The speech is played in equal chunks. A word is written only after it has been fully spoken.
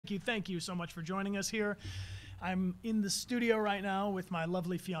Thank you so much for joining us here. I'm in the studio right now with my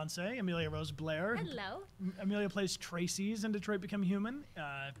lovely fiance, Amelia Rose Blair. Hello. Amelia plays Tracy's in Detroit Become Human.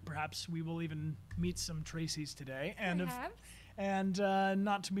 Perhaps we will even meet some Tracy's today. And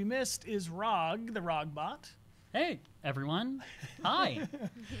not to be missed is Rog, the Rog bot. Hey, everyone. Hi.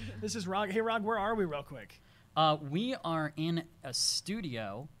 This is Rog. Hey, Rog, where are we real quick? We are in a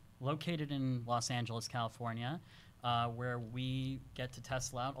studio located in Los Angeles, California, where we get to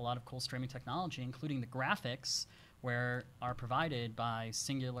test out a lot of cool streaming technology, including the graphics, where are provided by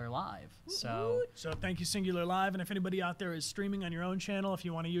Singular Live. So thank you, Singular Live. And if anybody out there is streaming on your own channel, if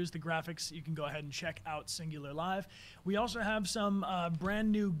you want to use the graphics, you can go ahead and check out Singular Live. We also have some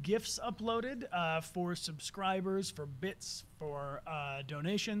brand new GIFs uploaded for subscribers, for bits, for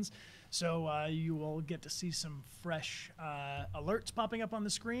donations. So you will get to see some fresh alerts popping up on the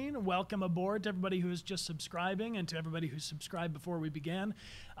screen. Welcome aboard to everybody who is just subscribing and to everybody who subscribed before we began.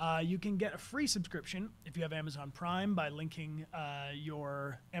 You can get a free subscription if you have Amazon Prime by linking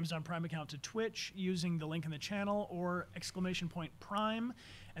your Amazon Prime account to Twitch using the link in the channel or !Prime.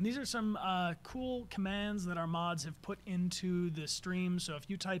 And these are some cool commands that our mods have put into the stream. So if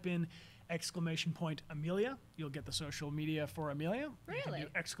you type in !Amelia, you'll get the social media for Amelia. Really? You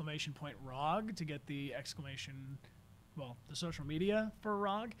can do !Rog to get the the social media for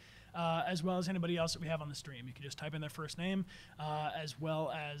Rog, as well as anybody else that we have on the stream. You can just type in their first name, as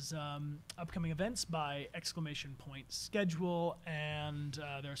well as upcoming events by !Schedule, and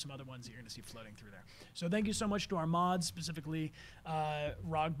there are some other ones that you're going to see floating through there. So thank you so much to our mods, specifically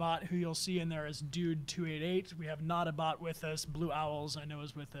Rogbot, who you'll see in there as Dude288. We have Not a Bot with us. Blue Owls, I know,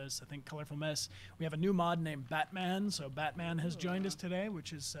 is with us. I think Colorful Mess. We have a new mod named Batman. So Batman has joined us today,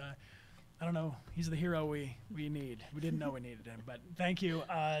 which is... I don't know. He's the hero we need. We didn't know we needed him, but thank you.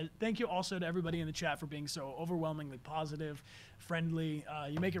 Thank you also to everybody in the chat for being so overwhelmingly positive, friendly.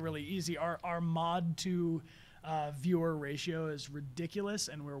 You make it really easy. Our mod to viewer ratio is ridiculous,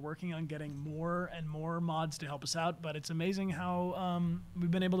 and we're working on getting more and more mods to help us out. But it's amazing how we've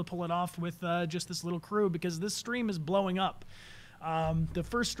been able to pull it off with just this little crew, because this stream is blowing up. The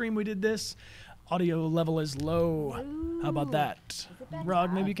first stream we did this, audio level is low. How about that?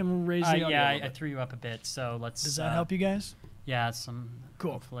 Rog, maybe you can raise the audio. Yeah, I threw you up a bit, so let's... Does that help you guys? Yeah,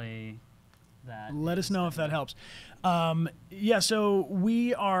 cool. Hopefully that... Let us know if that helps. Yeah, so we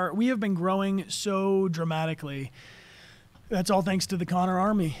have been growing so dramatically. That's all thanks to the Connor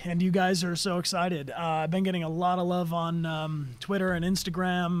Army, and you guys are so excited. I've been getting a lot of love on Twitter and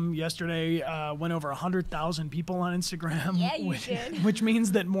Instagram. Yesterday went over 100,000 people on Instagram. Yeah, you did. Which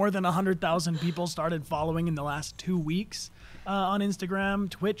means that more than 100,000 people started following in the last 2 weeks on Instagram.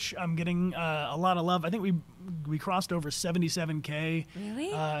 Twitch, I'm getting a lot of love. I think we crossed over 77K,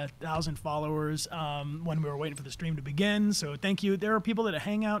 really? 1,000 followers when we were waiting for the stream to begin. So thank you. There are people that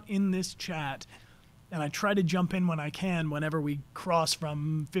hang out in this chat, and I try to jump in when I can whenever we cross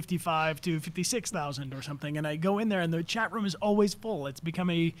from 55 to 56,000 or something. And I go in there, and the chat room is always full. It's become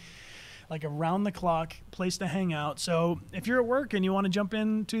a round-the-clock place to hang out. So if you're at work and you want to jump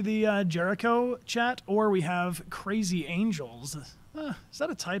into the Jericho chat, or we have Crazy Angels. Is that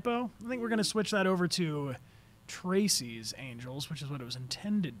a typo? I think we're going to switch that over to Tracy's Angels, which is what it was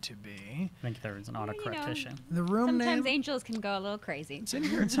intended to be. I think there was an autocorrection. The room Sometimes name, angels can go a little crazy. It's in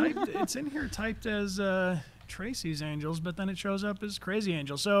here typed as Tracy's Angels, but then it shows up as Crazy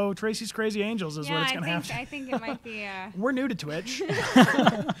Angels. So Tracy's Crazy Angels is what it's going to have to. I think it might be. We're new to Twitch.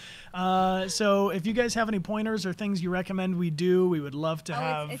 So if you guys have any pointers or things you recommend we do, we would love to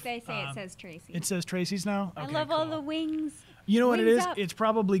have. It says Tracy. It says Tracy's now? Okay, I love all the wings. You know what it is? Up. It's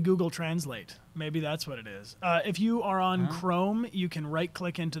probably Google Translate. Maybe that's what it is. If you are on Chrome, you can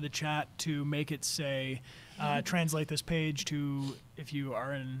right-click into the chat to make it say, translate this page to, if you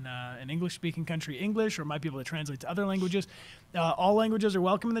are in an English-speaking country, English, or might be able to translate to other languages. All languages are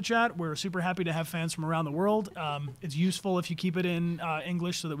welcome in the chat. We're super happy to have fans from around the world. It's useful if you keep it in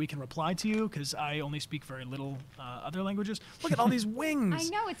English so that we can reply to you, because I only speak very little other languages. Look at all these wings. I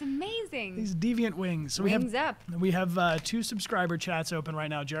know, it's amazing. These deviant wings. So wings up. We have 2 subscriber chats open right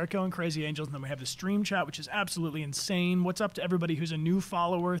now, Jericho and Crazy Angels, and then we have the stream chat, which is absolutely insane. What's up to everybody who's a new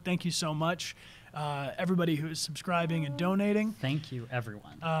follower? Thank you so much. Everybody who is subscribing and donating. Thank you,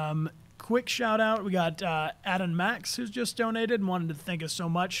 everyone. Quick shout out. We got Adam Max, who's just donated and wanted to thank us so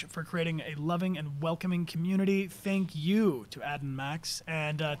much for creating a loving and welcoming community. Thank you to Adam Max.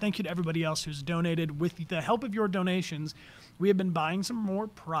 And thank you to everybody else who's donated. With the help of your donations, we have been buying some more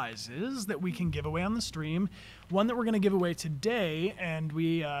prizes that we can give away on the stream. One that we're going to give away today, and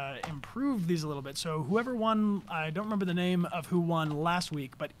we improved these a little bit. So whoever won, I don't remember the name of who won last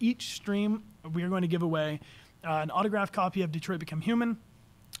week, but each stream we are going to give away an autographed copy of Detroit Become Human,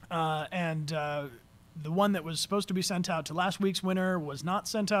 and the one that was supposed to be sent out to last week's winner was not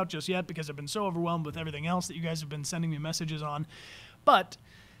sent out just yet because I've been so overwhelmed with everything else that you guys have been sending me messages on. But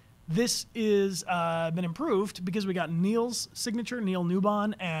this is been improved because we got Neil's signature, Neil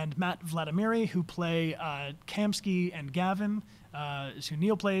Newbon, and Matt Vladimiri, who play Kamsky and Gavin, is who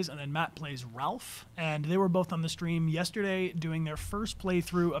Neil plays, and then Matt plays Ralph. And they were both on the stream yesterday doing their first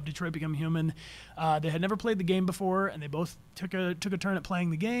playthrough of Detroit Become Human. They had never played the game before, and they both took a turn at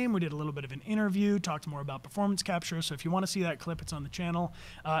playing the game. We did a little bit of an interview, talked more about performance capture. So if you want to see that clip, it's on the channel.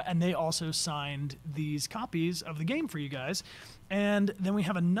 And they also signed these copies of the game for you guys. And then we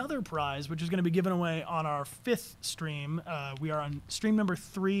have another prize, which is going to be given away on our 5th stream. We are on stream number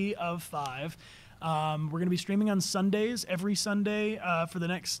 3 of 5. We're going to be streaming on Sundays, every Sunday for the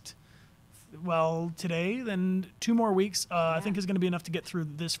next, well, today, then 2 more weeks, I think is going to be enough to get through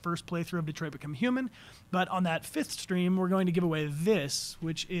this first playthrough of Detroit Become Human. But on that 5th stream, we're going to give away this,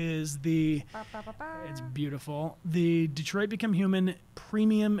 which is the, it's beautiful, the Detroit Become Human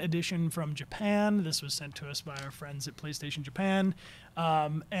Premium Edition from Japan. This was sent to us by our friends at PlayStation Japan.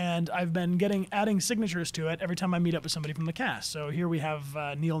 And I've been adding signatures to it every time I meet up with somebody from the cast. So here we have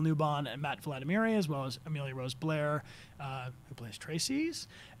Neil Newbon and Matt Vladimiri, as well as Amelia Rose Blair, who plays Tracy's,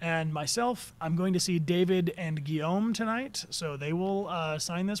 and myself. I'm going to see David and Guillaume tonight, so they will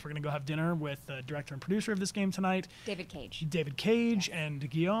sign this. We're going to go have dinner with the director and producer of this game tonight. David Cage. David Cage and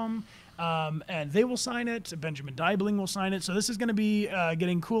Guillaume. And they will sign it. Benjamin Deibling will sign it. So this is going to be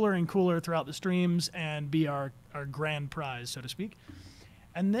getting cooler and cooler throughout the streams and be our grand prize, so to speak.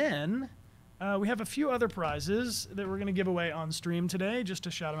 And then we have a few other prizes that we're going to give away on stream today, just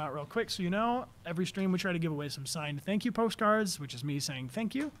to shout them out real quick. So you know, every stream we try to give away some signed thank you postcards, which is me saying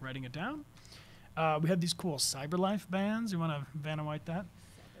thank you, writing it down. We have these cool CyberLife bands. You want to Vanna White that?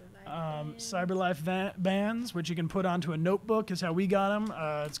 CyberLife bands, which you can put onto a notebook, is how we got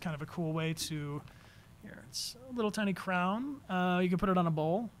them. It's kind of a cool way to, here, it's a little tiny crown. You can put it on a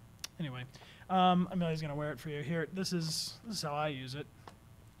bowl. Anyway, Amelia's going to wear it for you. Here, this is how I use it.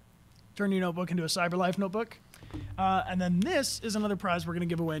 Turn your notebook into a CyberLife notebook. And then this is another prize we're going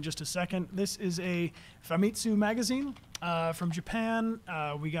to give away in just a second. This is a Famitsu magazine from Japan.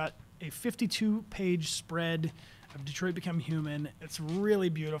 We got a 52-page spread of Detroit Become Human. It's really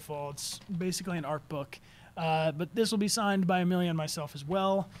beautiful. It's basically an art book. But this will be signed by Amelia and myself as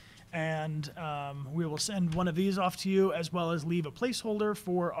well. And we will send one of these off to you, as well as leave a placeholder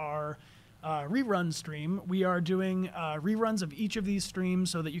for our rerun stream. We are doing reruns of each of these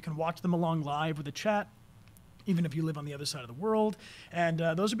streams so that you can watch them along live with the chat, even if you live on the other side of the world. And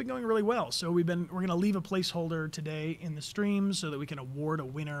those have been going really well. So we're going to leave a placeholder today in the stream so that we can award a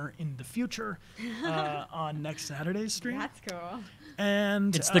winner in the future on next Saturday's stream. That's cool.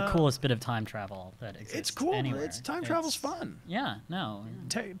 And it's the coolest bit of time travel that exists. It's cool. Anywhere. Time travel's fun. Yeah, no.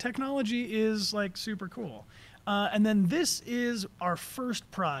 Technology is like super cool. And then this is our first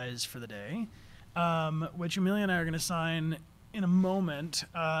prize for the day, which Amelia and I are going to sign in a moment.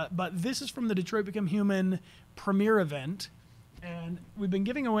 But this is from the Detroit Become Human premiere event. And we've been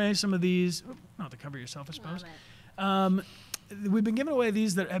giving away some of these. Not to cover yourself, I suppose. We've been giving away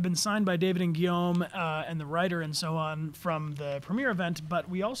these that have been signed by David and Guillaume and the writer and so on from the premiere event. But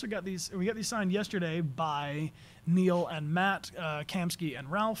we also got these. We got these signed yesterday by Neil and Matt, Kamsky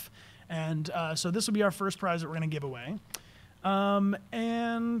and Ralph. And so this will be our first prize that we're going to give away.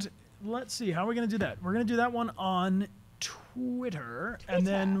 And let's see, how are we going to do that? We're going to do that one on Twitter, and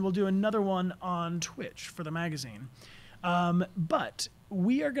then we'll do another one on Twitch for the magazine. But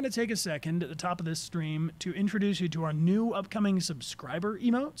we are going to take a second at the top of this stream to introduce you to our new upcoming subscriber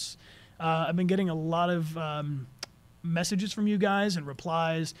emotes. I've been getting a lot of messages from you guys and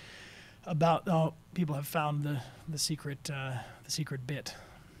replies about people have found the secret bit.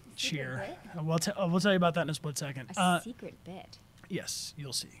 Cheer. We'll tell you about that in a split second. A secret bit. Yes,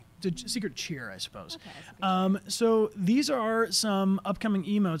 you'll see. It's a secret cheer, I suppose. Okay, so these are some upcoming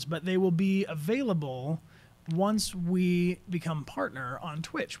emotes, but they will be available once we become partner on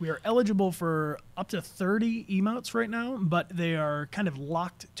Twitch. We are eligible for up to 30 emotes right now, but they are kind of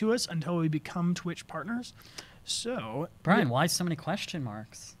locked to us until we become Twitch partners. So, Brian, why so many question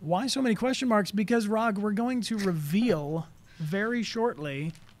marks? Why so many question marks? Because, Rog, we're going to reveal very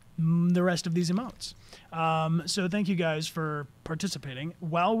shortly the rest of these emotes. So thank you guys for participating.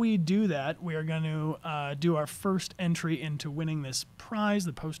 While we do that, we are going to do our first entry into winning this prize,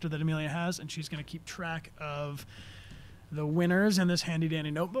 the poster that Amelia has, and she's going to keep track of the winners in this handy-dandy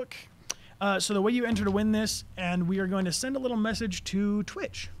notebook. So the way you enter to win this, and we are going to send a little message to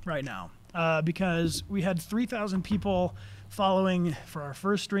Twitch right now, because we had 3,000 people following for our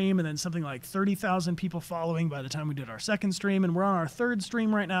first stream, and then something like 30,000 people following by the time we did our second stream. And we're on our third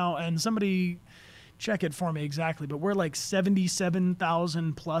stream right now, and somebody check it for me exactly, but we're like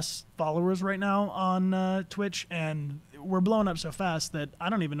 77,000 plus followers right now on Twitch, and we're blowing up so fast that I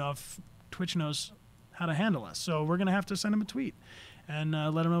don't even know if Twitch knows how to handle us. So we're going to have to send them a tweet and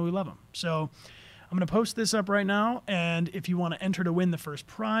let them know we love them. So I'm going to post this up right now, and if you want to enter to win the first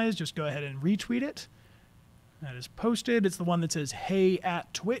prize, just go ahead and retweet it. That is posted. It's the one that says, "Hey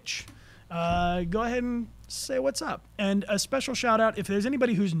at Twitch." Go ahead and say what's up. And a special shout out, if there's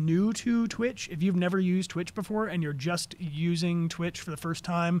anybody who's new to Twitch, if you've never used Twitch before and you're just using Twitch for the first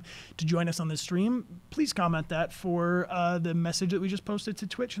time to join us on this stream, please comment that for the message that we just posted to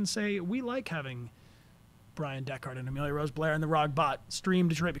Twitch and say, we like having Brian Deckard and Amelia Rose Blair and the Rog Bot stream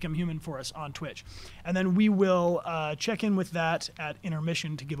Detroit Become Human for us on Twitch. And then we will check in with that at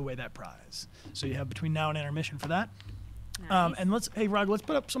intermission to give away that prize. So you have between now and intermission for that. Nice. And hey, Rog, let's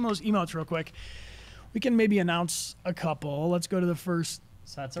put up some of those emotes real quick. We can maybe announce a couple. Let's go to the first.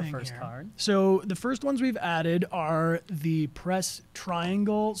 So that's our thing first here. card. So the first ones we've added are the press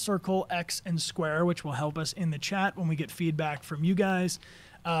triangle, circle, X, and square, which will help us in the chat when we get feedback from you guys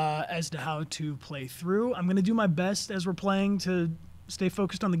as to how to play through. I'm going to do my best as we're playing to stay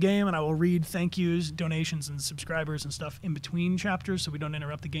focused on the game, and I will read thank yous, donations, and subscribers and stuff in between chapters so we don't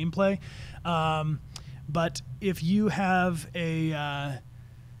interrupt the gameplay. But if you have an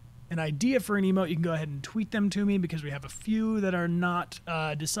idea for an emote, you can go ahead and tweet them to me because we have a few that are not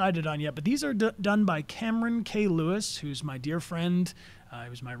decided on yet. But these are done by Cameron K. Lewis, who's my dear friend. He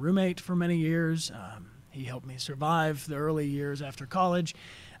was my roommate for many years. He helped me survive the early years after college.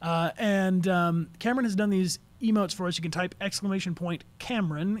 And Cameron has done these emotes for us. You can type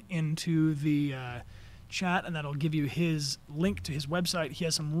 !Cameron into the chat, and that'll give you his link to his website. He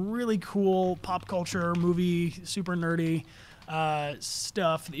has some really cool pop culture, movie, super nerdy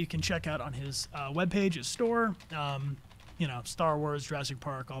stuff that you can check out on his webpage, his store. You know, Star Wars, Jurassic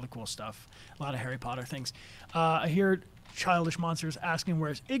Park, all the cool stuff. A lot of Harry Potter things. I hear Childish Monsters asking,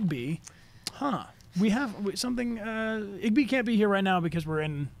 where's Igby? Huh. We have something. Igby can't be here right now because we're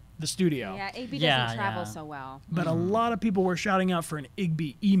in the studio. Yeah, AB Yeah, doesn't travel yeah. so well. But a lot of people were shouting out for an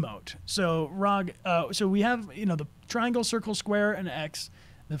Igby emote. So Rog, so we have, you know, the triangle, circle, square, and X.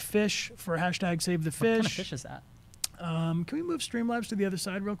 The fish for hashtag save the What kind of fish. fish is that? Can we move Streamlabs to the other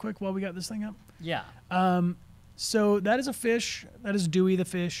side real quick while we got this thing up? Yeah. So that is a fish. That is Dewey the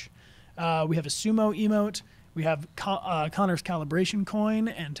fish. We have a sumo emote. We have Connor's calibration coin.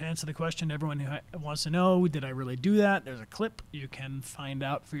 And to answer the question, everyone who wants to know, did I really do that? There's a clip. You can find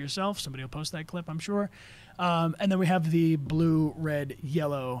out for yourself. Somebody will post that clip, I'm sure. And then we have the blue, red,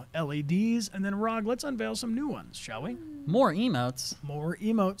 yellow LEDs. And then, Rog, let's unveil some new ones, shall we? More emotes. More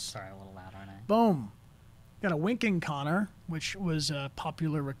emotes. Sorry, a little loud, aren't I? Boom. Got a winking Connor, which was a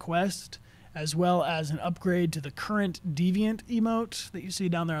popular request, as well as an upgrade to the current Deviant emote that you see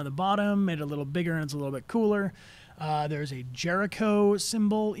down there on the bottom. Made it a little bigger and it's a little bit cooler. There's a Jericho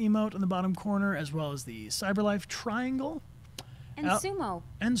symbol emote in the bottom corner, as well as the Cyberlife triangle. And sumo.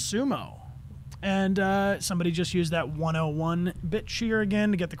 And sumo. And somebody just used that 101 bit cheer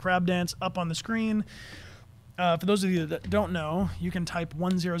again to get the crab dance up on the screen. For those of you that don't know, you can type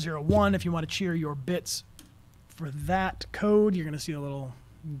 1001 if you want to cheer your bits for that code. You're going to see a little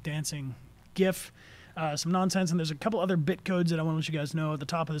dancing GIF, some nonsense, and there's a couple other bit codes that I want to let you guys know at the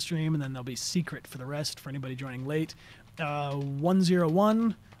top of the stream, and then they'll be secret for the rest for anybody joining late.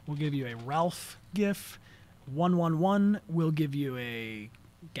 101 will give you a Ralph GIF. 111 will give you a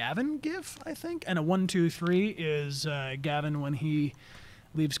Gavin GIF, I think, and a 123 is Gavin when he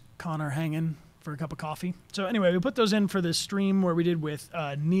leaves Connor hanging for a cup of coffee. So anyway, we put those in for this stream where we did with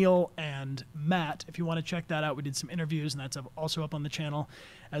Neil and Matt. If you want to check that out, we did some interviews, and that's also up on the channel,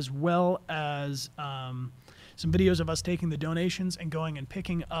 as well as some videos of us taking the donations and going and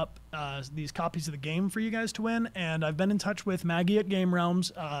picking up these copies of the game for you guys to win. And I've been in touch with Maggie at Game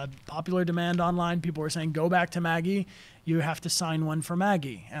Realms. Popular demand online. People were saying, go back to Maggie. You have to sign one for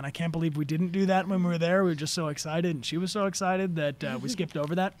Maggie. And I can't believe we didn't do that when we were there. We were just so excited, and she was so excited that we skipped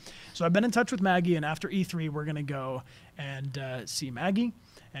over that. So I've been in touch with Maggie, and after E3, we're going to go and see Maggie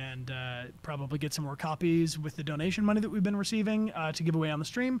and probably get some more copies with the donation money that we've been receiving to give away on the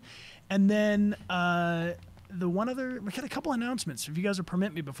stream. And then the one other, we got a couple announcements, if you guys will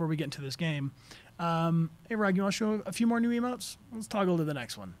permit me before we get into this game. Hey, Rog, you want to show a few more new emotes? Let's toggle to the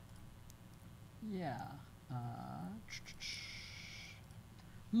next one. Yeah.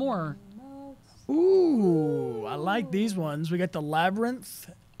 More. Ooh, I like these ones. We got the Labyrinth,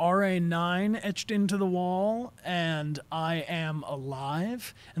 RA9 etched into the wall, and I Am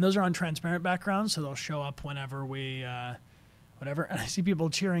Alive. And those are on transparent backgrounds, so they'll show up whenever we whatever. And I see people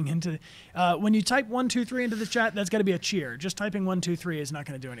cheering into. When you type 1, 2, 3 into the chat, that's got to be a cheer. Just typing 1, 2, 3 is not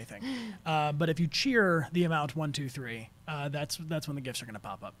going to do anything. But if you cheer the amount 1, 2, 3, that's when the gifts are going to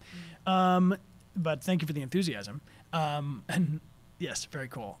pop up. But thank you for the enthusiasm. And yes, very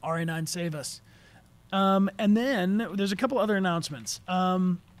cool. RA9, save us. And then there's a couple other announcements.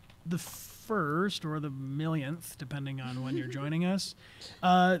 The first or the millionth, depending on when you're joining us,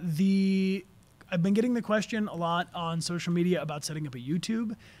 I've been getting the question a lot on social media about setting up a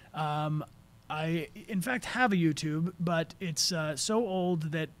YouTube. I, in fact, have a YouTube, but it's so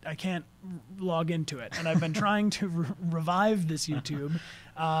old that I can't log into it. And I've been trying to revive this YouTube,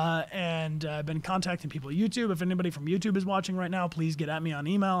 and I've been contacting people at YouTube. If anybody from YouTube is watching right now, please get at me on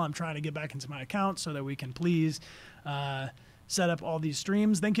email. I'm trying to get back into my account so that we can please set up all these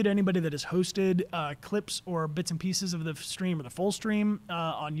streams. Thank you to anybody that has hosted clips or bits and pieces of the stream or the full stream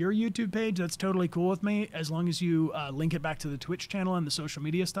on your YouTube page. That's totally cool with me, as long as you link it back to the Twitch channel and the social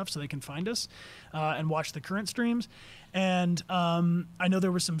media stuff so they can find us and watch the current streams. And I know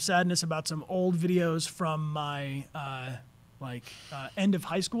there was some sadness about some old videos from my end of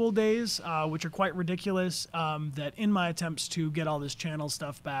high school days, which are quite ridiculous, that in my attempts to get all this channel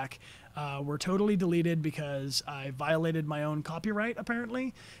stuff back, were totally deleted because I violated my own copyright,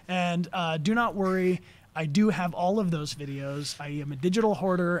 apparently. And do not worry, I do have all of those videos. I am a digital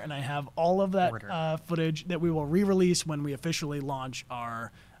hoarder, and I have all of that footage that we will re-release when we officially launch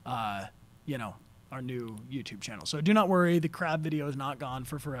our, our new YouTube channel. So do not worry, the crab video is not gone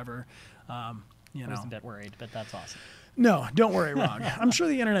for forever. I was a bit worried, but that's awesome. No, don't worry, Rog. I'm sure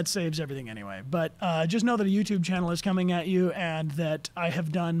the internet saves everything anyway. But just know that a YouTube channel is coming at you, and that I have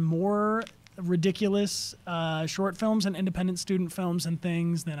done more ridiculous short films and independent student films and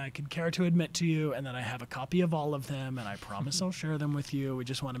things than I could care to admit to you, and that I have a copy of all of them, and I promise I'll share them with you. We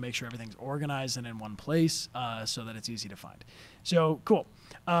just want to make sure everything's organized and in one place so that it's easy to find. So, cool.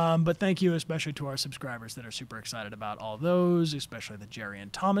 But thank you especially to our subscribers that are super excited about all those, especially the Jerry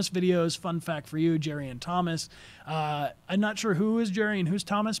and Thomas videos. Fun fact for you, Jerry and Thomas. I'm not sure who is Jerry and who's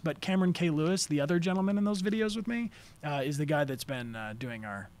Thomas, but Cameron K. Lewis, the other gentleman in those videos with me, is the guy that's been doing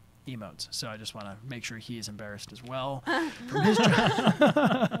our emotes. So I just want to make sure he is embarrassed as well from his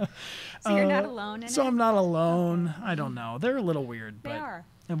job. So you're not alone in it? So I'm not alone. Okay. I don't know. They're a little weird. They are.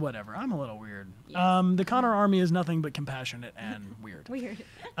 And whatever. I'm a little weird. Yes. The Connor Army is nothing but compassionate and weird. Weird.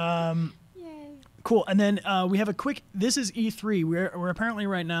 Yay. Cool. And then we have a quick, this is E3. We're apparently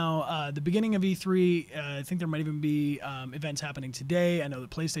right now, the beginning of E3, I think there might even be events happening today. I know the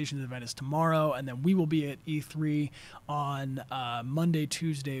PlayStation's event is tomorrow, and then we will be at E3 on Monday,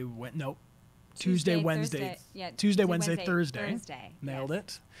 Tuesday, Tuesday, Wednesday. Thursday. Yeah, Tuesday, Wednesday, Thursday. Nailed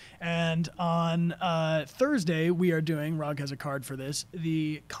it. And on Thursday, we are doing, Rog has a card for this,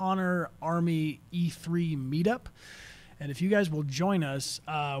 the Connor Army E3 meetup. And if you guys will join us,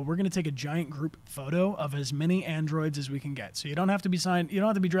 we're going to take a giant group photo of as many androids as we can get. So you don't have to be signed. You don't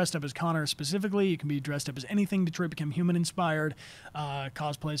have to be dressed up as Connor specifically. You can be dressed up as anything Detroit Become Human inspired.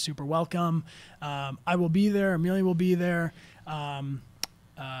 Cosplay is super welcome. I will be there. Amelia will be there.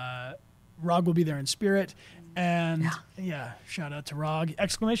 Rog will be there in spirit. And yeah, shout out to Rog.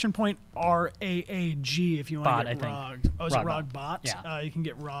 Exclamation point RAAG if you want to get Rog. Oh, is it Rogbot? Yeah. You can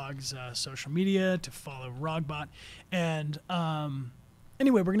get Rog's social media to follow Rogbot. And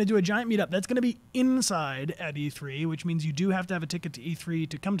anyway, we're going to do a giant meetup. That's going to be inside at E3, which means you do have to have a ticket to E3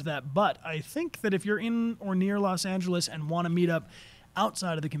 to come to that. But I think that if you're in or near Los Angeles and want to meet up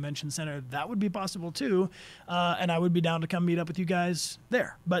outside of the convention center, that would be possible too, and I would be down to come meet up with you guys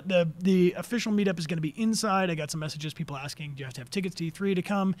there. But the official meetup is going to be inside. I got some messages, people asking, do you have to have tickets to E3 to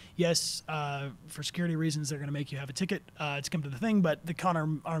come? Yes, for security reasons, they're going to make you have a ticket to come to the thing, but the Connor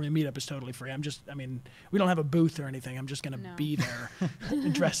Army meetup is totally free. We don't have a booth or anything. I'm just going to be there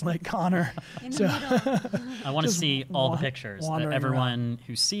dressed like Connor. In the middle. I want to see all the pictures. Everyone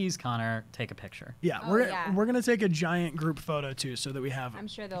who sees Connor, take a picture. Yeah, we're going to take a giant group photo too, so that we have I'm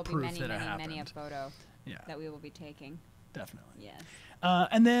sure there'll be many a photo that we will be taking. Definitely. Yes.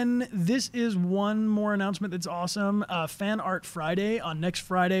 And then this is one more announcement that's awesome. Fan Art Friday. On next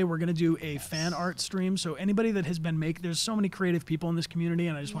Friday, we're going to do a fan art stream. So anybody that has been there's so many creative people in this community,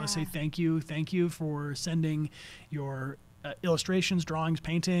 and I just want to say thank you. Thank you for sending your illustrations, drawings,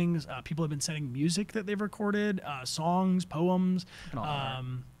 paintings. People have been sending music that they've recorded, songs, poems,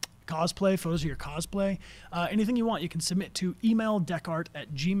 cosplay, photos of your cosplay. Anything you want, you can submit to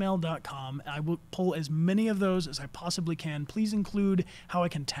emaildecart@gmail.com. I will pull as many of those as I possibly can. Please include how I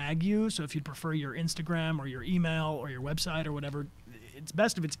can tag you. So if you'd prefer your Instagram or your email or your website or whatever, it's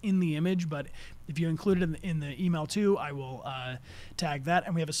best if it's in the image, but if you include it in the email too, I will tag that.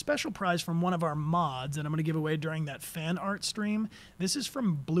 And we have a special prize from one of our mods that I'm going to give away during that fan art stream. This is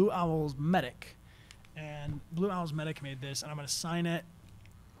from Blue Owl's Medic. And Blue Owl's Medic made this, and I'm going to sign it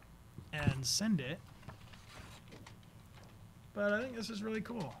and send it. But I think this is really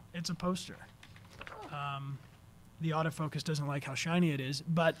cool. It's a poster. The autofocus doesn't like how shiny it is,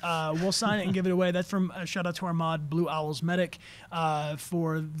 but we'll sign it and give it away. That's from shout out to our mod Blue Owl's Medic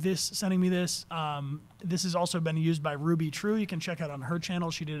for sending me this. This has also been used by Ruby True. You can check out on her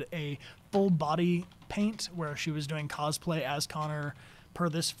channel. She did a full body paint where she was doing cosplay as Connor per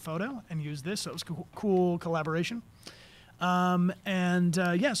this photo and used this. So it was cool collaboration.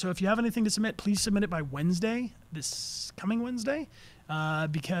 Yeah, so if you have anything to submit, please submit it by Wednesday, this coming Wednesday.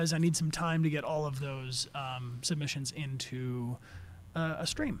 Because I need some time to get all of those submissions into a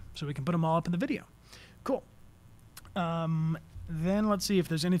stream so we can put them all up in the video. Cool. Then let's see if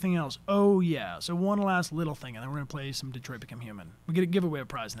there's anything else. Oh, yeah. So one last little thing, and then we're going to play some Detroit Become Human. We're going to give away a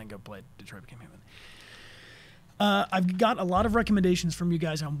prize and then go play Detroit Become Human. I've got a lot of recommendations from you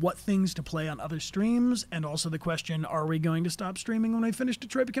guys on what things to play on other streams, and also the question, are we going to stop streaming when we finish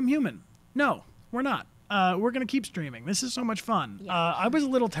Detroit Become Human? No, we're not. We're going to keep streaming. This is so much fun. Yeah. I was a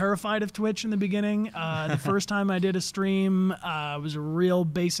little terrified of Twitch in the beginning. The first time I did a stream was a real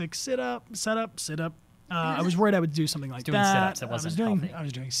basic sit-up. I was worried I would do something like doing that. Sit-ups, it wasn't healthy. I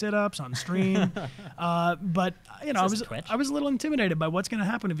was doing sit-ups on stream. But, you know, I was a little intimidated by what's going to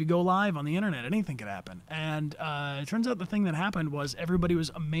happen if you go live on the internet. Anything could happen. And it turns out the thing that happened was everybody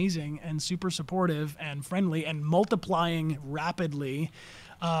was amazing and super supportive and friendly and multiplying rapidly.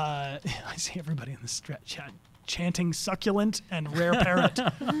 I see everybody in the chat chanting succulent and rare parrot.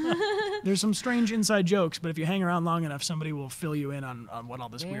 There's some strange inside jokes, but if you hang around long enough, somebody will fill you in on what all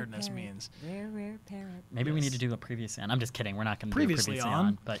this weirdness means. Rare parrot. Maybe we need to do a previously on. I'm just kidding. We're not going to do previously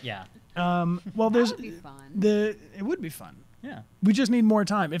on. But yeah. Well, that would be fun. It would be fun. Yeah. We just need more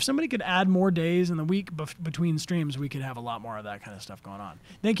time. If somebody could add more days in the week between streams, we could have a lot more of that kind of stuff going on.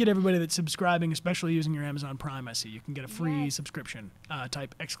 Thank you to everybody that's subscribing, especially using your Amazon Prime. I see you can get a free subscription.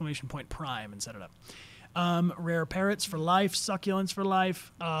 Type !Prime and set it up. Rare parrots for life, succulents for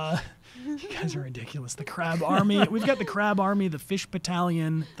life. You guys are ridiculous. The Crab Army. We've got the Crab Army, the Fish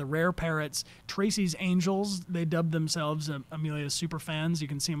Battalion, the Rare Parrots, Traci's Angels. They dubbed themselves Amelia's super fans. You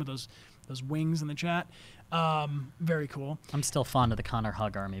can see them with those wings in the chat. Very cool. I'm still fond of the Connor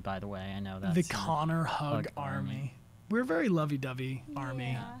Hug Army, by the way. I know that. The Connor Hug Army. We're a very lovey-dovey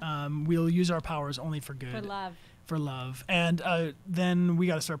army. We'll use our powers only for good. For love. And then we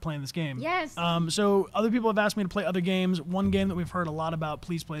got to start playing this game. Yes. So other people have asked me to play other games. One game that we've heard a lot about,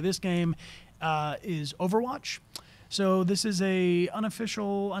 please play this game, is Overwatch. So this is a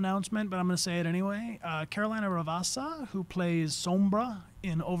unofficial announcement, but I'm going to say it anyway. Carolina Ravassa, who plays Sombra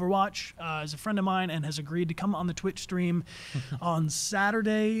in Overwatch, is a friend of mine and has agreed to come on the Twitch stream on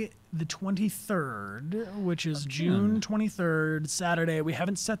Saturday the 23rd, which is June 23rd, Saturday. We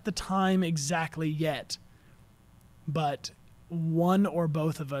haven't set the time exactly yet, but one or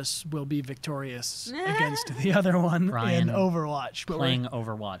both of us will be victorious against the other one in Overwatch. But playing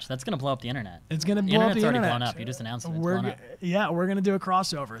Overwatch. That's going to blow up the internet. It's going to blow up the internet. It's already blown up. You just announced it. It's blown up. Yeah, we're going to do a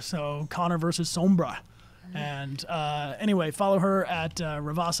crossover. So Connor versus Sombra. And anyway, follow her at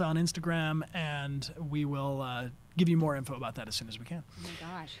Ravassa on Instagram, and we will give you more info about that as soon as we can. Oh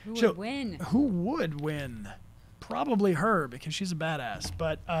my gosh, who would win? Who would win? Probably her, because she's a badass.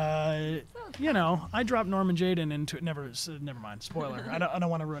 But you know, I dropped Norman Jaden into it. Never mind. Spoiler. I don't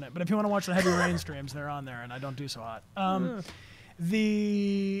want to ruin it. But if you want to watch the Heavy Rain streams, they're on there, and I don't do so hot.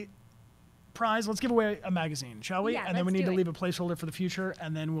 The prize. Let's give away a magazine, shall we? Yeah, and then we need to leave a placeholder for the future,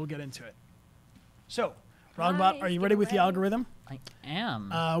 and then we'll get into it. So, Rogbot, are you ready with the algorithm? I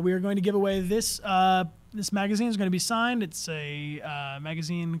am. We are going to give away this. This magazine is going to be signed. It's a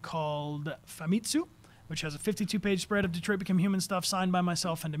magazine called Famitsu, which has a 52-page spread of Detroit Become Human stuff signed by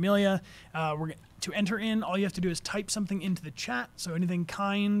myself and Amelia. To enter in, all you have to do is type something into the chat. So anything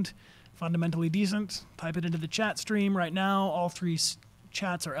kind, fundamentally decent, type it into the chat stream right now. All three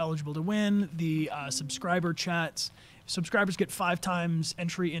chats are eligible to win. The subscriber chats, subscribers get 5 times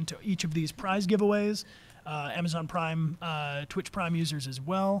entry into each of these prize giveaways. Amazon Prime, Twitch Prime users as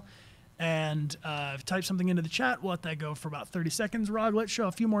well. And type something into the chat. We'll let that go for about 30 seconds. Rog, let's show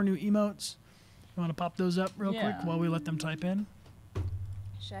a few more new emotes. You want to pop those up real quick while we let them type in?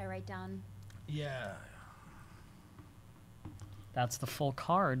 Should I write down? Yeah. That's the full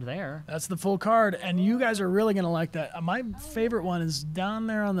card there. That's the full card, and you guys are really going to like that. My favorite one is down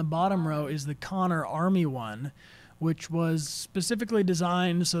there on the bottom row is the Connor Army one, which was specifically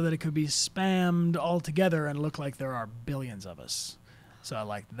designed so that it could be spammed all together and look like there are billions of us. So I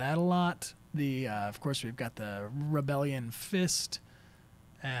like that a lot. Of course, we've got the Rebellion Fist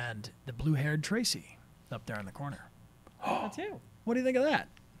and the blue-haired Traci up there in the corner. That too. What do you think of that?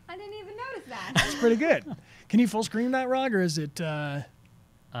 I didn't even notice that. It's pretty good. Can you full screen that, Rog, or is it?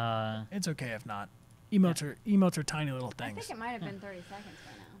 It's okay if not. Emotes are tiny little I things. think it might have been 30 seconds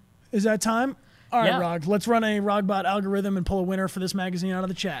by now. Is that time? All right, Yeah. Rog. Let's run a Rogbot algorithm and pull a winner for this magazine out of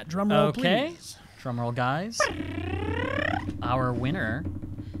the chat. Drum roll, Okay. please. Drum roll, guys. Our winner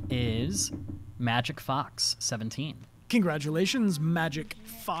is Magic Fox 17. Congratulations, Magic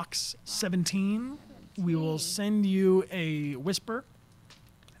Fox 17. We will send you a whisper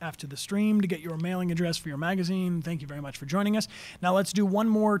after the stream to get your mailing address for your magazine. Thank you very much for joining us. Now let's do one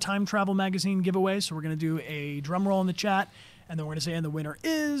more Time Travel Magazine giveaway. So we're going to do a drum roll in the chat, and then we're going to say, and the winner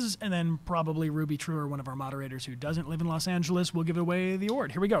is, and then probably Ruby True or one of our moderators who doesn't live in Los Angeles will give away the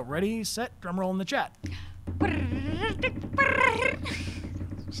award. Here we go. Ready, set, drum roll in the chat.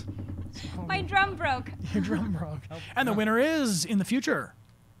 My drum broke. Your drum broke. And the winner is, in the future,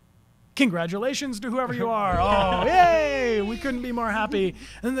 congratulations to whoever you are. Oh, yay! We couldn't be more happy.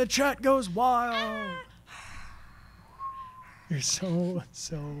 And the chat goes wild. You're so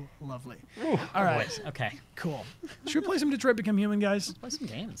lovely. All right. Boys. Okay. Cool. Should we play some Detroit Become Human, guys? Play some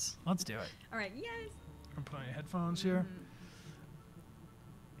games. Let's do it. All right, yes. I'm putting your headphones here.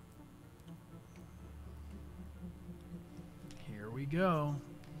 Here we go.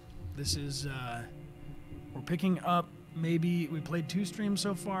 This is, we're picking up, maybe, we played 2 streams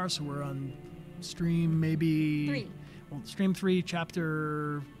so far, so we're on stream maybe... 3. Well, stream 3,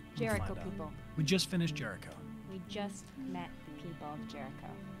 chapter... we'll Jericho find out. people. We just finished Jericho. We just met the people of Jericho,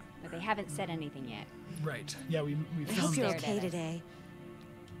 but they haven't said anything yet. Right. Yeah, we I hope filmed you're it. okay today.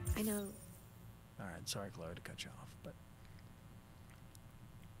 I know. All right, sorry, Chloe, to cut you off, but...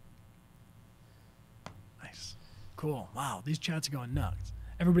 Nice. Cool. Wow, these chats are going nuts.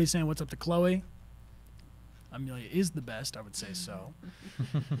 Everybody's saying what's up to Chloe. Amelia is the best, I would say so.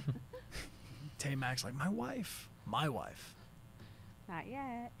 Tay Max like, my wife. My wife. Not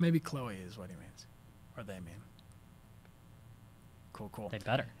yet. Maybe Chloe is what he means. Or they mean. Cool. They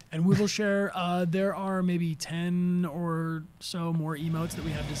better. And we will share, there are maybe 10 or so more emotes that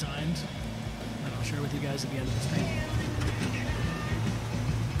we have designed. And I'll share with you guys at the end of the stream.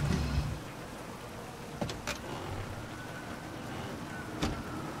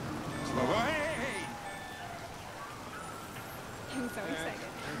 I'm so excited.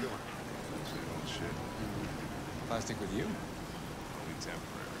 How you doing? Shit. Plastic with you? Only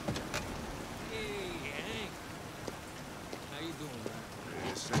temporary. Hey, Hank. How you doing, man?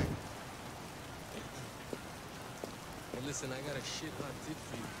 Yeah, sick. Hey, listen, I got a shit hot tip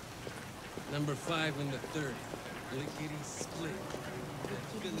for you. Number 5 in the 30. Lickety split. That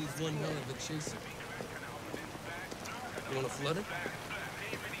Philly's one hell of a chaser. You wanna flood it?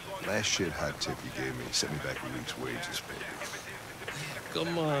 Last shit hot tip you gave me sent me back a week's wages, baby.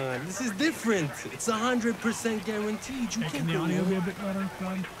 Come on, this is different. It's 100% guaranteed. You Hey, can't can the go audio wrong. be a bit louder,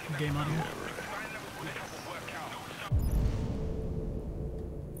 Rod? Game audio?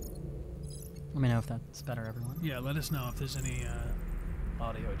 Let me know if that's better, everyone. Yeah, let us know if there's any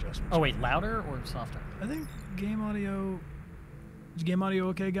audio adjustments. Oh, wait, louder or softer? I think game audio... Is game audio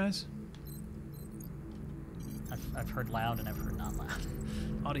okay, guys? I've heard loud and I've heard not loud.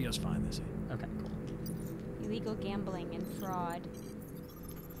 Audio's fine, they say. Okay, cool. Illegal gambling and fraud.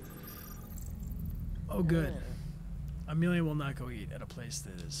 Oh, good. Amelia will not go eat at a place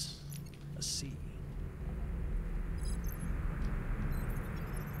that is a C.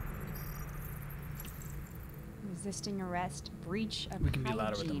 Resisting arrest, breach of We can be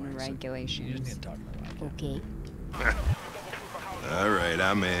louder with the hygiene mics. You just need regulations. to talk about it. Okay. All right,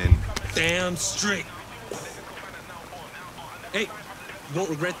 I'm in. Damn straight. Hey, you won't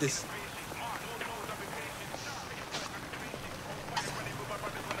regret this.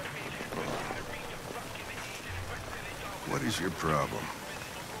 What is your problem?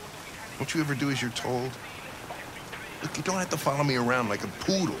 Don't you ever do as you're told? Look, you don't have to follow me around like a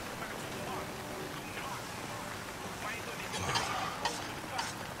poodle.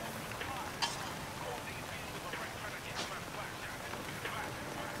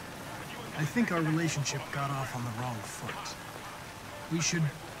 I think our relationship got off on the wrong foot. We should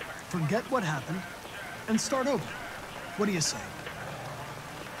forget what happened and start over. What do you say?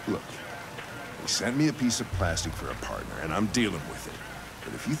 Look, they sent me a piece of plastic for a partner, and I'm dealing with it.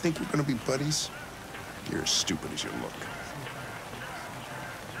 But if you think we're gonna be buddies, you're as stupid as you look.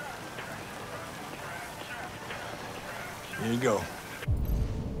 Here you go.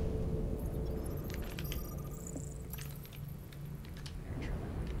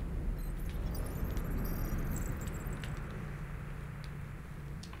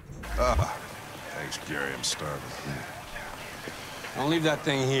 Ah, thanks, Gary. I'm starving. Don't leave that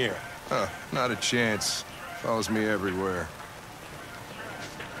thing here. Not a chance. Follows me everywhere.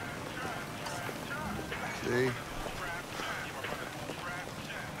 See?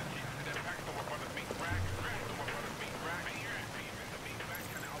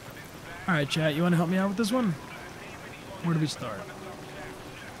 All right, chat. You want to help me out with this one? Where do we start?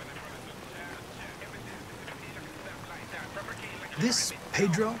 This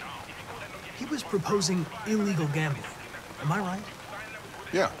Pedro, he was proposing illegal gambling. Am I right?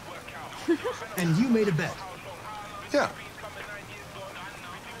 Yeah. And you made a bet. Yeah.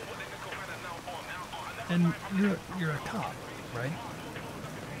 And you're a cop, right?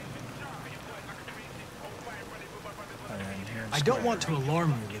 I don't want to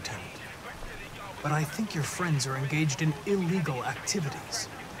alarm you, Lieutenant, but I think your friends are engaged in illegal activities.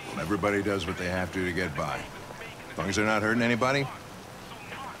 Well, everybody does what they have to get by. As long as they're not hurting anybody,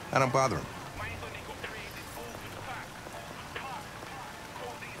 I don't bother them.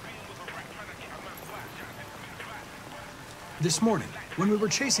 This morning, when we were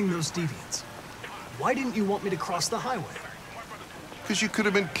chasing those deviants, why didn't you want me to cross the highway? Because you could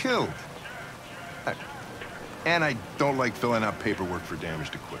have been killed. And I don't like filling out paperwork for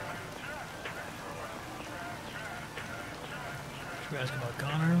damaged equipment. Should we ask about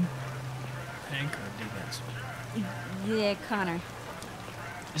Connor, Hank, or deviants? Yeah, Connor.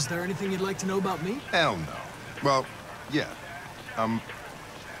 Is there anything you'd like to know about me? Hell no. Well, yeah.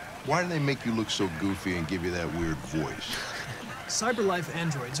 Why do they make you look so goofy and give you that weird voice? CyberLife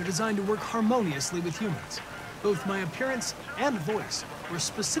androids are designed to work harmoniously with humans. Both my appearance and voice were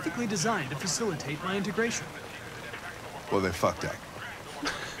specifically designed to facilitate my integration. Well, they fucked that.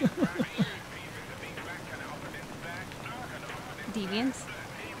 Deviants?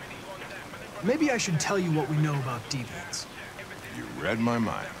 Maybe I should tell you what we know about deviants. You read my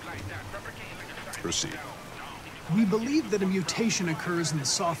mind. Proceed. We believe that a mutation occurs in the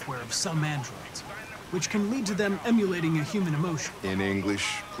software of some androids, which can lead to them emulating a human emotion. In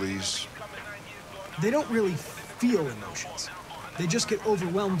English, please. They don't really feel emotions. They just get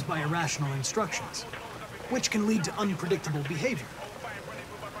overwhelmed by irrational instructions, which can lead to unpredictable behavior.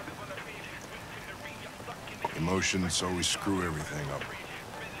 Emotions always screw everything up.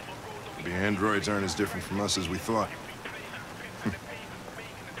 The androids aren't as different from us as we thought.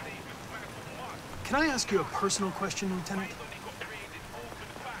 Can I ask you a personal question, Lieutenant?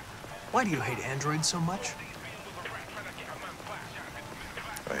 Why do you hate androids so much?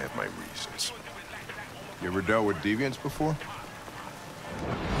 I have my reasons. You ever dealt with deviants before?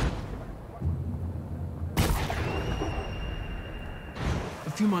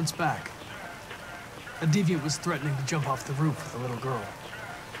 A few months back, a deviant was threatening to jump off the roof with a little girl.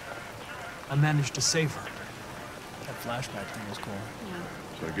 I managed to save her. That flashback thing was cool.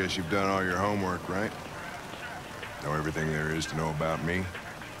 So I guess you've done all your homework, right? Know everything there is to know about me?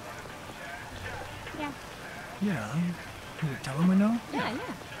 Yeah. Yeah, you tell him we know? Yeah.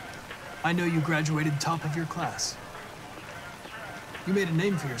 I know you graduated top of your class. You made a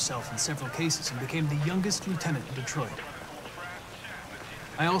name for yourself in several cases and became the youngest lieutenant in Detroit.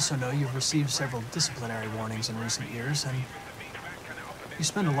 I also know you've received several disciplinary warnings in recent years, and you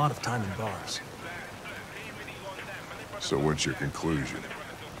spend a lot of time in bars. So what's your conclusion?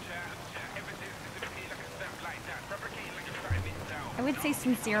 I would say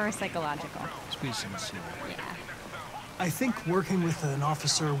sincere or psychological. Let's be sincere. Yeah. I think working with an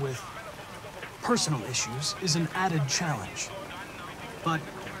officer with personal issues is an added challenge. But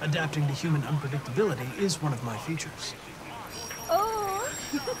adapting to human unpredictability is one of my features. Oh!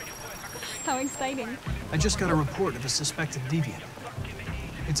 How exciting. I just got a report of a suspected deviant.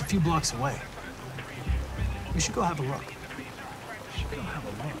 It's a few blocks away. We should go have a look.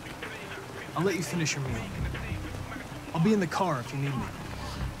 I'll let you finish your meal. I'll be in the car if you need me.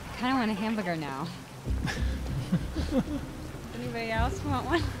 Kind of want a hamburger now. Anybody else want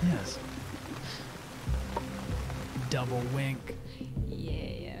one? Yes. Double wink.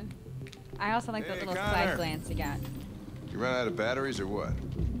 Yeah. I also like the Hey, little Connor. side glance you got. You run out of batteries or what?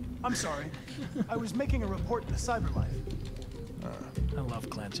 I'm sorry. I was making a report to CyberLife. I love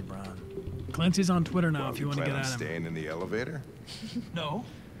Clancy Brown. Clancy's on Twitter now if you want to get at him. Staying in the elevator? No.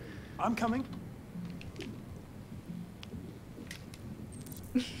 I'm coming.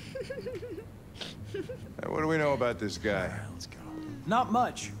 What do we know about this guy? All right, let's go. Not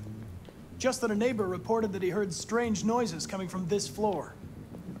much. Just that a neighbor reported that he heard strange noises coming from this floor.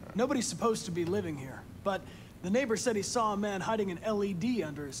 Nobody's supposed to be living here, but the neighbor said he saw a man hiding an LED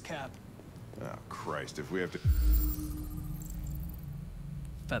under his cap. Oh, Christ, if we have to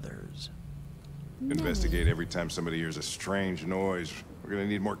Feathers. investigate every time somebody hears a strange noise, We're gonna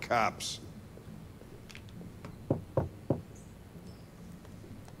need more cops.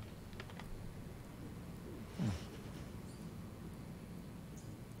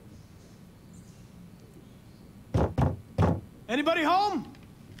 Anybody home?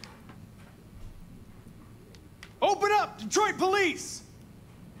 Open up, Detroit police!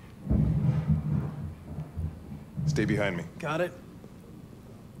 Stay behind me. Got it.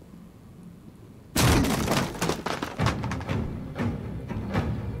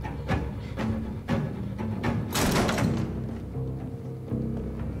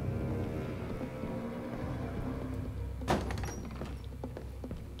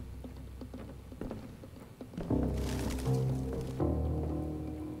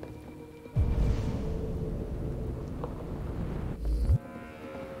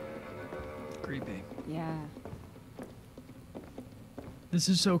 Creepy. Yeah. This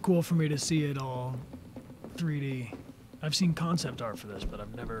is so cool for me to see it all 3D. I've seen concept art for this, but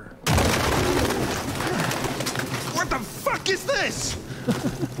I've never... What the fuck is this?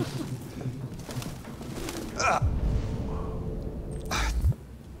 Ah.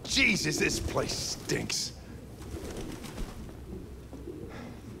 Jesus, this place stinks.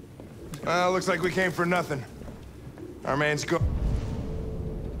 Well, looks like we came for nothing. Our man's go...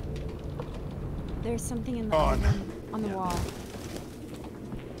 There's something in the On. on the wall.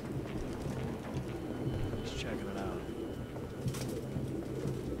 Just checking it out.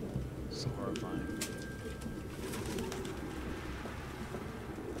 So horrifying.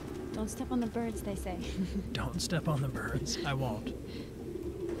 Don't step on the birds, they say. Don't step on the birds. I won't.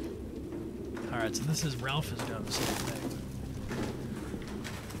 Alright, so this is Ralph is doing the same thing.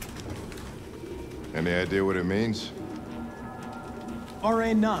 Any idea what it means?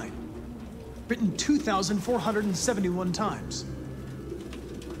 RA9. Written 2,471 times.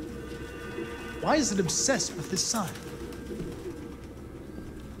 Why is it obsessed with this sign?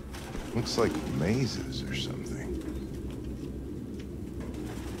 Looks like mazes or something.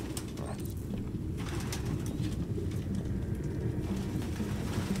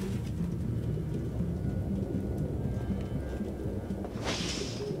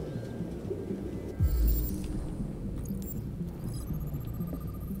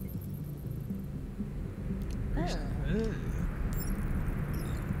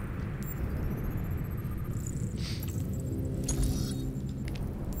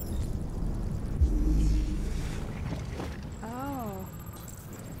 Oh.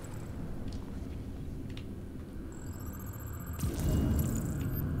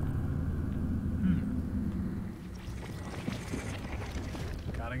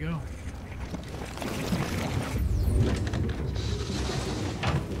 Gotta go.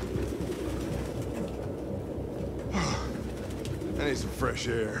 I need some fresh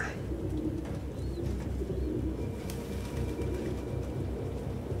air.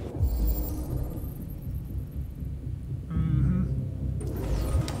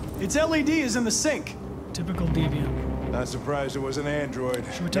 Its LED is in the sink. Typical deviant. Not surprised it was an android.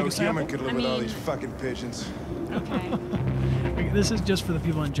 Should we take No a sample? human could live I with all mean- these fucking pigeons. Okay. This is just for the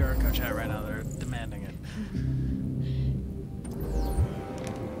people in Jericho chat right now. They're demanding it.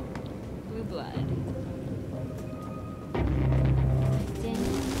 Blue blood. Ding.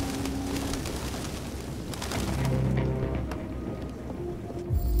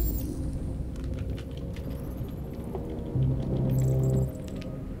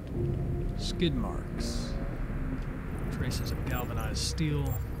 Skid marks. Traces of galvanized steel.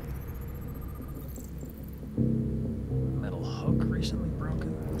 Metal hook recently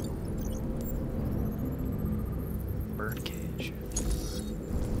broken. Bird cage.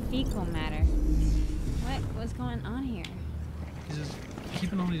 Fecal matter. What was going on here? He's just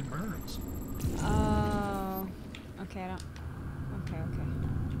keeping all these birds. Oh. Okay, I don't. Okay, okay.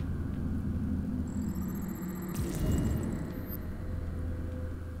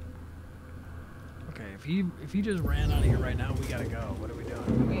 Okay, if he just ran out of here right now, we gotta go. What are we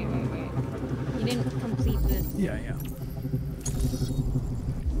doing? Wait. You didn't complete the. Yeah.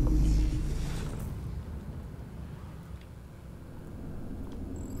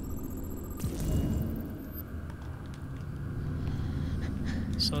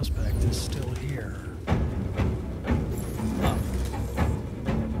 Suspect is still here. Oh.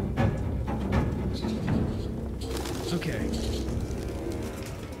 Okay.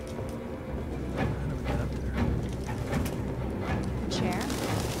 How do we get up there? Chair?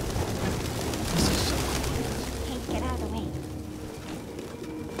 This is so cool. Hey, get out of the way.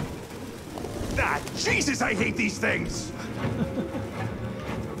 Ah, Jesus, I hate these things!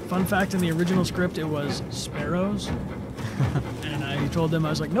 Fun fact, in the original script, it was sparrows. And I told them, I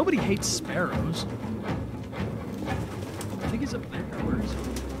was like, nobody hates sparrows. I think he's up there. Where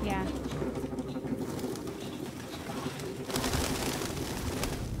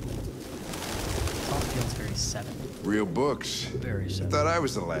Real books. Very I sad. thought I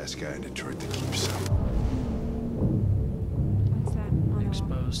was the last guy in Detroit to keep some. What's that on the wall?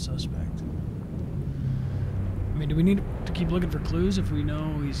 Exposed suspect. I mean, do we need to keep looking for clues if we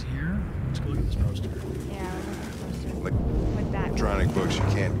know he's here? Let's go look at this poster. Yeah, we're Like looking with that. electronic books, you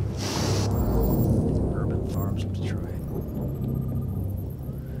can't. Urban Farms of Detroit.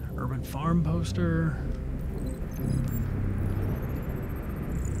 Urban Farm poster.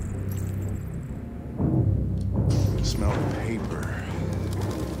 Smell paper.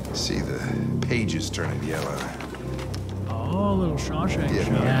 See the pages turning yellow. Oh, a little Shawshank Yeah,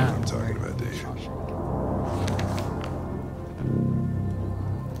 show. no, I know Yeah. what I'm talking about, Dave.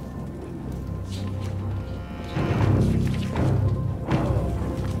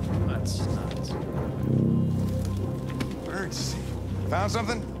 That's nuts. Emergency. Found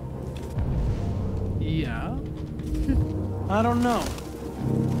something? Yeah. I don't know.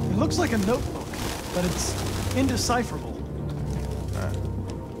 It looks like a notebook, but it's indecipherable.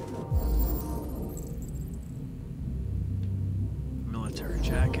 Military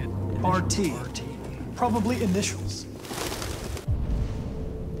jacket. RT. Probably initials.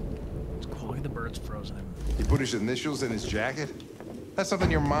 It's cool. Look at the birds frozen in. He put his initials in his jacket? That's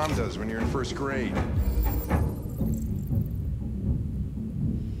something your mom does when you're in first grade.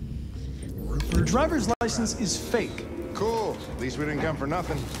 Your driver's license is fake. Cool. At least we didn't come for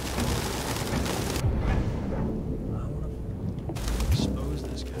nothing. I want to expose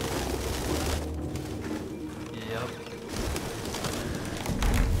this guy. Yep.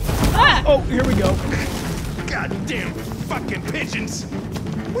 Oh, here we go. Goddamn fucking pigeons!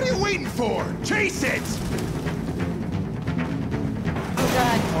 What are you waiting for? Chase it! Oh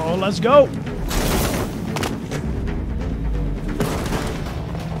god. Oh, let's go.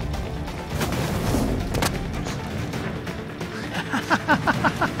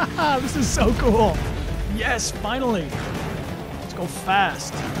 This is so cool. Yes, finally. Let's go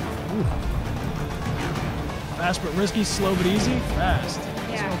fast. Ooh. Fast but risky, slow but easy. Fast.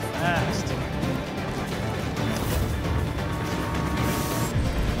 Let's Yeah. go fast.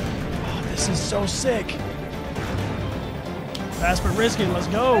 Oh, this is so sick. Fast but risky. Let's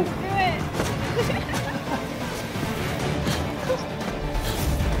go. Let's do it.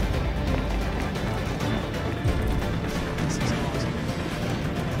 This is awesome.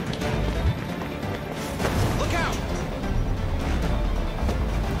 Look out!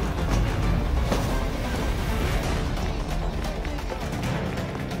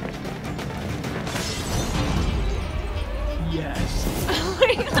 Yes. Oh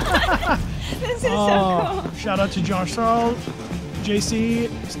my god. This is so Oh, cool. shout out to Josh Sarl, JC,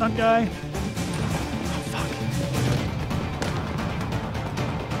 stunt guy. Oh, fuck.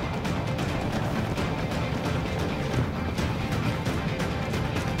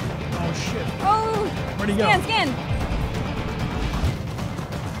 Oh, shit. Oh! Where'd he go? Scan!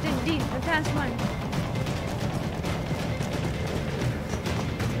 The fast one.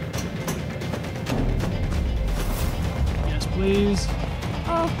 Yes, please.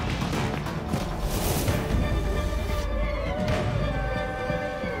 Oh.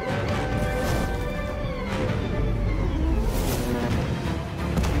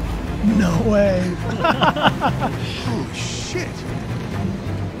 No way. Holy shit!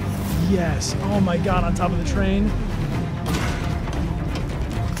 Yes. Oh my god, on top of the train.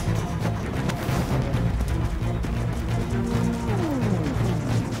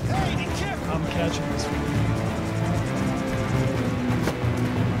 I'm catching this one.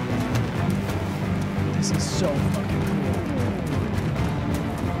 This is so fucking cool.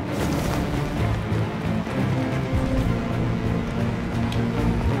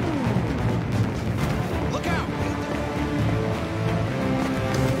 Look out!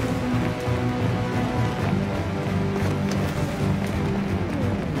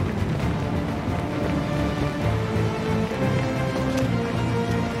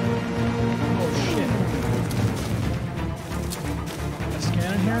 Oh shit. Can I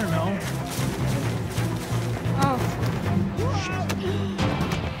scan in here or no? Oh.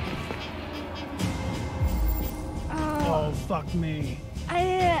 Oh. Oh fuck me.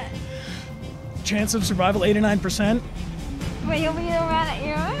 I Chance of survival 89%. wait, you'll be around at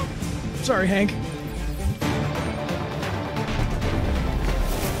you? Sorry, Hank.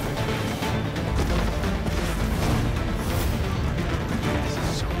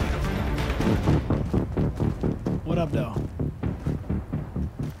 What up, though?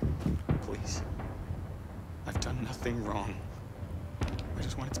 Please. I've done nothing wrong. I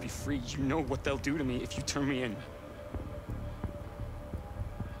just wanted to be free. You know what they'll do to me if you turn me in.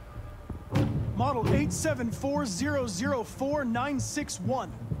 Model 874004961.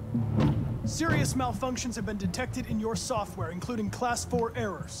 Serious malfunctions have been detected in your software, including Class 4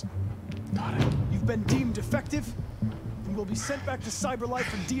 errors. Got it. You've been deemed defective and will be sent back to CyberLife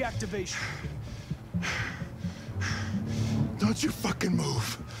for deactivation. Don't you fucking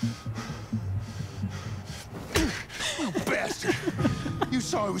move. You bastard. You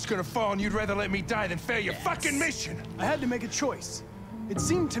saw I was gonna fall and you'd rather let me die than fail your fucking mission. I had to make a choice. It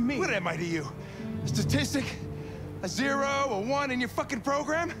seemed to me... What am I to you? A statistic? A 0, a 1 in your fucking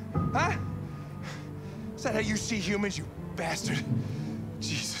program? Huh? Is that how you see humans, you bastard?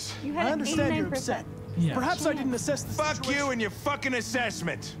 Jesus. You had I an understand 89%. you're upset. Yeah. Perhaps I didn't assess the Fuck situation. you and your fucking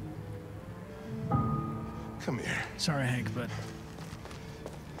assessment. Come here. Sorry, Hank, but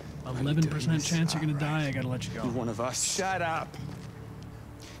 11% chance you're gonna die. I gotta let you go. You're one of us. Shut up.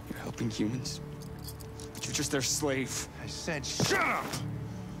 You're helping humans, but you're just their slave. I said shut up.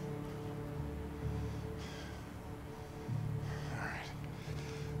 All right.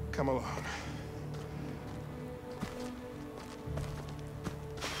 Come along.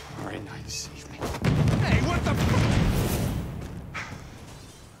 All right, now you save me. Hey, what the fuck?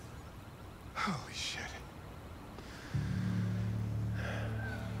 Holy shit.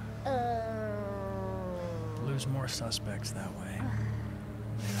 Lose more suspects that way.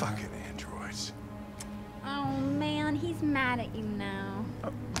 Fucking androids. Oh man, he's mad at you now.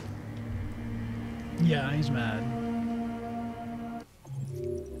 Yeah, he's mad.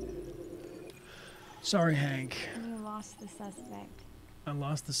 Sorry, Hank. You lost the suspect. I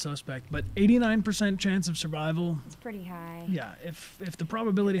lost the suspect, but 89% chance of survival. It's pretty high. Yeah, if the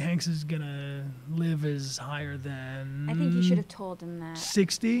probability Hanks is gonna live is higher than I think you should have told him that.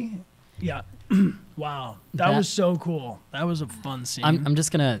 60. Yeah. Wow, that was so cool. That was a fun scene. I'm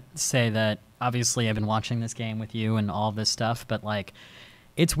just gonna say that obviously I've been watching this game with you and all this stuff, but like,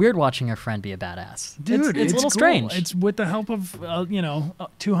 it's weird watching your friend be a badass. Dude, it's a little cool. strange. It's with the help of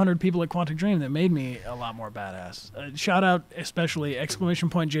 200 people at Quantic Dream that made me a lot more badass. Shout out especially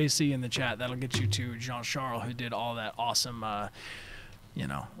 !JC in the chat. That'll get you to Jean Charles, who did all that awesome, a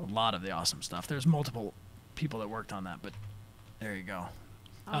lot of the awesome stuff. There's multiple people that worked on that, but there you go.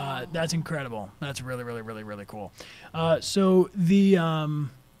 That's incredible. That's really, really, really, really cool. So the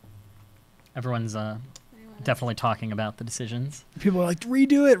Everyone's definitely talking about the decisions. people are like,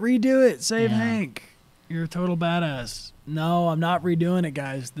 redo it, save Hank. You're a total badass. No, I'm not redoing it,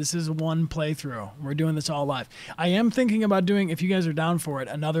 guys. This is one playthrough. We're doing this all live. I am thinking about doing, if you guys are down for it,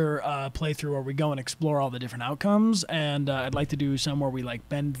 another playthrough where we go and explore all the different outcomes. And I'd like to do some where we like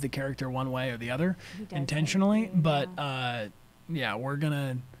bend the character one way or the other intentionally. But yeah, we're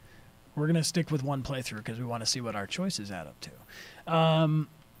gonna stick with one playthrough because we want to see what our choices add up to.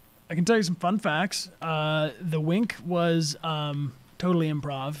 I can tell you some fun facts. The wink was totally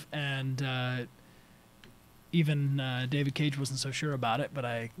improv, and even David Cage wasn't so sure about it, but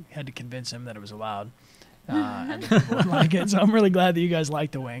I had to convince him that it was allowed, and that people would like it. So I'm really glad that you guys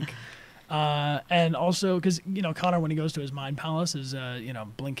liked the wink. And also, because Connor, when he goes to his mind palace, is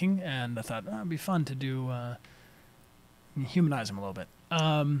blinking, and I thought it'd be fun to do humanize him a little bit.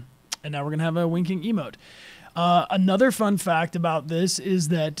 And now we're gonna have a winking emote. Another fun fact about this is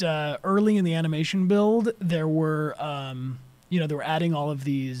that early in the animation build, there were, they were adding all of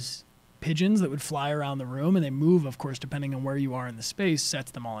these pigeons that would fly around the room, and they move, of course, depending on where you are in the space, sets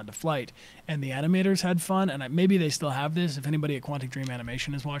them all into flight. And the animators had fun, and maybe they still have this. If anybody at Quantic Dream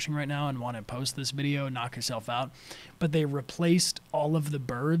Animation is watching right now and want to post this video, knock yourself out. But they replaced all of the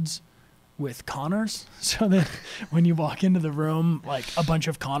birds with Connors, so that when you walk into the room, like a bunch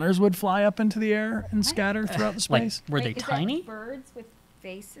of Connors would fly up into the air and scatter throughout the space. Were they Is that tiny? birds with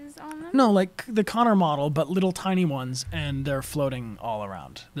faces on them? No, like the Connor model, but little tiny ones, and they're floating all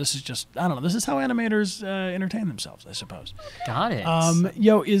around. This is just, I don't know, this is how animators entertain themselves, I suppose. Got it.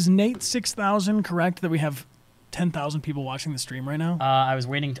 Is Nate 6000 correct that we have 10,000 people watching the stream right now? I was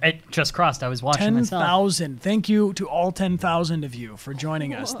waiting. It just crossed. I was watching myself. 10,000. Thank you to all 10,000 of you for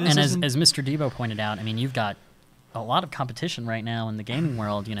joining us. This And as Mr. Debo pointed out, I mean, you've got a lot of competition right now in the gaming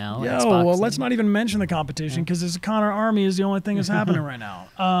world, well, let's not even mention the competition because this Connor army is the only thing that's happening right now.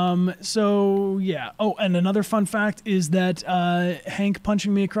 So yeah. Oh, and another fun fact is that Hank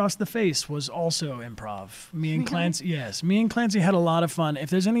punching me across the face was also improv. Me and Clancy had a lot of fun. If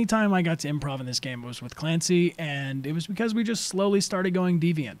there's any time I got to improv in this game, it was with Clancy, and it was because we just slowly started going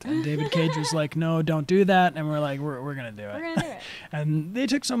deviant. And David Cage was like, "No, don't do that," and we're like, "We're gonna do it." We're gonna do it. And they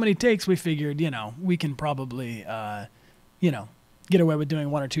took so many takes, we figured, we can probably, get away with doing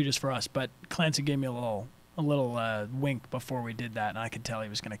one or two just for us. But Clancy gave me a little wink before we did that, and I could tell he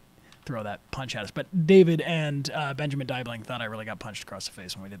was going to throw that punch at us. But David and Benjamin Dibling thought I really got punched across the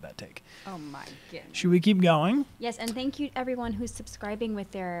face when we did that take. Oh my goodness. Should we keep going? Yes, and thank you everyone who's subscribing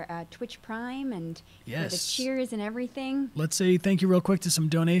with their Twitch Prime and for the Yes. cheers and everything. Let's say thank you real quick to some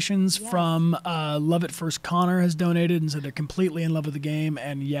donations Yes. from Love It First Connor has donated and said they're completely in love with the game,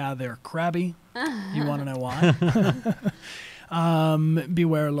 and yeah, they're crabby. You want to know why?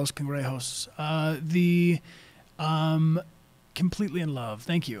 Beware Los Cangrejos. Completely in love.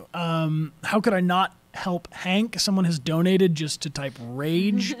 Thank you. How could I not help Hank? Someone has donated just to type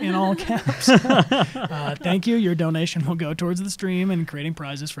rage in all caps. Thank you. Your donation will go towards the stream and creating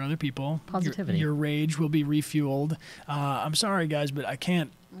prizes for other people. Positivity. Your rage will be refueled. I'm sorry, guys, but I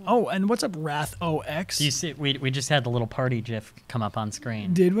can't. Oh, and what's up, Wrath OX? Do you see? We just had the little party GIF come up on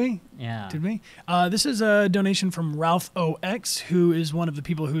screen. Did we? Yeah. Did we? This is a donation from Ralph OX, who is one of the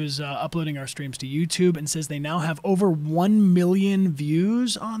people who is uploading our streams to YouTube, and says they now have over 1 million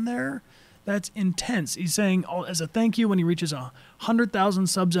views on there. That's intense. He's saying, as a thank you, when he reaches 100,000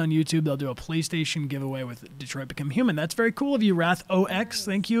 subs on YouTube, they'll do a PlayStation giveaway with Detroit Become Human. That's very cool of you, Wrath OX.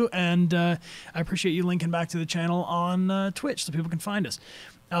 Thank you. And I appreciate you linking back to the channel on Twitch so people can find us.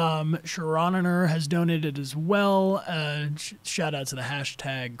 Sharonaner has donated as well. Shout out to the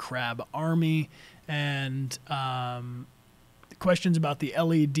hashtag Crab Army. And questions about the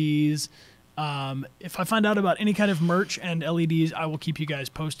LEDs. If I find out about any kind of merch and LEDs, I will keep you guys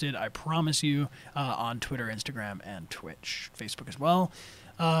posted. I promise you, on Twitter, Instagram, and Twitch, Facebook as well.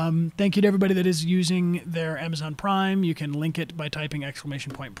 Thank you to everybody that is using their Amazon Prime. You can link it by typing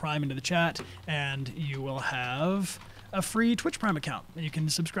 !Prime into the chat, and you will have a free Twitch Prime account. And you can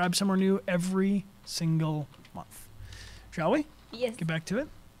subscribe somewhere new every single month. Shall we? Yes. Get back to it.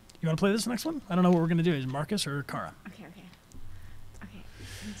 You want to play this next one? I don't know what we're going to do. Is it Marcus or Kara? Okay.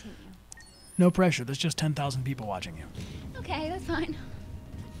 Continue. No pressure. There's just 10,000 people watching you. Okay, that's fine.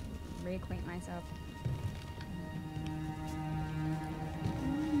 Reacquaint myself.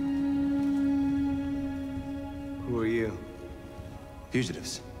 Who are you?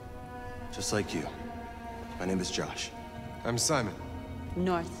 Fugitives. Just like you. My name is Josh. I'm Simon.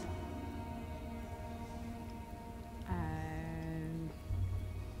 North.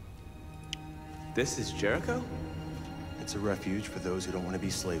 This is Jericho? It's a refuge for those who don't want to be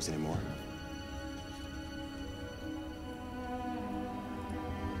slaves anymore.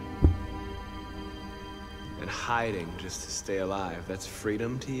 And hiding just to stay alive, that's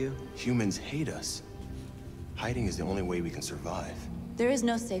freedom to you? Humans hate us. Hiding is the only way we can survive. There is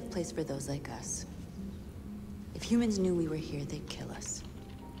no safe place for those like us. If humans knew we were here, they'd kill us.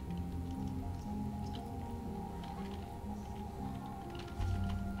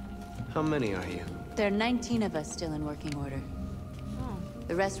 How many are you? There are 19 of us still in working order. Oh.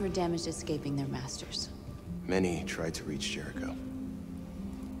 The rest were damaged escaping their masters. Many tried to reach Jericho.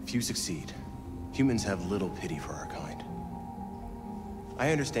 Few succeed. Humans have little pity for our kind.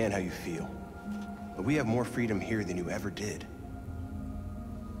 I understand how you feel, but we have more freedom here than you ever did.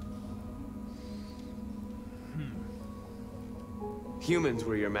 Humans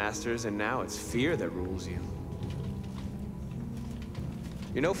were your masters, and now it's fear that rules you.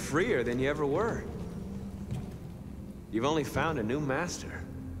 You're no freer than you ever were. You've only found a new master.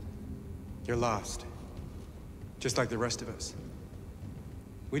 You're lost. Just like the rest of us.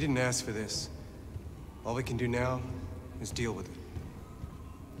 We didn't ask for this. All we can do now is deal with it.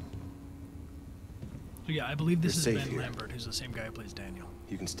 So yeah, I believe this You're is safe Ben here. Lambert, who's the same guy who plays Daniel.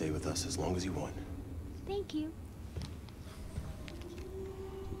 You can stay with us as long as you want. Thank you.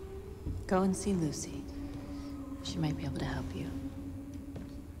 Go and see Lucy. She might be able to help you.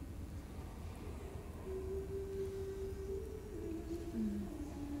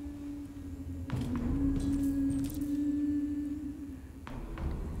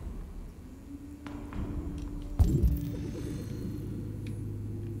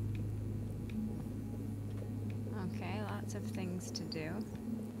 Okay, lots of things to do. You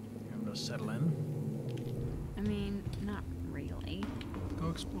want to go settle in? I mean, not really. Go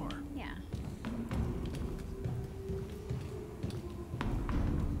explore. Yeah.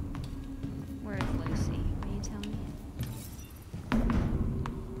 Where's Lucy? Will you tell me?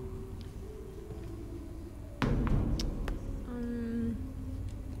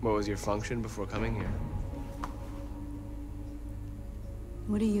 What was your function before coming here?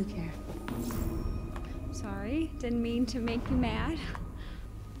 What do you care? Sorry, didn't mean to make you mad.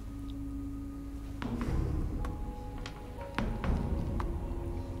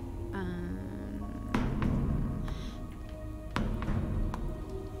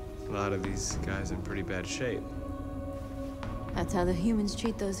 A lot of these guys in pretty bad shape. That's how the humans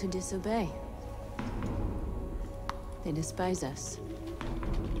treat those who disobey. They despise us.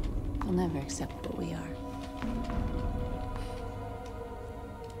 We'll never accept what we are.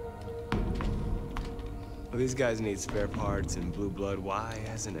 Well, these guys need spare parts and blue blood. Why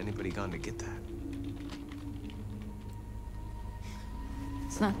hasn't anybody gone to get that?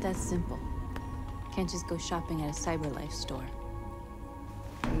 It's not that simple. Can't just go shopping at a CyberLife store.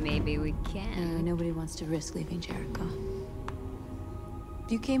 Maybe we can. Anyway, nobody wants to risk leaving Jericho.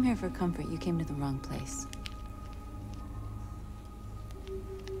 If you came here for comfort, you came to the wrong place.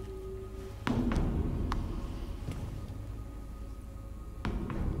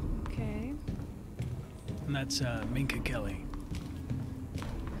 Okay. And that's Minka Kelly,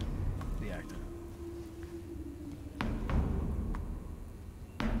 the actor.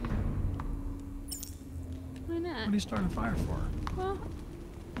 Why not? What are you starting a fire for? Well,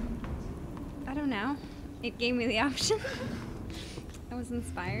 I don't know. It gave me the option. I was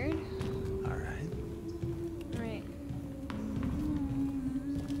inspired. All right. Right.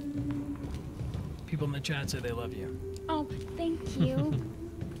 People in the chat say they love you. Oh, thank you.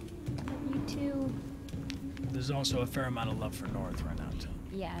 You too. There's also a fair amount of love for North right now, too.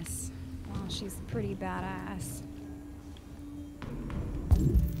 Yes. Well, she's pretty badass.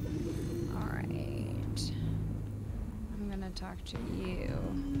 Alright. I'm gonna talk to you.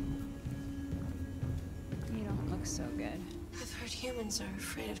 You don't look so good. I've heard humans are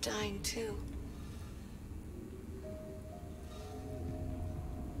afraid of dying, too.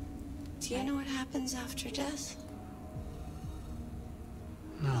 Do you know what happens after death?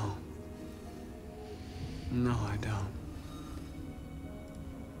 No. No, I don't.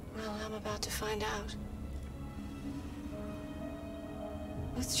 Well, I'm about to find out.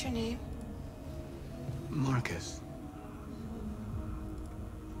 What's your name? Marcus.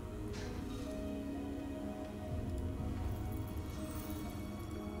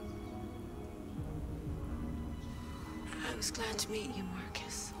 I was glad to meet you,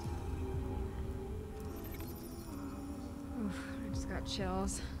 Marcus. Oof, I just got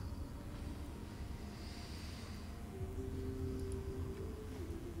chills.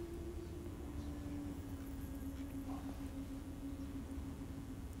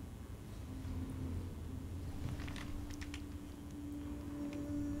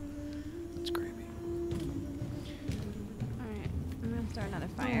 That's creepy. Alright, I'm gonna start another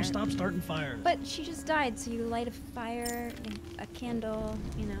fire. Oh, stop starting fires. But she just died, so you light a fire, a candle,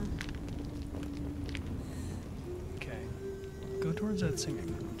 you know. Okay. Go towards that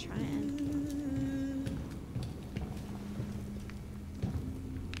singing. I'm trying.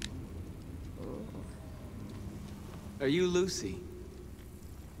 Are you Lucy?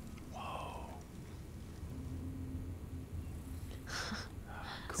 Whoa.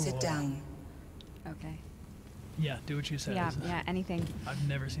 Cool. Sit down. Okay. Yeah, do what you said. Yeah, anything. I've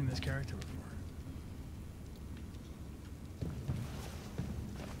never seen this character before.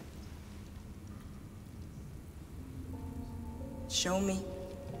 Show me.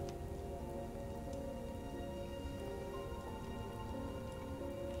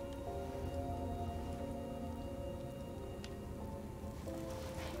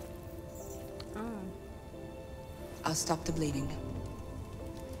 Oh. I'll stop the bleeding.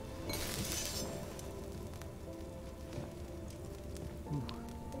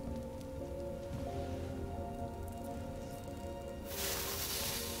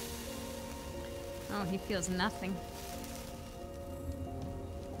 Oh, he feels nothing.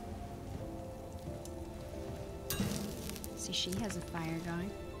 See, she has a fire going.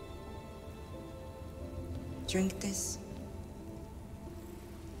 Drink this.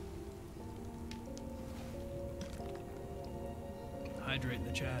 Hydrate in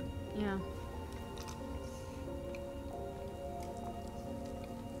the chat. Yeah.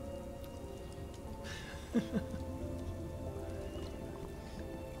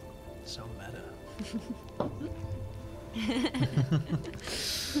 So meta.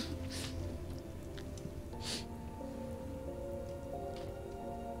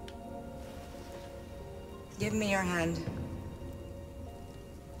 Give me your hand.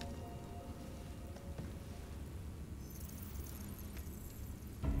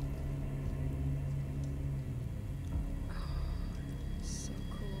 So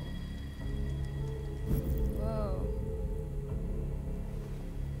cool. Whoa.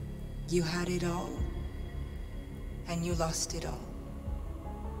 You had it all, and you lost it all.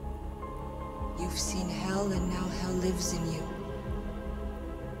 You've seen hell, and now hell lives in you.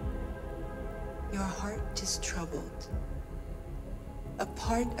 Your heart is troubled. A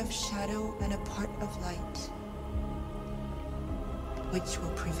part of shadow and a part of light. Which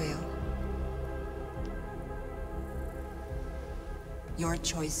will prevail? Your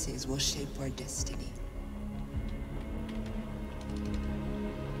choices will shape our destiny.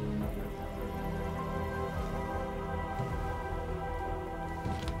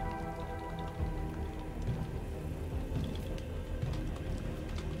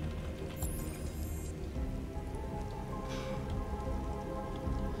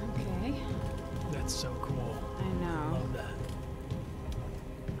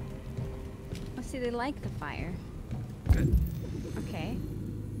 See, they like the fire. Good. Okay.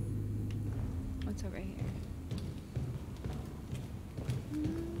 What's over here?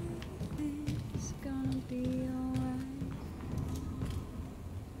 It's gonna be alright.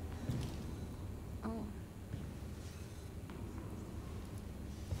 Oh.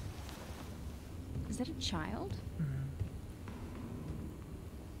 Is that a child?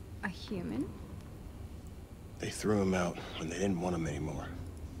 A human? They threw him out when they didn't want him anymore.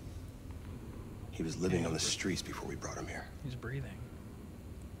 He was living on the streets before we brought him here. He's breathing.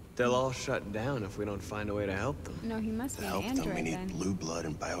 They'll all shut down if we don't find a way to help them. No, he must To be an help android them, we need then. blue blood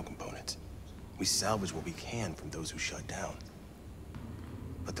and biocomponents. We salvage what we can from those who shut down.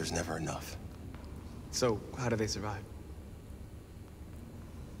 But there's never enough. So, how do they survive?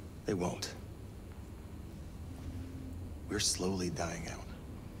 They won't. We're slowly dying out.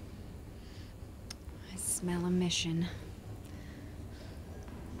 I smell a mission.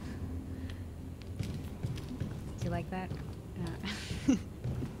 Do you like that?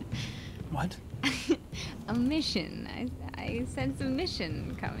 What? A mission. I sense a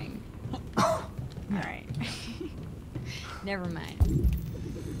mission coming. Alright. Never mind.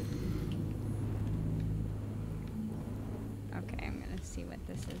 Okay, I'm gonna see what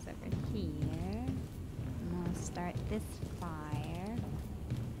this is over here. I'm gonna start this fire.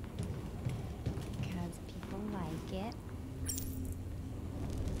 Because people like it.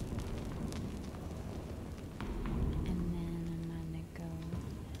 And then I'm gonna go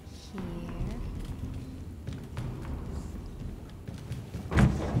here.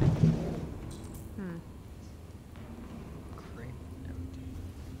 Crate empty.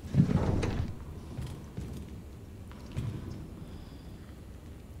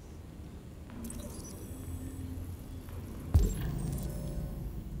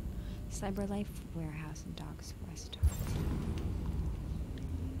 Cyberlife Warehouse and Dogs Restaurant.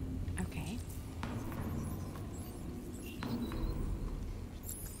 Okay.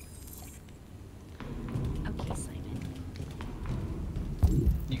 Okay, Simon.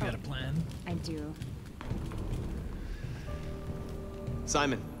 You got a plan? I do.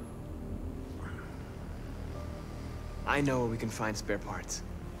 Simon. I know where we can find spare parts.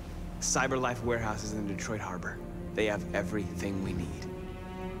 CyberLife Warehouse is in the Detroit Harbor. They have everything we need.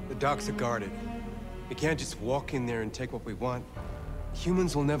 The docks are guarded. We can't just walk in there and take what we want.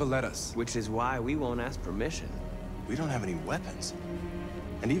 Humans will never let us. Which is why we won't ask permission. We don't have any weapons.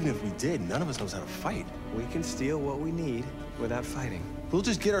 And even if we did, none of us knows how to fight. We can steal what we need without fighting. We'll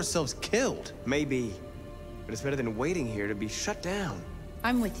just get ourselves killed. Maybe. But it's better than waiting here to be shut down.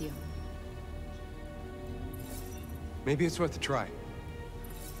 I'm with you. Maybe it's worth a try.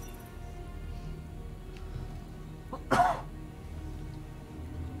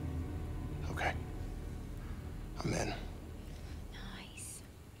 Okay. I'm in. Nice.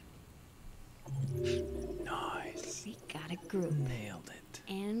 Nice. We got a group. Nailed it.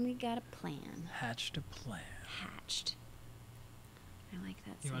 And we got a plan. Hatched a plan. Hatched. I like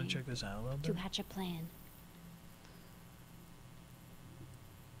that You want saying. to check this out a little To bit? hatch a plan.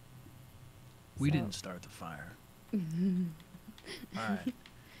 We So- didn't start the fire. Alright.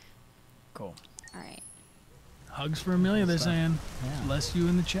 Cool. Alright. Hugs for Amelia, they're saying. Yeah. Bless you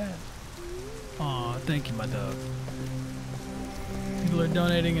in the chat. Aw, thank you, my dog. People are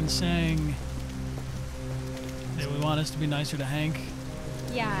donating and saying that we want us to be nicer to Hank.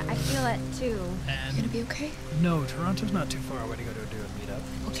 Yeah, I feel it too. And Gonna be okay? no, Toronto's not too far away to go to do a meetup.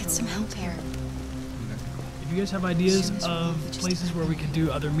 We'll get some help here. If you guys have ideas Humans will of just places where we could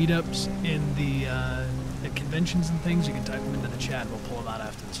do other meetups in the conventions and things, you can type them into the chat. We'll pull them out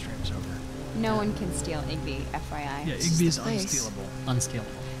after the stream's over. No one can steal Igby, FYI. Yeah, This Igby is is the place. unstealable. Unstealable.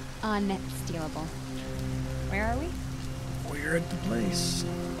 Unstealable. Where are we? We're at the place.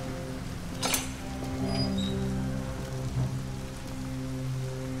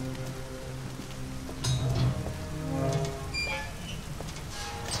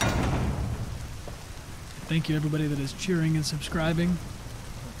 Thank you, everybody that is cheering and subscribing.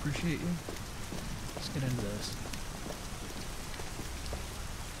 I appreciate you. Let's get into this.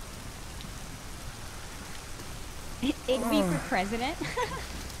 Igby for president?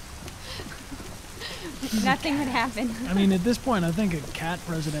 Nothing would happen. I mean, at this point, I think a cat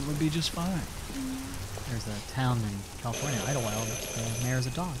president would be just fine. There's a town in California, Idlewild. The mayor's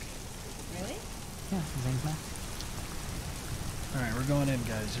a dog. Really? Yeah, his name's Matt. All right, we're going in,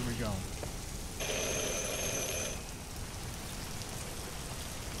 guys. Here we go.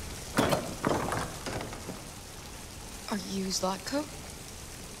 Are you Zlatko?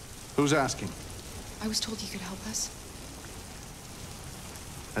 Who's asking? I was told you could help us.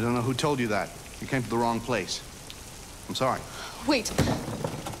 I don't know who told you that. You came to the wrong place. I'm sorry. Wait.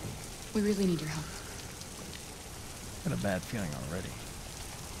 We really need your help. Got a bad feeling already.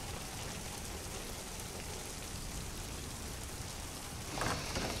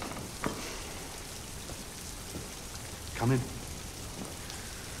 Come in.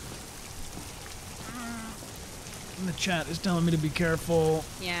 And the chat is telling me to be careful.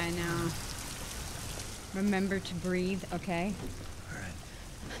 Yeah, I know. Remember to breathe, okay? Alright.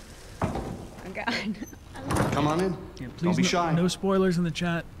 Oh, God. Come on in. Yeah, please Don't be no, shy. no spoilers in the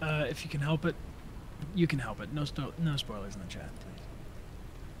chat. If you can help it, you can help it. No spoilers in the chat, please.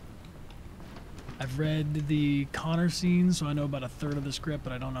 I've read the Connor scene, so I know about a third of the script,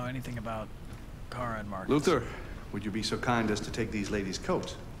 but I don't know anything about Kara and Marcus. Luther, would you be so kind as to take these ladies'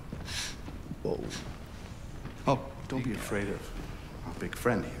 coats? Whoa. Oh, don't be afraid of our big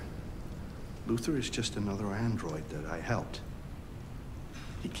friend here. Luther is just another android that I helped.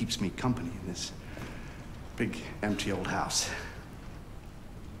 He keeps me company in this big, empty old house.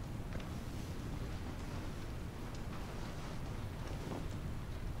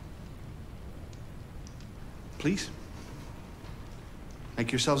 Please,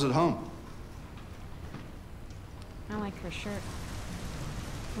 make yourselves at home. I like her shirt.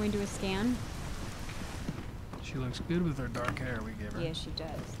 Can we do a scan? She looks good with her dark hair we gave her. Yeah, she does.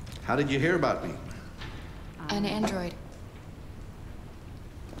 How did you hear about me? An android.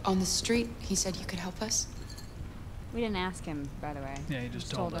 On the street, he said you could help us. We didn't ask him, by the way. Yeah, he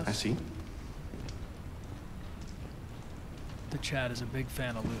just told us. I see. The chat is a big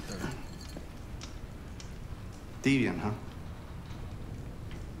fan of Luther. Deviant, huh?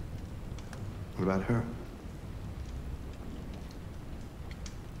 What about her?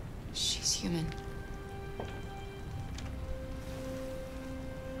 She's human.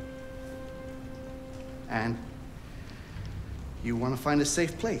 And you want to find a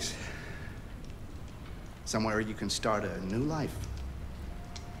safe place. Somewhere you can start a new life.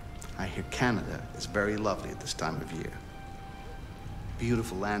 I hear Canada is very lovely at this time of year.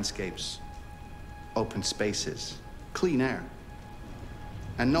 Beautiful landscapes, open spaces, clean air,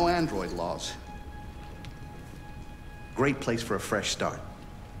 and no android laws. Great place for a fresh start.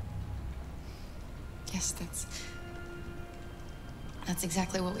 Yes, that's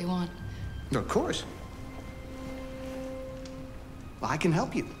exactly what we want. Of course. Well, I can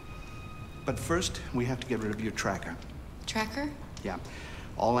help you. But first, we have to get rid of your tracker. Tracker? Yeah.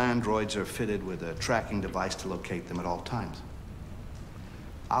 All androids are fitted with a tracking device to locate them at all times.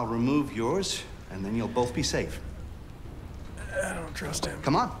 I'll remove yours, and then you'll both be safe. I don't trust him.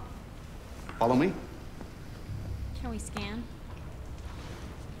 Come on. Follow me. Can we scan?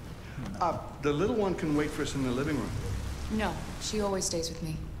 The little one can wait for us in the living room. No, she always stays with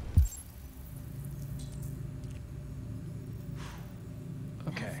me.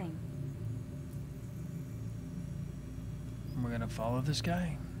 Okay. Nothing. We're gonna follow this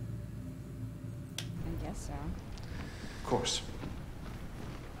guy. I guess so. Of course.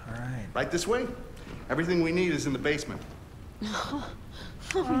 All right. Right this way. Everything we need is in the basement. Oh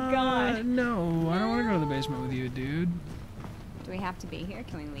my God. No, I don't want to go to the basement with you, dude. Do we have to be here?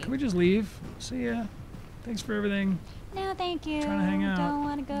 Can we leave? Can we just leave? See ya. Thanks for everything. No, thank you. Trying to hang out. Don't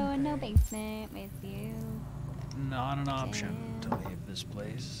want to go in no basement with you. Not an option to leave this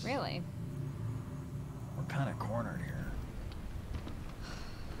place. Really? We're kind of cornered here.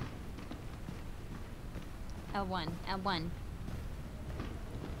 L1. L1.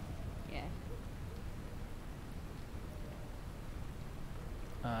 Yeah.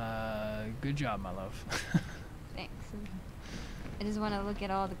 Good job, my love. Thanks. I just want to look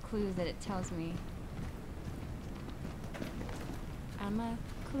at all the clues that it tells me. I'm a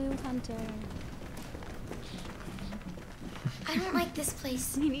clue hunter. I don't like this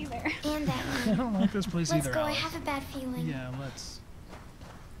place. Me neither. And that I one. don't like this place Let's either, go. I Alex. have a bad feeling. Yeah, let's.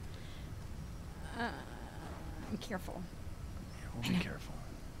 I'm careful. Yeah, we'll be careful.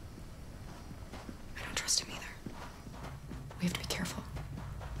 I don't trust him either. We have to be careful.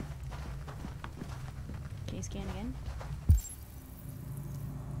 Can you scan again?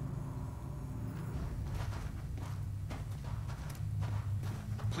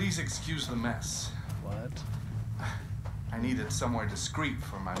 Please excuse the mess. What? I needed somewhere discreet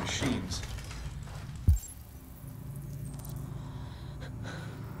for my machines.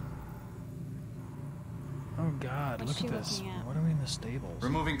 Oh God, What's look she at this. looking at? What are we in the stables?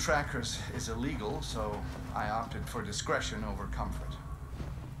 Removing trackers is illegal, so I opted for discretion over comfort.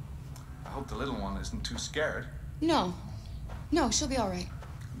 I hope the little one isn't too scared. No. No, she'll be all right.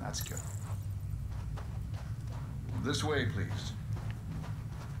 That's good. This way, please.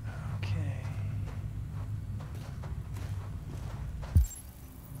 Okay.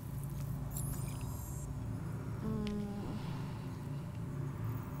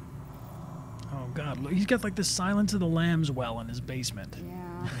 Oh God, look, he's got like the Silence of the Lambs well in his basement.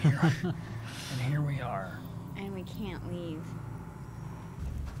 Yeah. And here we are. And we can't leave.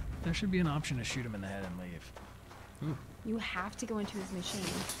 There should be an option to shoot him in the head and leave. Ooh. You have to go into his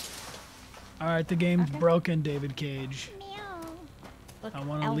machine. All right, the game's broken, David Cage. Look, I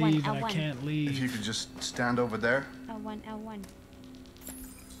want to L1, leave and I L1. can't leave. If you could just stand over there. L1, L1.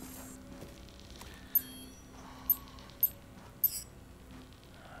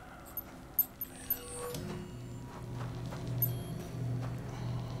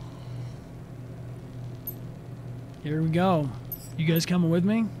 Here we go. You guys coming with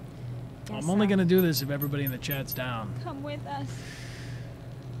me? Guess I'm only so. gonna do this if everybody in the chat's down. Come with us.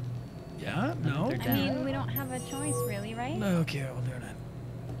 Yeah? No? I mean, we don't have a choice, really, right? Okay, we'll do it.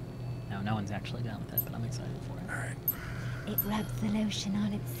 No, no one's actually down with it, but I'm excited for it. All right. It rubs the lotion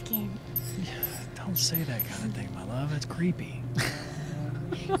on its skin. Don't say that kind of thing, my love. That's creepy.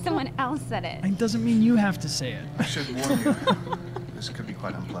 Someone else said it. It doesn't mean you have to say it. I should warn you. This could be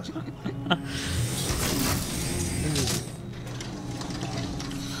quite unpleasant. Got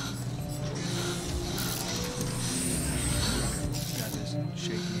this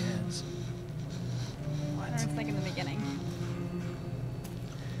shaky hands. It's like in the beginning.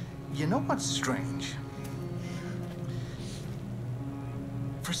 You know what's strange?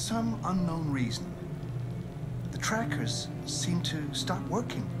 For some unknown reason, the trackers seem to stop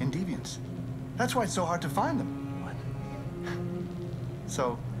working in Deviants. That's why it's so hard to find them. What?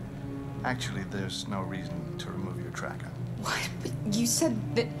 So, actually, there's no reason to remove your tracker. What? But you said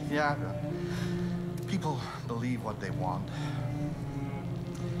that... Yeah, people believe what they want.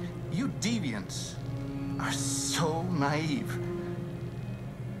 You Deviants are so naive.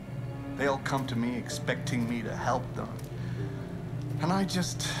 They'll come to me expecting me to help them. And I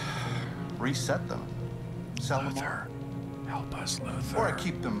just reset them, sell them all. Help us, Luther. Or I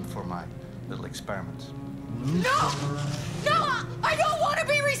keep them for my little experiments. No! No! I don't want to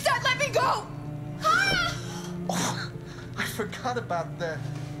be reset! Let me go! Ah! Oh, I forgot about the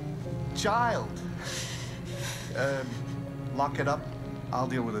child. Lock it up. I'll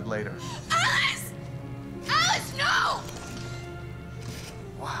deal with it later. Alice! Alice, no!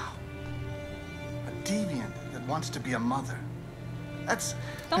 Wow. A deviant that wants to be a mother. That's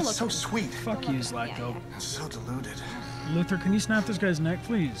so sweet. Fuck you, Zlatko. So deluded. Luther, can you snap this guy's neck,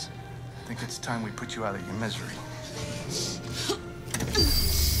 please? I think it's time we put you out of your misery.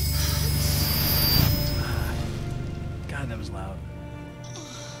 God, that was loud.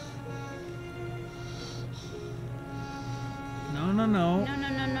 No, no, no. No, no,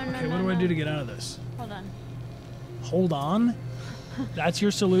 no, no, Okay, no, what do I no. do to get out of this? Hold on. Hold on? That's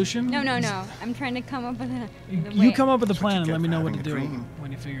your solution? No, no, no. I'm trying to come up with a... You come up with a plan and get let me for know what to having a do dream.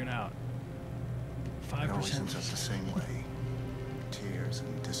 when you figure it out. It always 5%. ends up the same way. Tears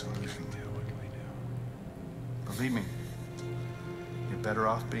and disillusion. What can we do? Believe me, you're better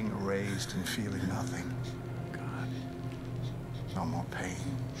off being erased and feeling nothing. God. No more pain.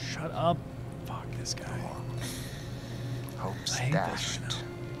 Shut up. Fuck this guy. Hopes I hate this dashed. right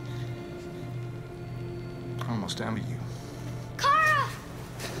I almost envy you. Kara!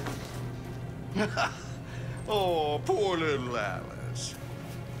 Oh, poor little Alice.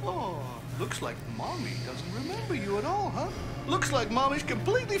 Oh, looks like Mommy doesn't remember you at all, huh? Looks like Mommy's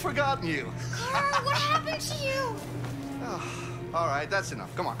completely forgotten you. Kara, what happened to you? Oh, all right, that's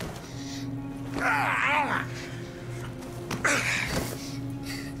enough. Come on.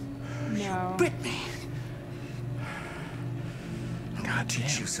 No. Brittany. God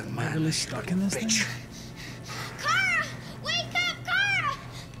teach damn. you some Am I really stuck in this bitch. thing? Kara! Wake up, Kara!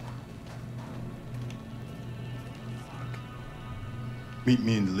 Meet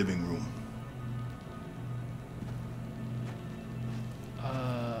me in the living room.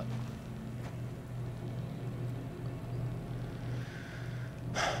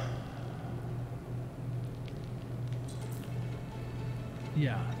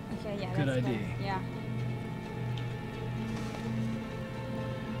 Yeah. Okay, yeah, Good that's idea. Yeah.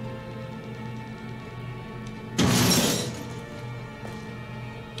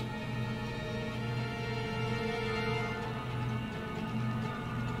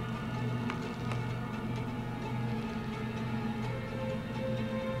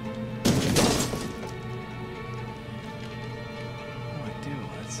 What do I do?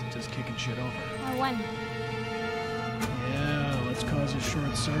 That's just kicking shit over. I won. Yeah, let's cause a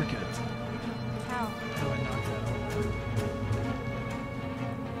short circuit. How? How do I knock that over?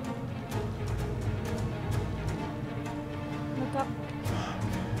 Look up.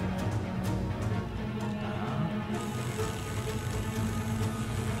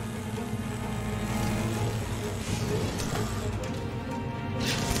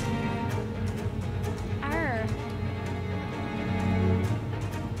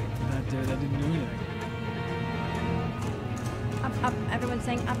 Everyone's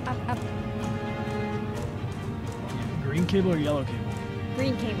saying up, up, up. Green cable or yellow cable?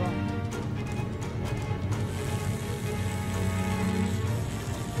 Green cable.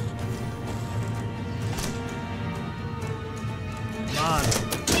 Come on.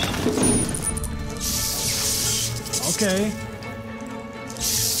 Okay.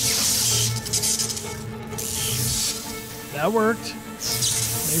 That worked.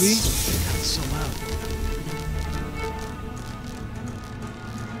 Maybe. God, it's so loud.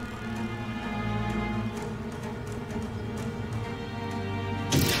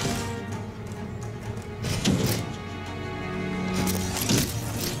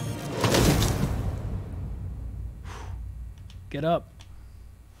 Get up.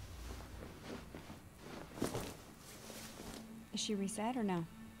 Is she reset or no?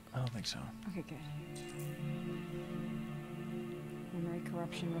 I don't think so. Okay, good. Memory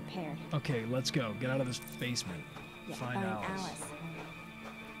corruption repaired. Okay, let's go. Get out of this basement. Yeah, Find find Alice.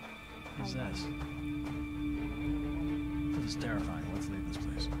 Who's Alice. this? This is terrifying. Let's leave this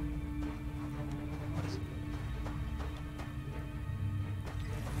place. What is it?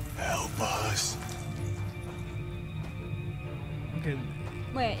 Help us. Okay.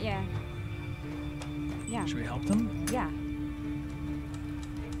 Wait, yeah. Yeah. Should we help them? Yeah.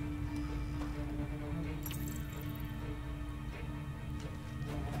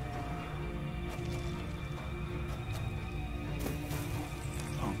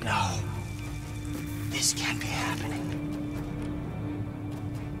 Oh no. This can't be happening.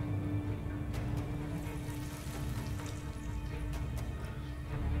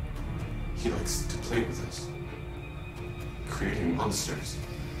 He likes to play with us, creating monsters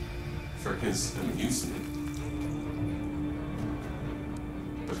for his amusement.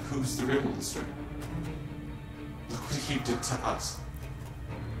 But who's the real monster? Look what he did to us.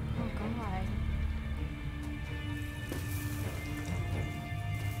 Oh, God.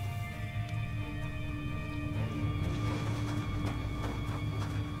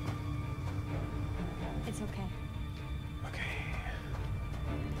 It's okay. Okay.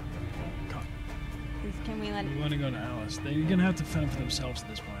 Can we let... We want to go to Alice. They're going to have to fend for themselves at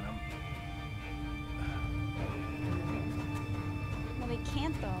this point. Well, they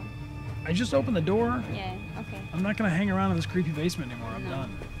can't, though. I just opened the door. Yeah, okay. I'm not going to hang around in this creepy basement anymore. I'm No.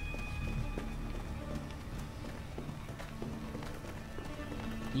 done.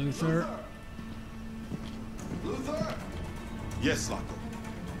 Luther. Luther? Yes, Loco.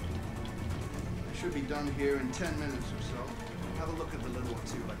 I should be done here in 10 minutes or so. Have a look at the little one,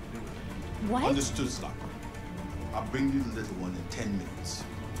 see what I can do with it. What? Understood, Loco. I'll bring you the little one in 10 minutes.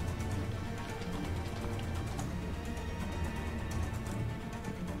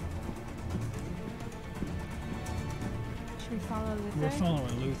 Should we follow Luther? We're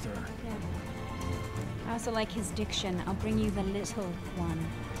following Luther. Yeah. I also like his diction. I'll bring you the little one.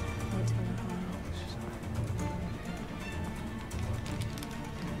 Little one.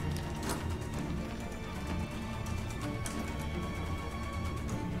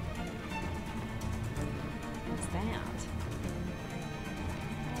 What's that?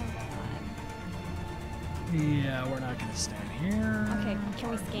 Oh, Yeah, we're not going to stand here. God. Okay,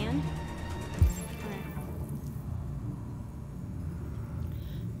 can we scan? Alright.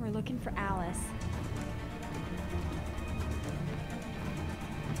 We're looking for Alice.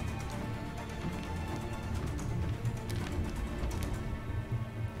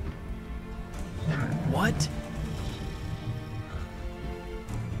 What?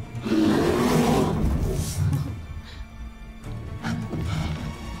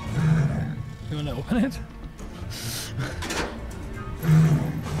 You want to open it?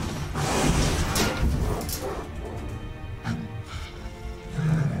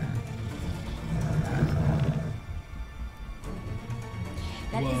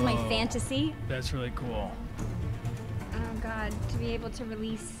 That is my Whoa. fantasy. That's really cool. Oh God, to be able to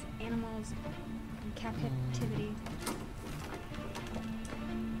release animals from captivity.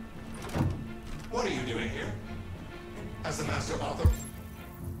 What are you doing here? As the master author?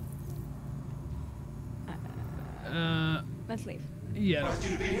 Let's leave. Yeah. Asked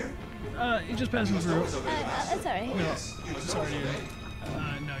you to be here? You just passing through. That's alright. No, Yes, you must sorry, know dude.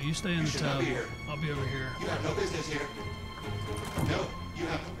 it's No, you stay in You the should not tub. be here. I'll be over here. You have no business here. No, you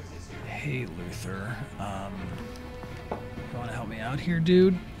have no business here. Hey, Luther. You want to help me out here,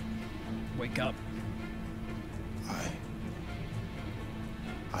 dude? Wake up.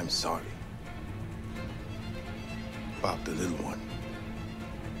 I'm sorry. About the little one.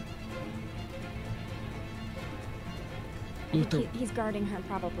 Luther. He's guarding her,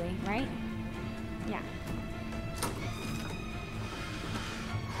 probably, right? Yeah.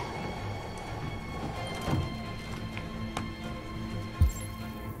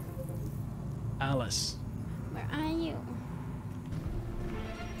 Alice. Where are you?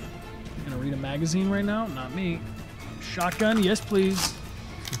 Gonna read a magazine right now? Not me. Shotgun? Yes, please.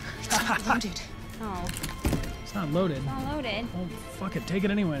 Loaded. Oh, It's not loaded. it's not loaded. Oh, fuck it. Take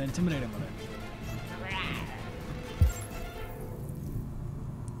it anyway and intimidate him with it.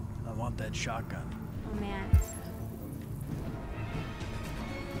 I want that shotgun. Oh man.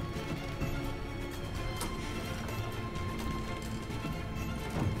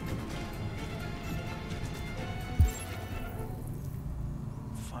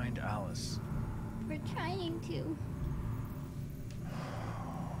 Find Alice. We're trying to.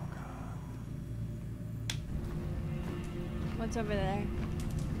 What's over there?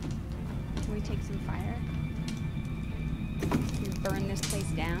 Can we take some fire? Can we burn this place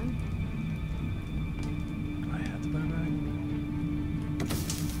down? Do I have to put it back?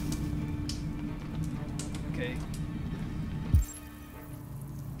 Okay.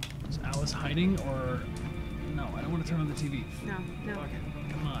 Is Alice hiding or... No, I don't want to turn on the TV. No, no. Fuck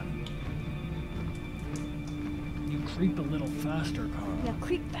it. Come on. You creep a little faster, Carl. Yeah,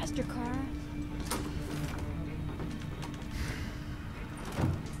 creep faster, Cara.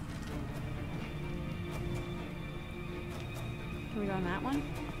 Can we go on that one?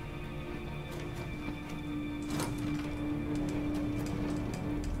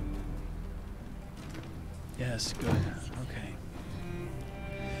 Yes, good. Okay.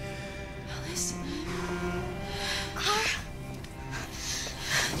 Alice. Cara.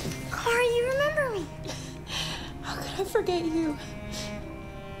 Cara, you remember me. How could I forget you?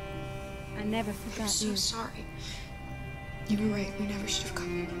 I never forgot I'm so you. sorry. You were right. We never should have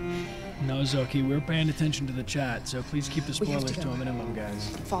come. No, Zoki, we're paying attention to the chat, so please keep the We have spoilers to to go. a minimum, guys.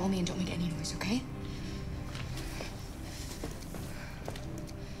 Follow me and don't make any noise, okay?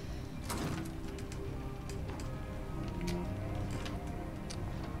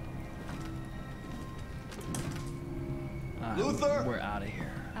 Luther? We're out of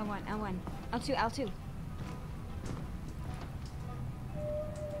here. L1, L2, L2.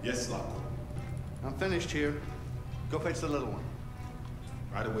 Yes, Zako. I'm finished here. Go fetch the little one.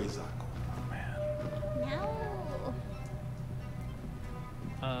 Right away, Zako. No.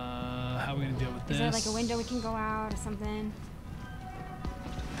 How are we gonna deal with this? Is there like a window we can go out or something?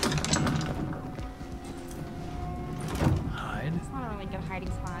 Hide? It's not a really good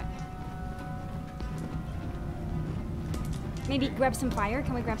hiding spot. Maybe grab some fire?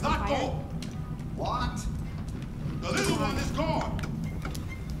 Can we grab some fire? What? The little one is gone.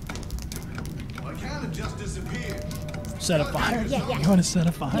 Well, I can't have just disappeared. Set a fire? Yeah, yeah. You want to set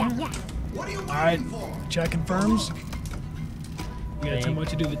a fire? Yeah, yeah. What are you All right. waiting for? Chat confirms. You gotta tell me what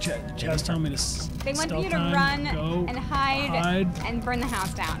to do. The chat's telling me to They want stealth you to time, run go, and hide and burn the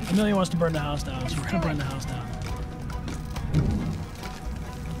house down. Amelia wants to burn the house down, so we're gonna burn the house down.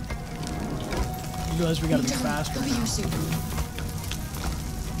 You realize we gotta be faster. I'll be here soon.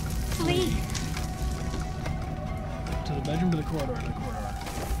 Flee. To the bedroom, to the corridor, to the corridor.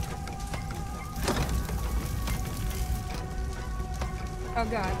 Oh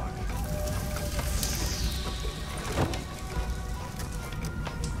god.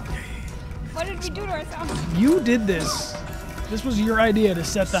 What did we do to ourselves? You did this. This was your idea to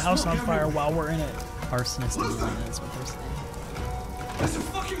set the house on fire while we're in it. Arsonist in London is what they're saying. There's a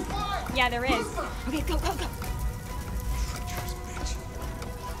fucking fire! Yeah, there is. Okay, go, go, go. Treacherous bitch.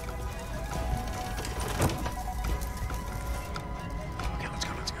 Okay, let's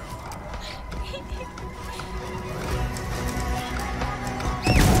go, let's go.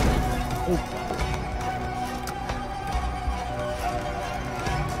 Oh.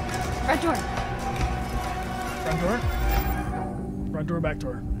 Front door. Front door? Front door, back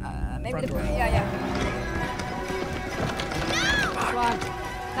door. Maybe Front the door. yeah, yeah. Locked.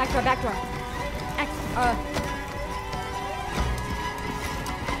 Back door, back door.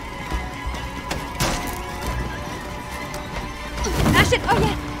 Ashton! Oh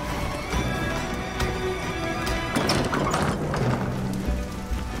yeah!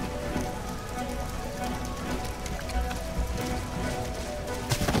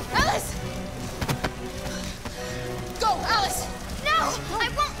 Alice! Go, Alice! No, I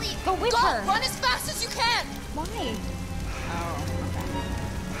won't leave. Go with Go, her. run as fast as you can. Why?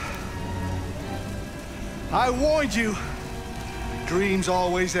 I warned you. Dreams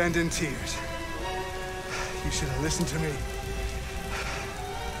always end in tears. You should have listened to me.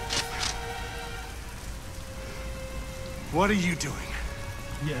 What are you doing?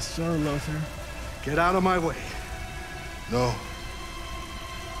 Yes, sir, Lothar. Get out of my way. No.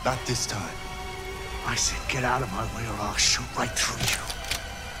 Not this time. I said get out of my way or I'll shoot right through you.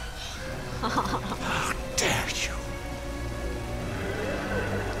 How dare you?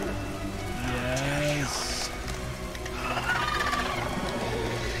 Nice.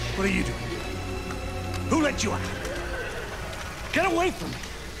 What are you doing? Who let you out? Get away from me!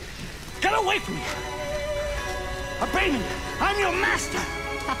 Get away from me! Obey me! I'm your master!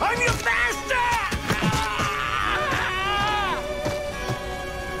 I'm your master!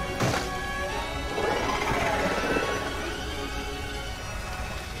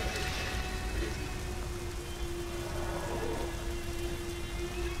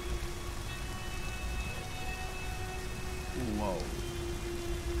 Whoa.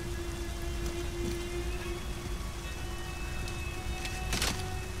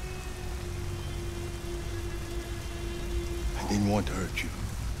 I didn't want to hurt you.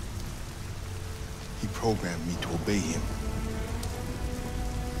 He programmed me to obey him.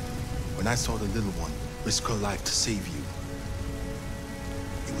 When I saw the little one risk her life to save you,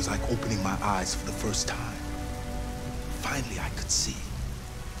 it was like opening my eyes for the first time. Finally, I could see.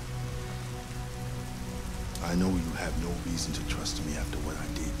 I know you have no reason to trust me after what I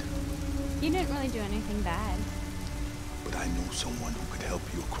did, You didn't really do anything bad. but I know someone who could help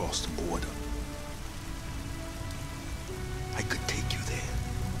you across the border. I could take you there.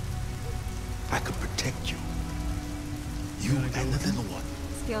 I could protect you. You and the little one.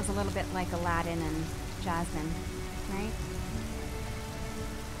 This feels a little bit like Aladdin and Jasmine, right?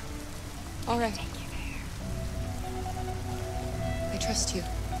 All right. I trust you.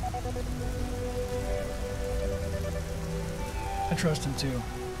 I trust him too.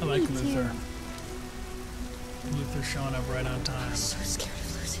 I like Me too. Luther. Luther showing up right on time. I'm so scared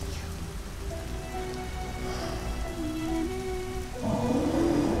of losing you.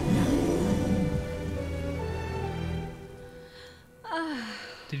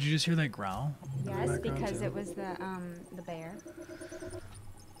 Did you just hear that growl? in the Yes, background, because too? it was the bear.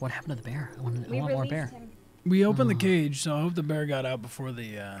 What happened to the bear? I want We more released bear. him. We opened the cage, so I hope the bear got out before the.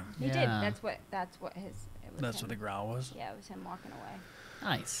 He Yeah. did. That's what his. It was That's him. what the growl was. Yeah, it was him walking away.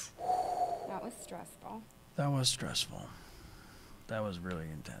 Nice. That was stressful. That was stressful. That was really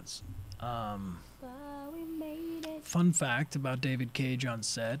intense. But we made it. Fun fact about David Cage on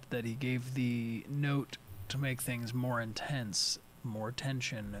set that he gave the note to make things more intense, more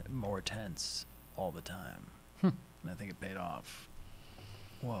tension, more tense all the time. And I think it paid off.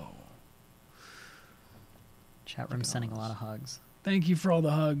 Whoa. Chat room sending a lot of hugs. Thank you for all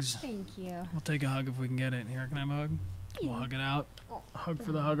the hugs. Thank you. We'll take a hug if we can get it. Here, can I have a hug? We'll hug it out. Oh. A hug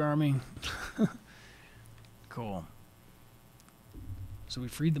for the hug army. Cool. So we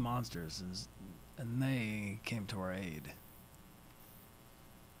freed the monsters, and they came to our aid.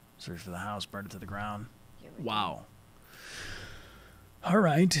 Search for the house, burned it to the ground. Wow. All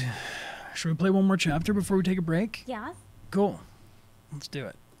right. Should we play one more chapter before we take a break? Yeah. Cool. Let's do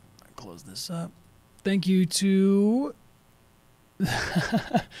it. I'll close this up. Thank you to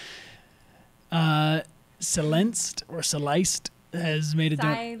Celenst or Celiced has made a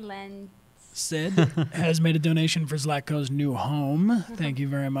Silent. Sid has made a donation for Zlatko's new home. Thank you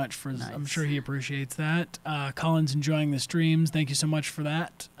very much for. I'm sure he appreciates that. Colin's enjoying the streams. Thank you so much for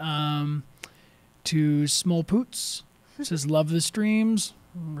that. To Small Poots says love the streams.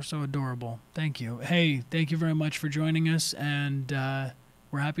 We're so adorable. Thank you. Hey, thank you very much for joining us, and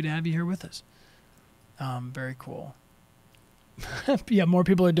we're happy to have you here with us. Very cool. Yeah, more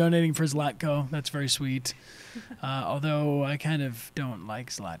people are donating for Zlatko. That's very sweet. Although I kind of don't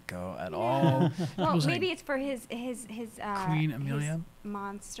like Zlatko at all. Well, People say maybe it's for his Queen Amelia? his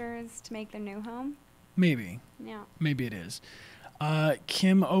monsters to make their new home. Maybe. Yeah. Maybe it is.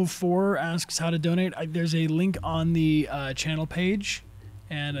 Kim04 asks how to donate. There's a link on the channel page,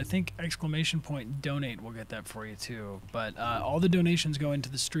 and I think ! Donate will get that for you too. But all the donations go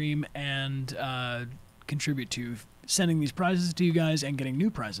into the stream and contribute to sending these prizes to you guys and getting new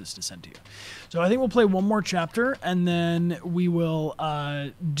prizes to send to you. So I think we'll play one more chapter, and then we will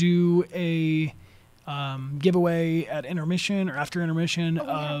do a giveaway at intermission or after intermission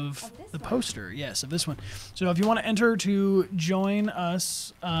of the poster. Yes, of this one. So if you want to enter to join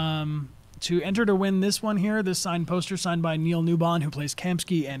us, to enter to win this one here, this signed poster signed by Neil Newbon, who plays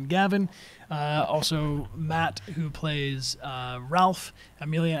Kamsky and Gavin. Also Matt, who plays Ralph,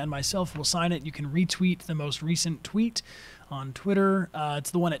 Amelia, and myself will sign it. You can retweet the most recent tweet on Twitter.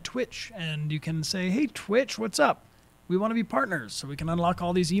 It's the one at Twitch, and you can say, hey, Twitch, what's up? We want to be partners so we can unlock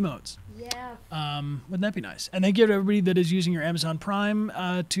all these emotes. Yeah. Wouldn't that be nice? And thank you to everybody that is using your Amazon Prime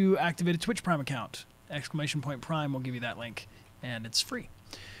to activate a Twitch Prime account. ! Prime will give you that link, and it's free.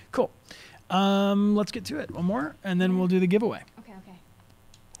 Cool. Let's get to it. One more, and then we'll do the giveaway. Okay. Okay.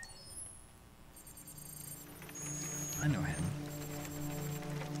 I know him.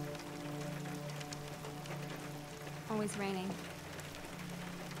 Always raining.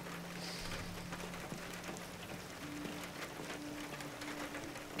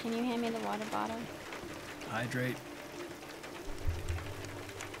 Can you hand me the water bottle? Hydrate.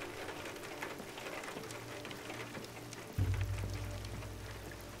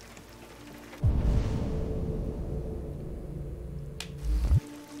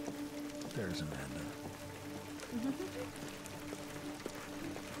 There's Amanda.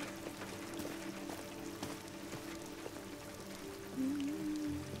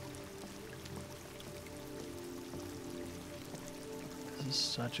 This is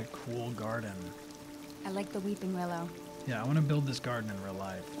such a cool garden. I like the weeping willow. Yeah, I want to build this garden in real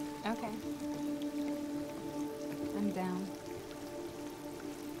life. Okay. I'm down.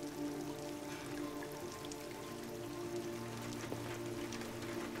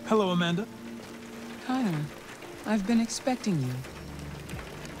 Hello, Amanda. Connor, I've been expecting you.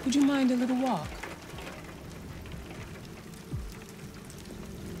 Would you mind a little walk?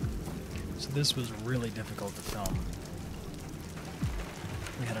 So this was really difficult to film.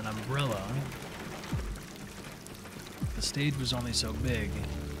 We had an umbrella. The stage was only so big.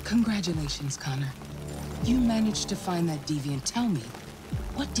 Congratulations, Connor. You managed to find that deviant. Tell me,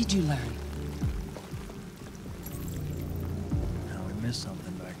 what did you learn? Now we missed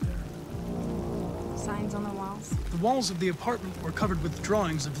something back there. Signs on the walls. The walls of the apartment were covered with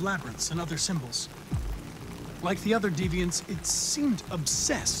drawings of labyrinths and other symbols. Like the other deviants, it seemed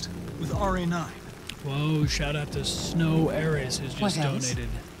obsessed with RA9. Whoa, shout out to Snow Ares who's just donated.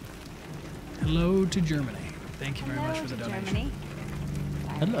 Hello to Germany. Thank you very much for the donation. Germany.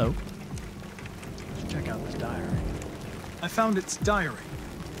 Hello. Let's check out this diary. I found its diary,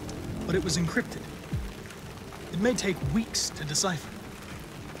 but it was encrypted. It may take weeks to decipher.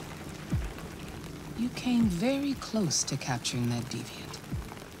 You came very close to capturing that deviant.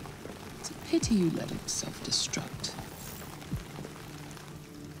 It's a pity you let it self-destruct.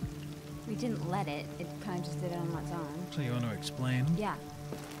 We didn't let it. It kind of just did it on its own. So you want to explain? Yeah.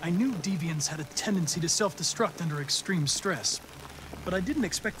 I knew deviants had a tendency to self-destruct under extreme stress, but I didn't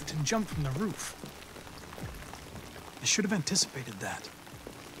expect it to jump from the roof. I should have anticipated that.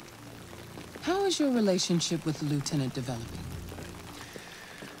 How is your relationship with the Lieutenant developing?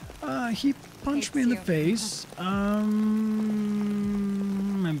 He punched me in the face.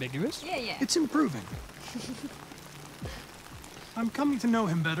 Ambiguous? Yeah. It's improving. I'm coming to know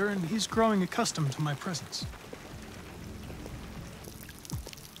him better, and he's growing accustomed to my presence.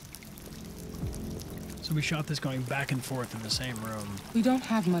 So we shot this going back and forth in the same room. We don't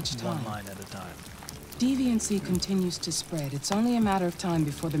have much time. One line at a time. Deviancy continues to spread. It's only a matter of time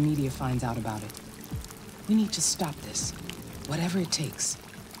before the media finds out about it. We need to stop this, whatever it takes.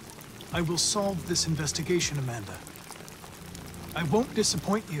 I will solve this investigation, Amanda. I won't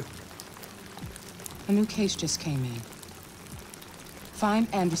disappoint you. A new case just came in. Find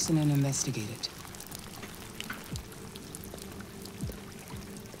Anderson and investigate it.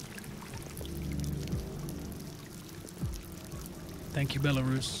 Thank you,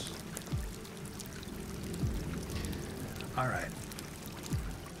 Belarus. All right.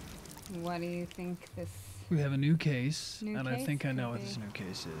 What do you think this... We have a new case, New and case? I think I know Could what this be. new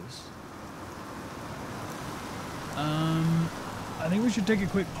case is. I think we should take a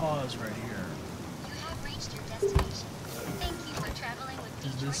quick pause right here. You have reached your destination. Thank you for traveling with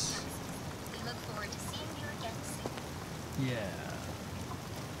Is Detroit this... Services. We look forward to seeing you again soon. Yeah.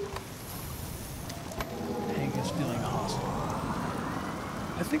 Hank is feeling hostile.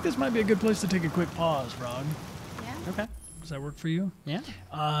 I think this might be a good place to take a quick pause, Rog. Yeah? Okay. Does that work for you? Yeah.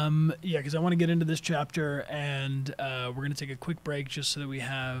 Yeah, because I want to get into this chapter, and we're going to take a quick break just so that we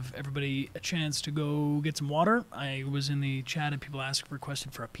have everybody a chance to go get some water. I was in the chat and people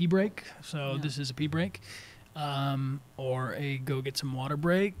requested for a pee break, so this is a pee break. Or a go get some water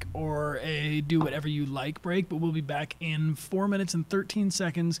break, or a do whatever you like break, but we'll be back in 4 minutes and 13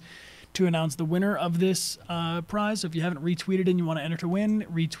 seconds to announce the winner of this prize. So if you haven't retweeted and you want to enter to win,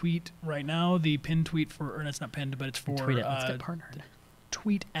 retweet right now the pinned tweet for, or it's not pinned, but it's for Tweet it. Let's get partnered.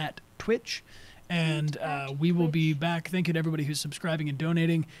 Tweet at Twitch. And we will be back. Thank you to everybody who's subscribing and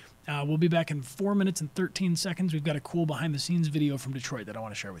donating. We'll be back in 4 minutes and 13 seconds. We've got a cool behind the scenes video from Detroit that I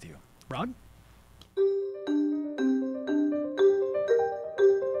want to share with you. Rod?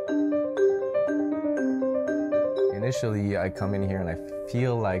 Initially, I come in here and I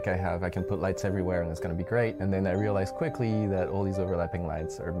feel like I can put lights everywhere and it's going to be great. And then I realize quickly that all these overlapping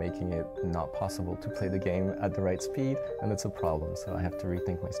lights are making it not possible to play the game at the right speed, and it's a problem, so I have to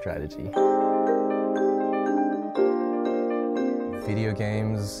rethink my strategy. Video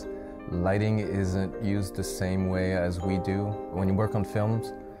games, lighting isn't used the same way as we do. When you work on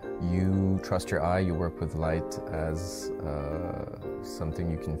films, you trust your eye, you work with light as something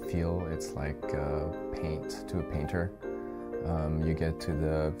you can feel. It's like paint to a painter. You get to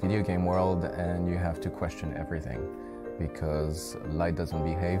the video game world and you have to question everything because light doesn't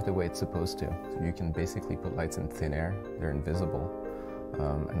behave the way it's supposed to. So you can basically put lights in thin air, they're invisible.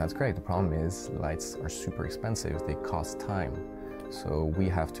 And that's great. The problem is lights are super expensive, they cost time. So we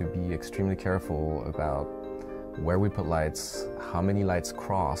have to be extremely careful about where we put lights, how many lights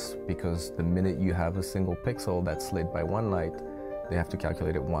cross, because the minute you have a single pixel that's lit by one light, they have to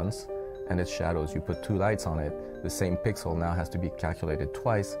calculate it once, and it's shadows. You put 2 lights on it, the same pixel now has to be calculated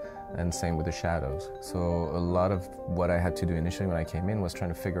twice, and same with the shadows. So a lot of what I had to do initially when I came in was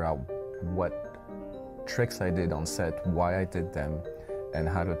trying to figure out what tricks I did on set, why I did them, and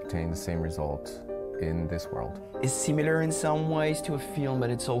how to obtain the same result in this world. It's similar in some ways to a film, but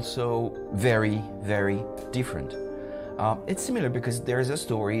it's also very, very different. It's similar because there's a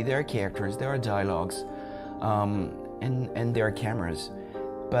story, there are characters, there are dialogues, and there are cameras.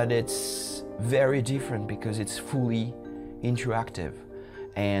 But it's very different because it's fully interactive,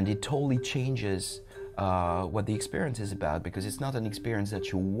 and it totally changes what the experience is about, because it's not an experience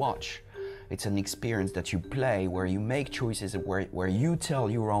that you watch, it's an experience that you play, where you make choices, where you tell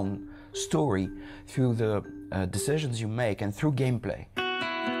your own story through the decisions you make and through gameplay.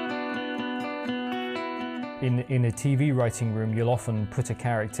 In a TV writing room, you'll often put a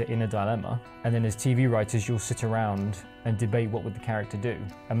character in a dilemma, and then as TV writers, you'll sit around and debate what would the character do.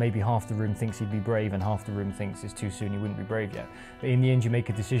 And maybe half the room thinks he'd be brave and half the room thinks it's too soon, he wouldn't be brave yet. But in the end, you make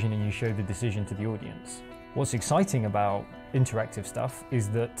a decision and you show the decision to the audience. What's exciting about interactive stuff is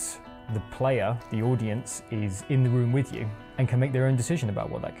that the player, the audience, is in the room with you and can make their own decision about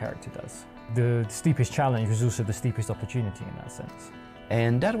what that character does. The steepest challenge was also the steepest opportunity in that sense.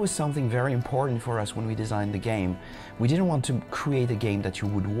 And that was something very important for us when we designed the game. We didn't want to create a game that you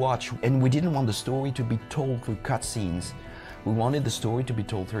would watch, and we didn't want the story to be told through cutscenes. We wanted the story to be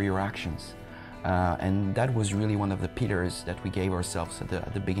told through your actions. And that was really one of the pillars that we gave ourselves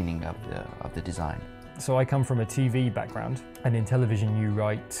at the beginning of the design. So I come from a TV background, and in television you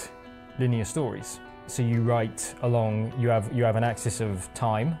write linear stories. So you write along, you have an axis of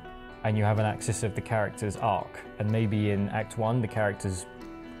time, and you have an axis of the character's arc. And maybe in Act 1 the character's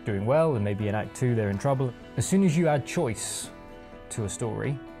doing well, and maybe in Act 2 they're in trouble. As soon as you add choice to a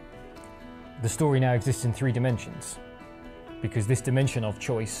story, the story now exists in 3 dimensions, because this dimension of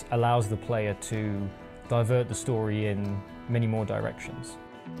choice allows the player to divert the story in many more directions.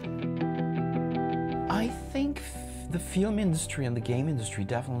 I think the film industry and the game industry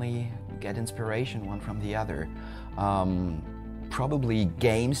definitely get inspiration one from the other. Probably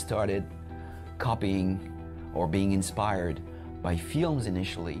games started copying or being inspired by films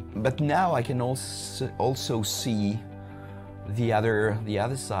initially, but now I can also see the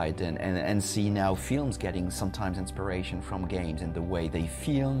other side and see now films getting sometimes inspiration from games in the way they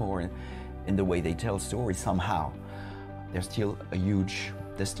film or in the way they tell stories somehow. There's still a huge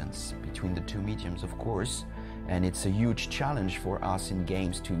distance between the 2 mediums, of course, and it's a huge challenge for us in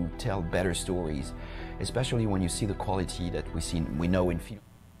games to tell better stories, especially when you see the quality that we know in film.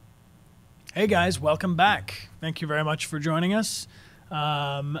 Hey guys, welcome back. Thank you very much for joining us.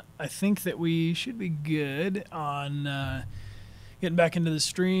 I think that we should be good on getting back into the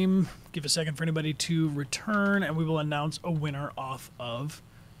stream. Give a second for anybody to return, and we will announce a winner off of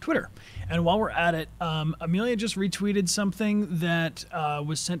Twitter. And while we're at it, Amelia just retweeted something that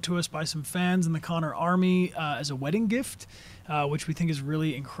was sent to us by some fans in the Connor Army as a wedding gift, which we think is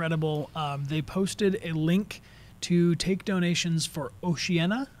really incredible. They posted a link to take donations for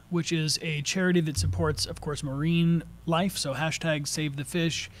Oceana, which is a charity that supports, of course, marine life. So hashtag save the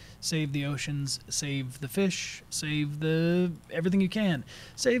fish, save the oceans, save the fish, save the everything you can.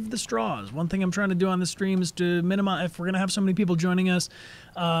 Save the straws. One thing I'm trying to do on the stream is to minimize, if we're going to have so many people joining us,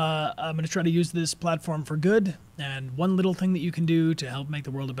 I'm going to try to use this platform for good. And one little thing that you can do to help make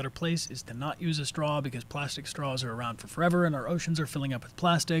the world a better place is to not use a straw, because plastic straws are around for forever and our oceans are filling up with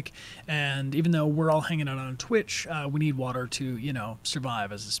plastic. And even though we're all hanging out on Twitch, we need water to, you know,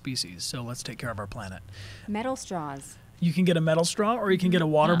 survive as a species. So let's take care of our planet. Metal straws. You can get a metal straw, or you can get a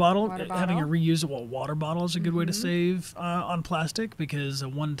water bottle. Water Having a bottle. reusable water bottle is a good way to save on plastic, because a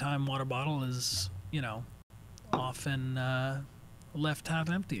one-time water bottle is, you know, often left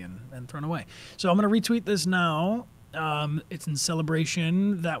half empty and thrown away. So I'm going to retweet this now. It's in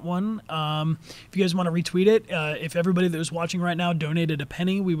celebration, that one. If you guys want to retweet it, if everybody that was watching right now donated a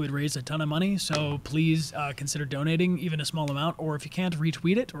penny, we would raise a ton of money. So please consider donating even a small amount, or if you can't,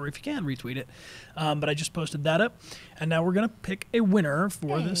 retweet it, or if you can, retweet it. But I just posted that up. And now we're going to pick a winner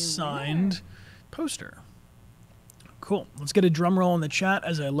for the signed poster. Cool. Let's get a drum roll in the chat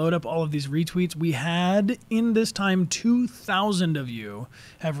as I load up all of these retweets. We had, in this time, 2,000 of you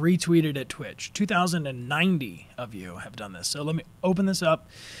have retweeted at Twitch. 2,090 of you have done this. So let me open this up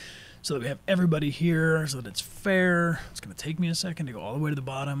so that we have everybody here, so that it's fair. It's going to take me a second to go all the way to the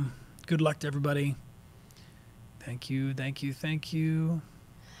bottom. Good luck to everybody. Thank you, thank you, thank you.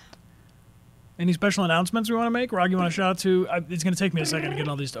 Any special announcements we want to make? Rog, you want to shout out to... it's going to take me a second to get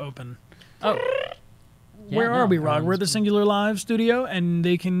all these to open. Oh. Where are we, Rog? We're at the Singular Live studio, and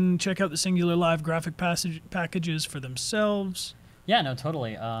they can check out the Singular Live graphic packages for themselves. Yeah, no,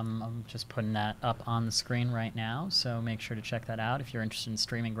 totally. I'm just putting that up on the screen right now, so make sure to check that out if you're interested in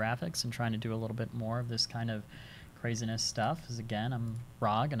streaming graphics and trying to do a little bit more of this kind of craziness stuff. Because again, I'm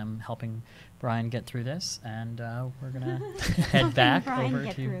Rog, and I'm helping Brian get through this, and we're gonna head back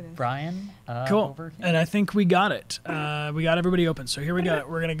over to Brian. Cool. And I think we got it. We got everybody open. So here we go.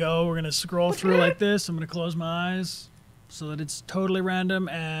 We're gonna go. We're gonna scroll through like this. I'm gonna close my eyes so that it's totally random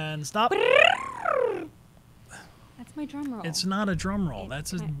and stop. That's my drum roll. It's not a drum roll.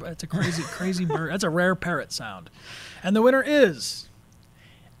 That's a crazy bird. That's a rare parrot sound. And the winner is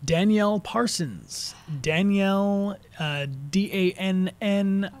Danielle Parsons. Danielle,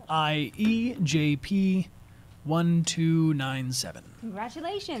 DANNIEJP 1297.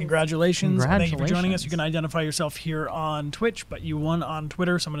 Congratulations. Congratulations. Thank you for joining us. You can identify yourself here on Twitch, but you won on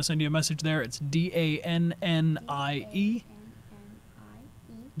Twitter, so I'm going to send you a message there. It's DANNIEJP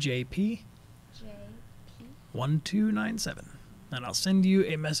 1297. And I'll send you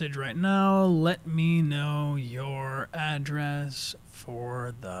a message right now. Let me know your address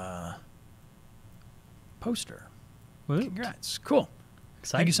for the poster. Congrats. Cool.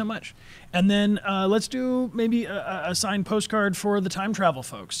 Exciting. Thank you so much. And then let's do maybe a signed postcard for the time travel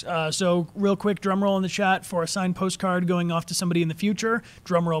folks. So real quick, drum roll in the chat for a signed postcard going off to somebody in the future.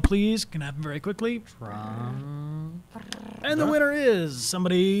 Drum roll, please. Can happen very quickly. And the winner is,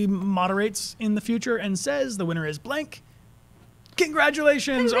 somebody moderates in the future and says the winner is blank.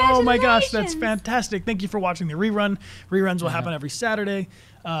 Congratulations. Oh my gosh, that's fantastic. Thank you for watching the rerun. Reruns will happen every Saturday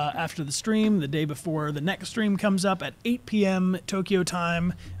after the stream, the day before the next stream comes up at 8 p.m. Tokyo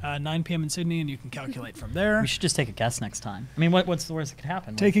time, 9 p.m. in Sydney, and you can calculate from there. We should just take a guess next time. I mean, what's the worst that could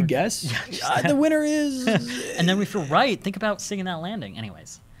happen? Take a guess? The winner is... And then if we're right, think about singing that landing.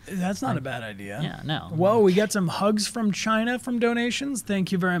 Anyways. That's not a bad idea. Yeah, no. Whoa, we got some hugs from China from donations.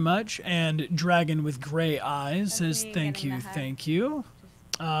 Thank you very much. And Dragon with Gray Eyes says thank you, thank you.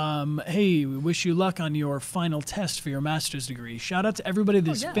 Hey, we wish you luck on your final test for your master's degree. Shout out to everybody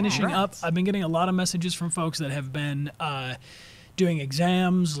that's finishing up. I've been getting a lot of messages from folks that have been doing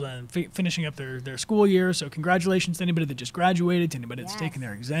exams and finishing up their school year. So congratulations to anybody that just graduated, to anybody that's taking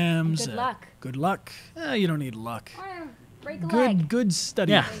their exams. Good luck. Good luck. You don't need luck. Break a leg. Good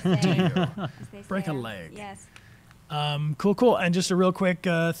study. Yeah. Break a leg. Yes. Cool. And just a real quick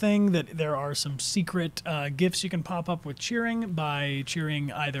thing that there are some secret gifts you can pop up with cheering by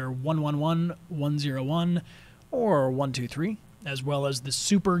cheering either 111, 101, or 123, as well as the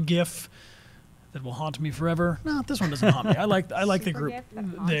super gif that will haunt me forever. No, this one doesn't haunt me. I like the group.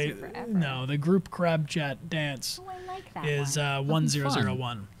 The group crab chat dance is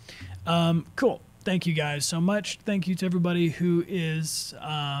 1001. Cool. Thank you guys so much. Thank you to everybody who is...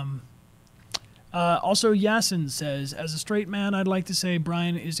 also, Yasin says, as a straight man, I'd like to say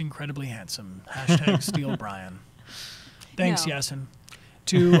Brian is incredibly handsome. Hashtag steal Brian. Thanks, Yasin.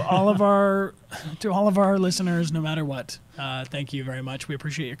 To all of our listeners, no matter what, thank you very much. We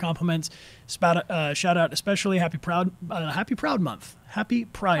appreciate your compliments. Shout out especially Happy Pride Month. Happy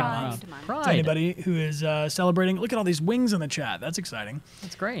Pride Month. To anybody who is celebrating. Look at all these wings in the chat. That's exciting.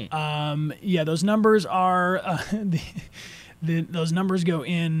 That's great. Yeah, those numbers are those numbers go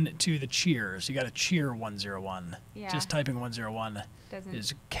into the cheers. You got to cheer 101. Yeah. Just typing 101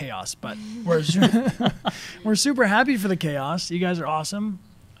 is chaos, but we're super happy for the chaos. You guys are awesome.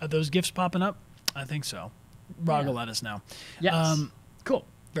 Are those gifts popping up? I think so. Rog will let us know. Yes. Cool.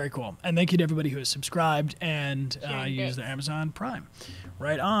 Very cool. And thank you to everybody who has subscribed and used their Amazon Prime.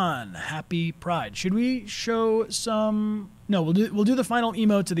 Right on. Happy Pride. Should we show some... No, we'll do the final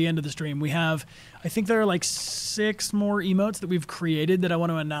emotes at the end of the stream. We have, I think there are like 6 more emotes that we've created that I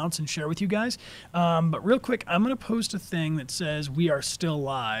want to announce and share with you guys. But real quick, I'm going to post a thing that says we are still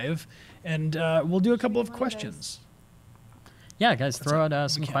live, and we'll do a couple of questions. Yeah, guys, throw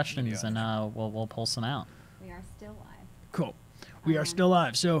out some questions, and we'll pull some out. We are still live. Cool. We are still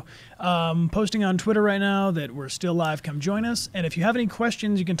live. So posting on Twitter right now that we're still live. Come join us. And if you have any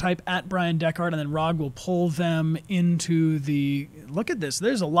questions, you can type at Brian Deckard, and then Rog will pull them into the... Look at this.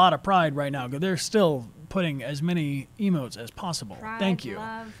 There's a lot of pride right now. They're still putting as many emotes as possible. Pride, thank you.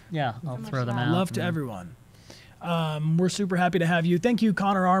 Love. Yeah, I'll throw them out. Love to everyone. We're super happy to have you. Thank you,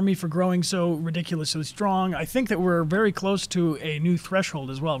 Connor Army, for growing so ridiculously strong. I think that we're very close to a new threshold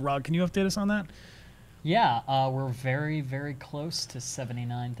as well. Rod, can you update us on that? Yeah, we're very, very close to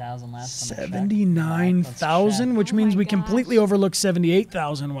 79,000 last time I checked. 79,000, which means we completely overlooked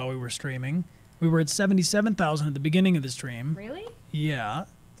 78,000 while we were streaming. We were at 77,000 at the beginning of the stream. Really? Yeah.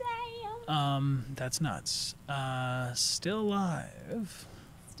 Damn. That's nuts. Still live.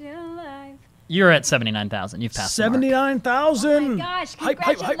 Still alive. You're at 79,000. You've passed 79,000. Oh my gosh, Hype,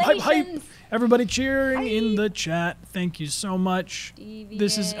 hype, hype, hype, hype. congratulations. Everybody cheering in the chat. Thank you so much.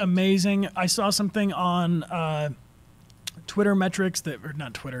 This is amazing. I saw something on Twitter metrics that, or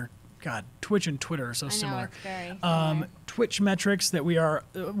not Twitter, God, Twitch and Twitter are so similar. It's very similar. Twitch metrics that we are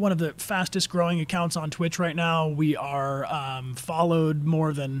one of the fastest growing accounts on Twitch right now. We are followed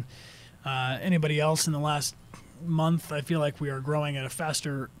more than anybody else in the last month. I feel like we are growing at a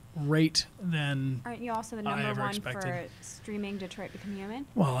faster rate than Aren't you also the I number ever one expected. for streaming Detroit Become Human?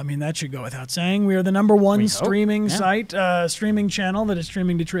 Well, I mean, that should go without saying. We are the number one streaming site, streaming channel that is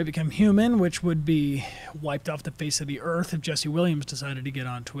streaming Detroit Become Human, which would be wiped off the face of the earth if Jesse Williams decided to get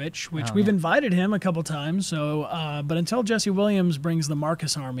on Twitch, which we've invited him a couple times. So, but until Jesse Williams brings the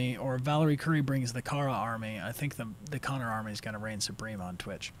Marcus Army or Valerie Curry brings the Kara Army, I think the Connor Army is going to reign supreme on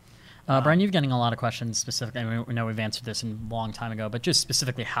Twitch. Brian, you're getting a lot of questions specifically. I mean, we know we've answered this a long time ago, but just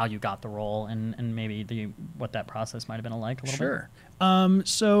specifically how you got the role and maybe what that process might have been like a little bit. Sure.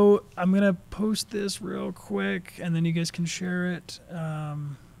 So I'm going to post this real quick, and then you guys can share it.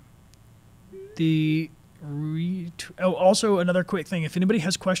 Also, another quick thing. If anybody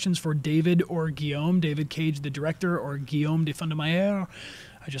has questions for David or Guillaume, David Cage, the director, or Guillaume de Fondemayer,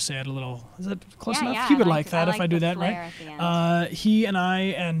 I just say it a little. Is that close enough? Yeah, he would I like that if I do that, right? He and I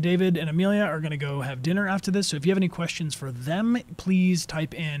and David and Amelia are going to go have dinner after this. So if you have any questions for them, please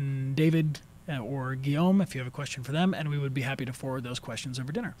type in David or Guillaume if you have a question for them, and we would be happy to forward those questions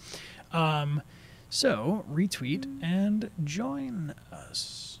over dinner. So retweet and join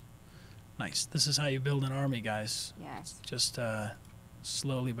us. Nice. This is how you build an army, guys. Yes. Just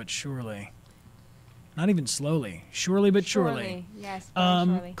slowly but surely. Not even slowly. Surely but surely. Yes,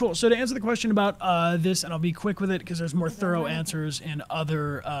 surely. Cool. So to answer the question about this, and I'll be quick with it because there's more thorough answers in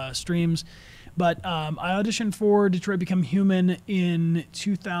other streams, but I auditioned for Detroit Become Human in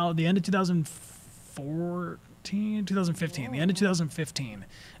the end of 2015, the end of 2015.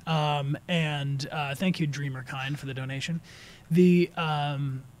 And thank you, DreamerKind, for the donation. The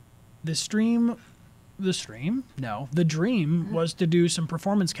dream was to do some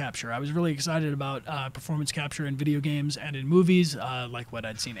performance capture. I was really excited about performance capture in video games and in movies, like what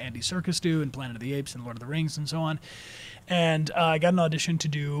I'd seen Andy Serkis do in Planet of the Apes and Lord of the Rings and so on. And I got an audition to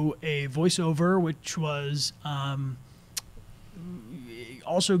do a voiceover, which was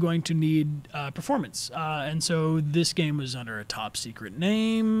also going to need performance. And so this game was under a top secret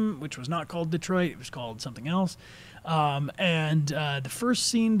name, which was not called Detroit. It was called something else. And the first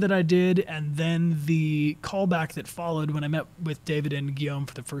scene that I did, and then the callback that followed when I met with David and Guillaume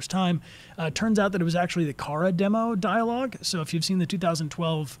for the first time, turns out that it was actually the Kara demo dialogue. So if you've seen the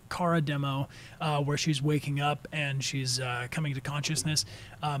 2012 Kara demo, where she's waking up and she's coming to consciousness,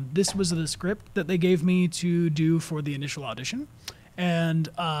 this was the script that they gave me to do for the initial audition. And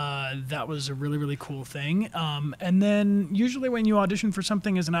that was a really, really cool thing. And then usually when you audition for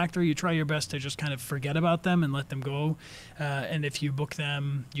something as an actor, you try your best to just kind of forget about them and let them go. And if you book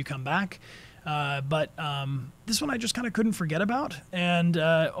them, you come back. But this one I just kind of couldn't forget about. And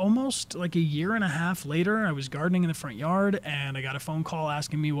almost like a year and a half later, I was gardening in the front yard, and I got a phone call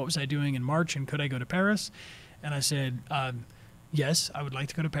asking me what was I doing in March and could I go to Paris. And I said, yes, I would like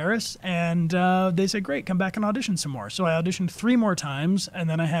to go to Paris. And they said, great, come back and audition some more. So I auditioned 3 more times, and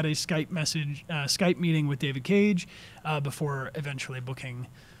then I had a Skype meeting with David Cage before eventually booking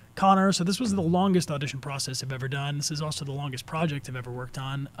Connor. So this was the longest audition process I've ever done. This is also the longest project I've ever worked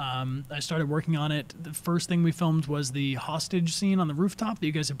on. I started working on it. The first thing we filmed was the hostage scene on the rooftop that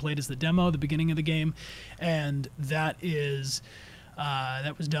you guys had played as the demo, the beginning of the game. And that was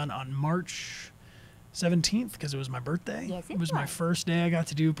done on March 17th because it was my birthday. Yes, it was my first day I got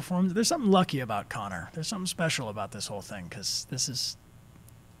to do performance. There's something lucky about Connor. There's something special about this whole thing because this is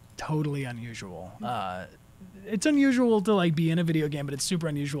totally unusual. It's unusual to like be in a video game, but it's super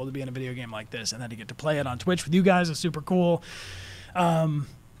unusual to be in a video game like this and then to get to play it on Twitch with you guys is super cool.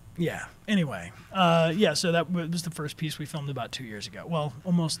 Yeah. Anyway, so that was the first piece we filmed about 2 years ago. Well,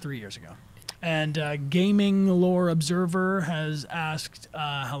 almost 3 years ago. And Gaming Lore Observer has asked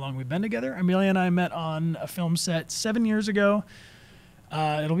how long we've been together. Amelia and I met on a film set 7 years ago.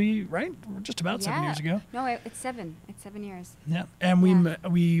 It'll be right. We're just about 7 years ago. No, it's 7. It's 7 years. Yeah, and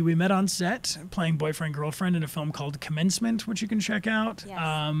we met on set playing boyfriend girlfriend in a film called Commencement, which you can check out.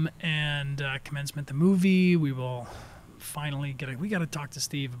 Yes. And Commencement the movie. We will finally we got to talk to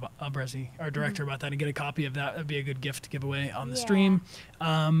Steve Brezzi, our director, about that and get a copy of that. That'd be a good gift to give away on the stream.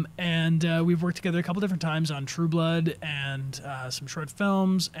 And we've worked together a couple different times on True Blood and some short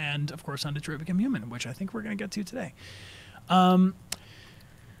films, and of course on Detroit Become Human, which I think we're going to get to today.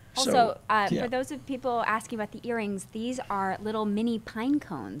 Also, for those of people asking about the earrings, these are little mini pine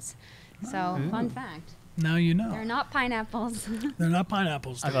cones. So, fun fact. Now you know. They're not pineapples. They're not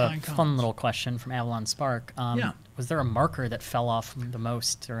pineapples. I They're have pine a cones. fun little question from Avalon Spark. Was there a marker that fell off the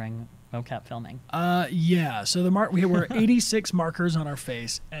most during mocap filming? Yeah. So we were 86 markers on our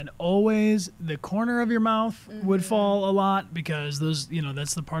face, and always the corner of your mouth would fall a lot because those,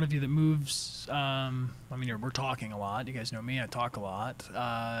 that's the part of you that moves. I mean, we're talking a lot. You guys know me. I talk a lot.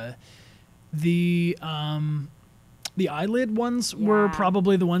 The eyelid ones were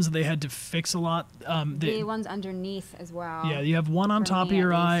probably the ones that they had to fix a lot. The ones underneath as well. Yeah, you have one on top of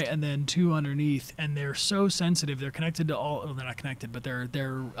your eye and then 2 underneath, and they're so sensitive. They're connected to all. Well, they're not connected, but they're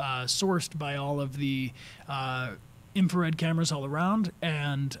sourced by all of the infrared cameras all around.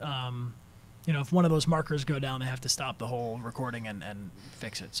 And if one of those markers go down, they have to stop the whole recording and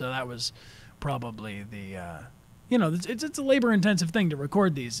fix it. So that was probably the. It's a labor-intensive thing to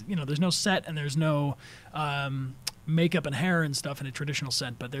record these. There's no set and there's no makeup and hair and stuff in a traditional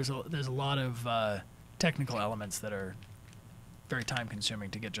set, but there's a lot of technical elements that are very time-consuming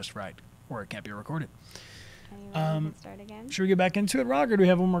to get just right, or it can't be recorded. Are you ready to start again? Should we get back into it, Rog, or do we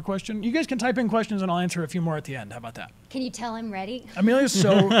have one more question? You guys can type in questions and I'll answer a few more at the end. How about that? Can you tell I'm ready? Amelia's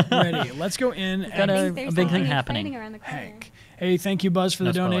so ready. Let's go in. Got a big thing happening. Hank. Hey, thank you, Buzz, for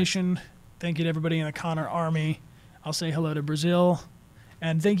the donation. Thank you to everybody in the Connor Army. I'll say hello to Brazil.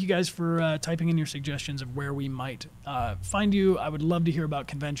 And thank you guys for typing in your suggestions of where we might find you. I would love to hear about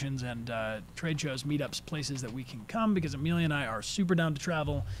conventions and trade shows, meetups, places that we can come, because Amelia and I are super down to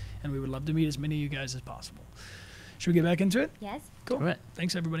travel, and we would love to meet as many of you guys as possible. Should we get back into it? Yes. Cool. Do it.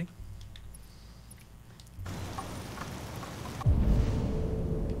 Thanks, everybody.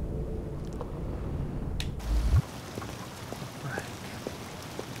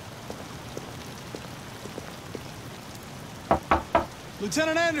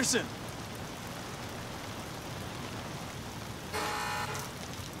 Lieutenant Anderson!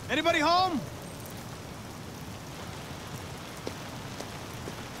 Anybody home?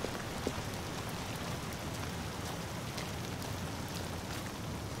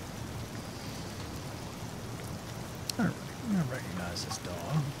 I don't recognize this dog.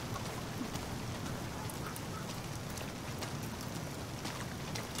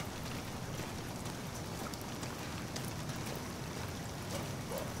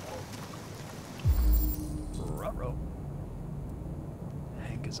 Ruh-roh.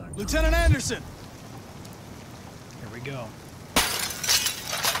 Hank is on. Lieutenant Anderson! Here we go.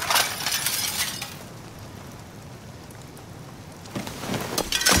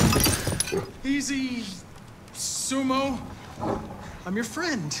 Easy, Sumo. I'm your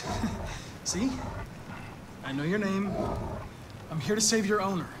friend. See? I know your name. I'm here to save your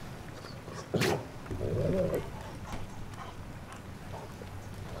owner.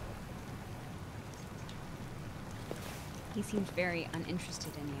 He seems very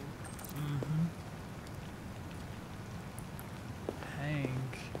uninterested in you. Hank.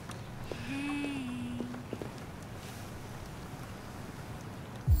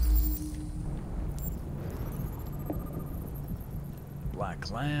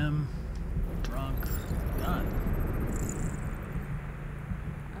 Black lamb. Drunk. Done.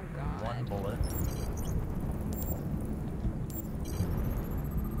 Oh God. One bullet.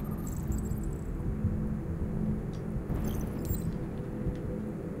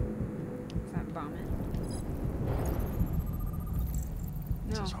 Is that vomit?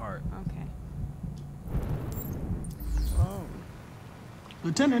 It's No. his heart. Okay. Oh.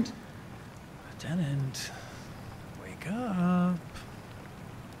 Lieutenant. Lieutenant. Wake up.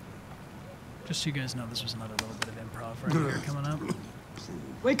 Just so you guys know, this was another little bit of improv right here coming up.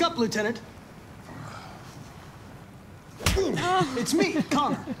 Wake up, Lieutenant. It's me,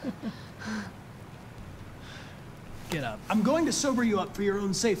 Connor. Get up. I'm going to sober you up for your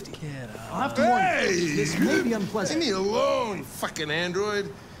own safety. Get up. I'll have to warn you. Hey! This may be unpleasant. Leave me alone, you fucking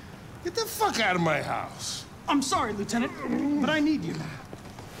android. Get the fuck out of my house. I'm sorry, Lieutenant, but I need you.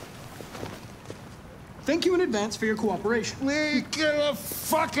 Thank you in advance for your cooperation. Get the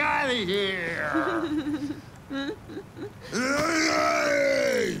fuck out of here!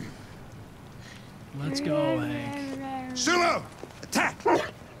 Let's go, Hank. Sumo! Attack!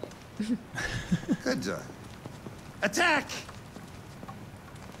 Good job. Attack!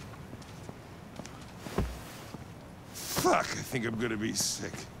 Fuck, I think I'm gonna be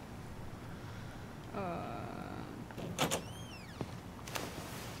sick.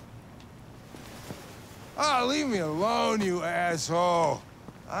 Oh, leave me alone, you asshole.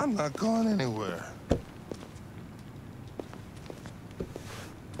 I'm not going anywhere.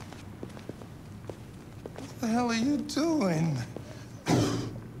 What the hell are you doing?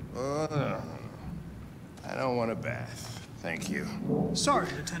 I don't want a bath. Thank you. Sorry,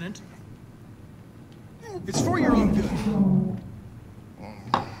 Lieutenant. It's for your own good.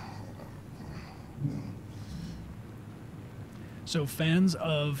 So fans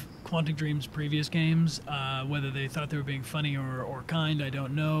of Quantic Dream's previous games, whether they thought they were being funny or kind, I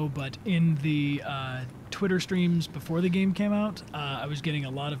don't know, but in the Twitter streams before the game came out, I was getting a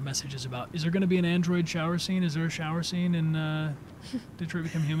lot of messages about, is there going to be an android shower scene? Is there a shower scene in Detroit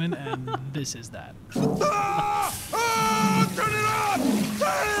Become Human? And this is that. Turn it off! Turn it off!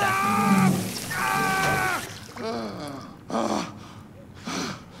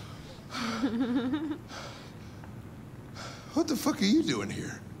 What the fuck are you doing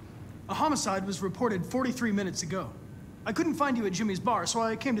here? A homicide was reported 43 minutes ago. I couldn't find you at Jimmy's bar, so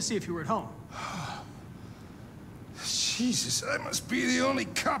I came to see if you were at home. Jesus, I must be the only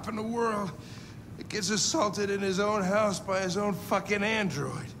cop in the world that gets assaulted in his own house by his own fucking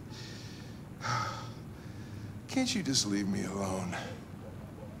android. Can't you just leave me alone?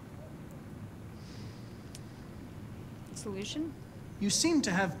 Solution? You seem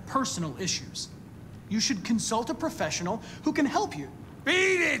to have personal issues. You should consult a professional who can help you.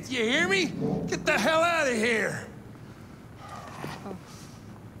 Beat it, you hear me? Get the hell out of here!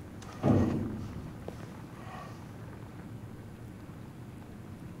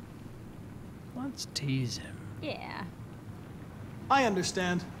 Let's tease him. Yeah. I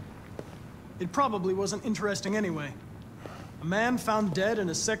understand. It probably wasn't interesting anyway. A man found dead in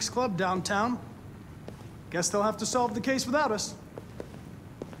a sex club downtown. Guess they'll have to solve the case without us.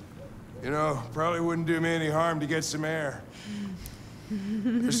 You know, probably wouldn't do me any harm to get some air.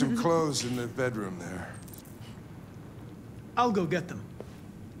 There's some clothes in the bedroom there. I'll go get them.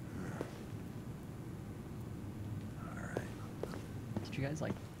 Did you guys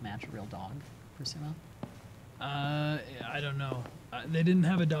like match a real dog for Sumo? I don't know. They didn't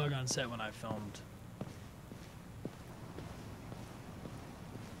have a dog on set when I filmed.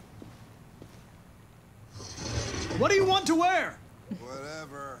 What do you want to wear?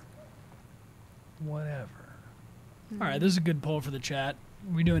 Whatever. Whatever. All right, this is a good poll for the chat.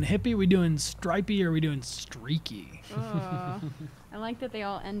 We doing hippie, we doing stripey, or we doing streaky? I like that they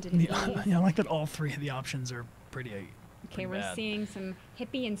all ended Yeah, I like that all three of the options are pretty Okay, we're bad. seeing some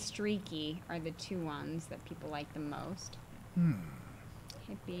hippie and streaky are the two ones that people like the most.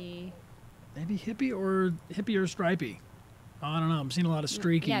 Hippie. Maybe hippie or stripey. Oh, I don't know. I'm seeing a lot of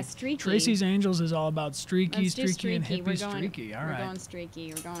streaky. Yeah, streaky. Tracy's Angels is all about streaky, Let's do streaky, and hippie, We're going, streaky. All right. We're going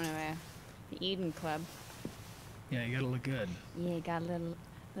streaky. We're going to the Eden Club. Yeah, you gotta look good. Yeah, got a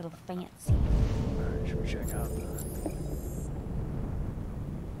little fancy. All right, should we check out the...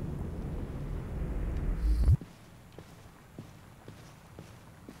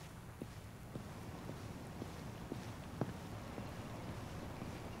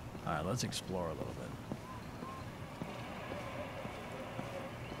 All right, let's explore a little bit.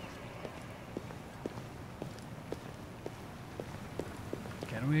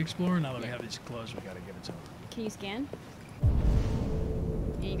 Can we explore? Now that we have these clothes, we gotta give it to them. Can you scan?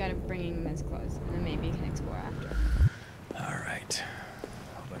 Yeah, you gotta bring him as close, and then maybe you can explore after. All right.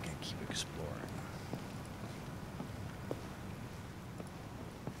 Hope I can keep exploring.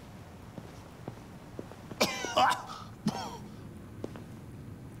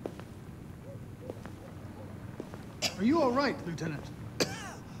 Are you all right, Lieutenant?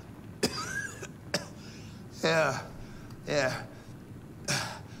 Yeah.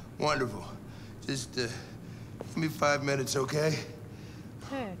 Wonderful. Just, give me 5 minutes, okay?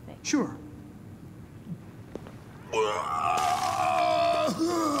 Perfect. Sure.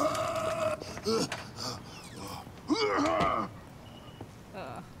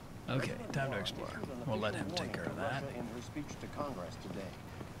 Okay, time to explore. We'll let him take care of that. In her speech to Congress today,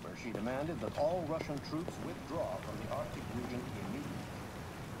 where she demanded that all Russian troops withdraw from the Arctic region immediately.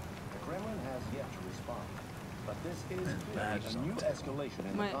 The Kremlin has yet to respond, but this is clearly a new escalation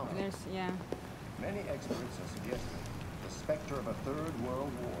in the conflict. Many experts are suggesting the specter of a third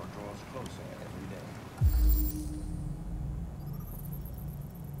world war draws closer every day.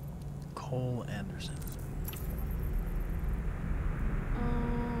 Cole Anderson.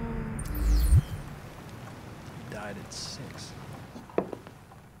 He died at 6.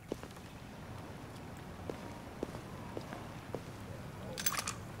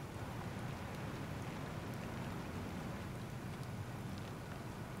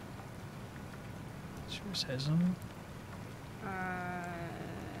 Should we say something?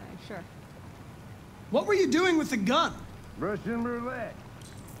 Sure. What were you doing with the gun? Russian roulette.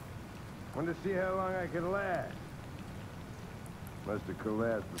 Wanted to see how long I could last. Must have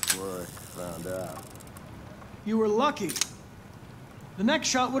collapsed before I found out. You were lucky. The next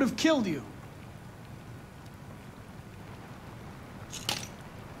shot would have killed you.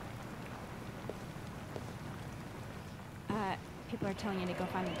 People are telling you to go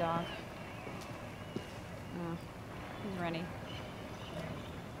find the dog. Oh, he's ready.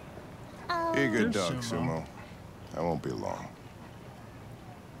 Oh. Be a good There's dog, Sumo. Sumo. I won't be long.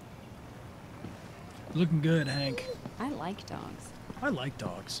 Looking good, Hank. I like dogs. I like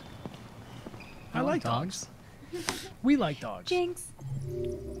dogs. I like dogs. We like dogs. Jinx.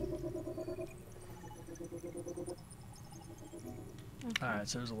 All right,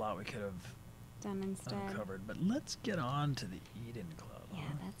 so there's a lot we could have Done instead. uncovered, but let's get on to the Eden Club. Yeah,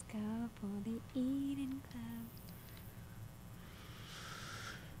 let's go for the Eden Club.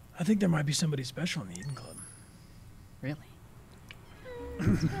 I think there might be somebody special in the Eden Club. Really? I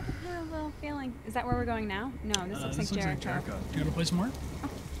have a little feeling. Is that where we're going now? No, this looks like Jericho. Do you want to play some more?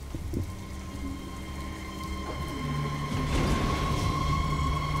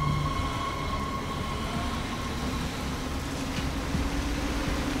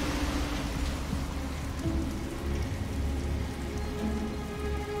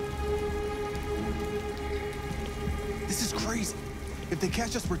 This is crazy. If they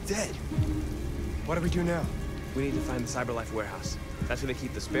catch us, we're dead. What do we do now? We need to find the CyberLife warehouse. That's where they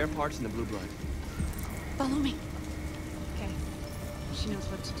keep the spare parts and the blue blood. Follow me. Okay. She knows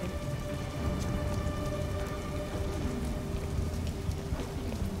what to do.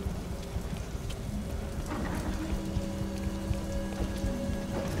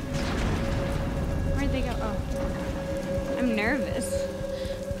 Where'd they go? Oh. I'm nervous.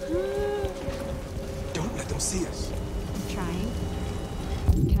 Don't let them see us. I'm trying.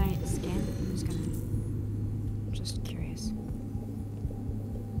 Can I scan? I'm just gonna... just curious.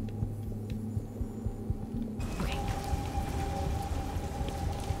 Okay.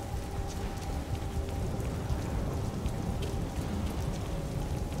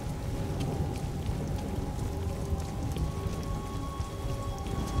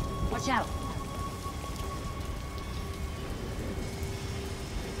 Watch out.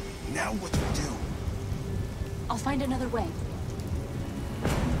 Now what do we do? I'll find another way.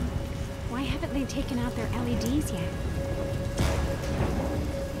 Why haven't they taken out their LEDs yet?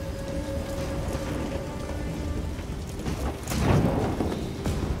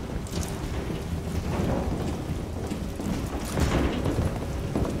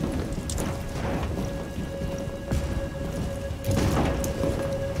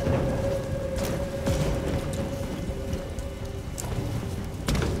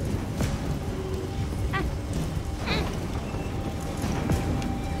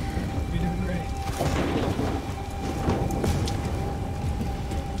 You're doing great.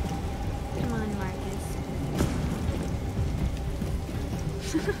 Come on, Marcus.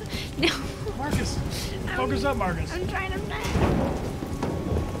 No. Marcus, focus up, Marcus. I'm trying to plan.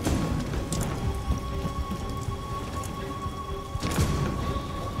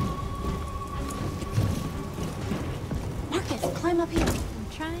 Marcus, climb up here. I'm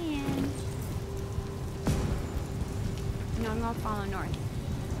trying. No, I'm gonna follow north.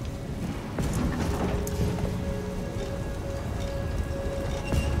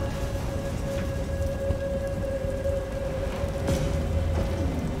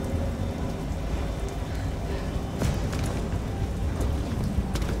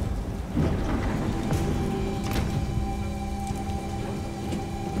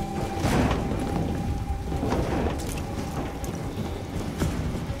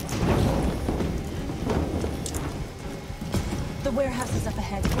 The warehouse is up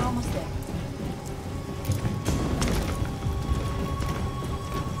ahead. We're almost there.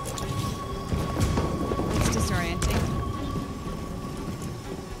 It's disorienting.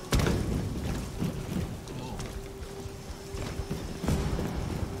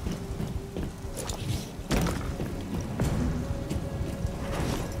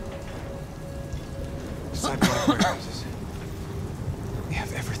 CyberLife warehouses. We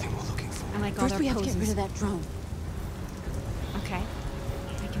have everything we're looking for. I like all First, their we have to poses. get rid of that drone. Okay.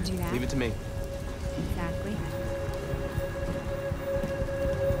 I can do that. Leave it to me. Exactly.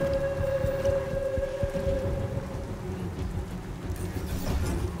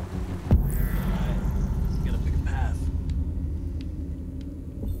 You gotta pick a path.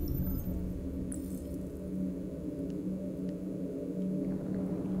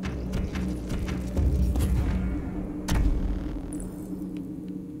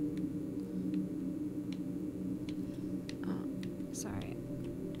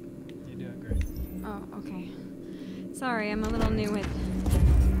 Sorry, I'm a little new with...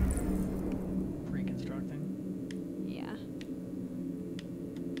 Reconstructing? Yeah.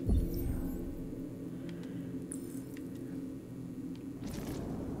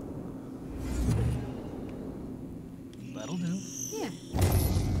 That'll do. Yeah.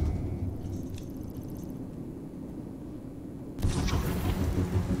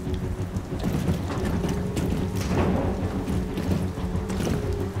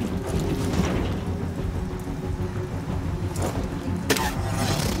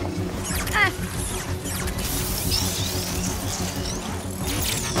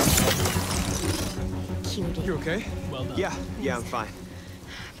 You okay? Well done. Yeah, I'm fine.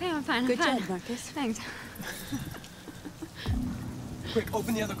 Okay, I'm fine. Good I'm fine. job, Marcus. Thanks. Quick,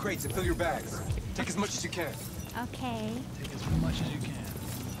 open the other crates and fill your bags. Take as much as you can. Okay. Take as much as you can.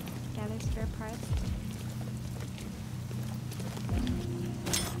 Gather spare parts.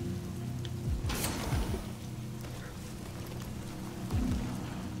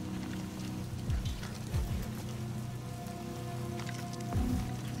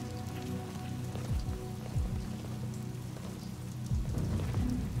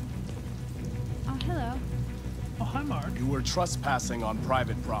 Oh, hello. Oh, hi, Mark. You were trespassing on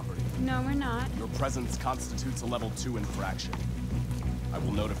private property. No, we're not. Your presence constitutes a level 2 infraction. I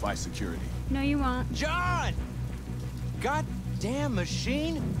will notify security. No, you won't. John! Goddamn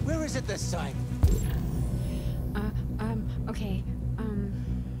machine! Where is it this time? Okay.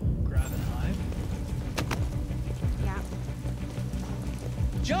 Grab and hide. Yeah.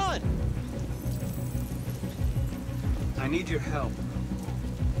 John! I need your help.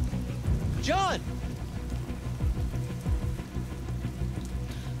 John!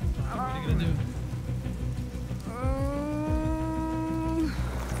 What are you gonna do?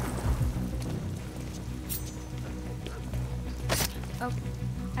 Oh,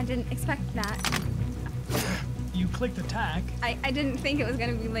 I didn't expect that. You clicked attack. I didn't think it was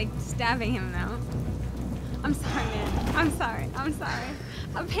gonna be like stabbing him though. I'm sorry, man. I'm sorry. I'm sorry.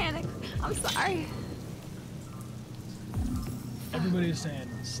 I'm panicked. I'm sorry. Everybody's saying,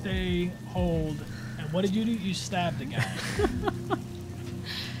 stay, hold, and what did you do? You stabbed the guy.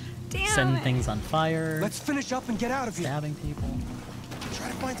 Damn Setting it. things on fire. Let's finish up and get out of here. Stabbing people. Try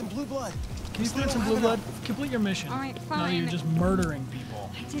to find some blue blood. Can you find some blue blood? Complete your mission. All right, No, fine. you're just murdering people.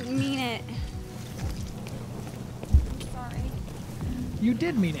 I didn't mean it. Sorry. You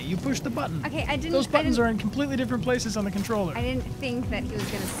did mean it. You pushed the button. Okay, I didn't. Those buttons I are in completely different places on the controller. didn't think that he was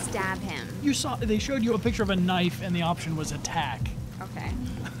gonna stab him. You saw. They showed you a picture of a knife, and the option was attack. Okay.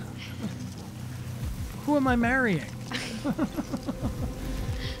 Who am I marrying?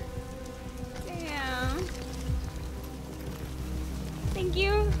 Damn. Thank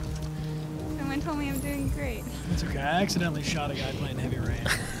you. Someone told me I'm doing great. It's okay. I accidentally shot a guy playing Heavy Rain.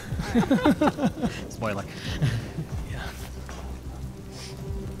 Spoiler. Yeah.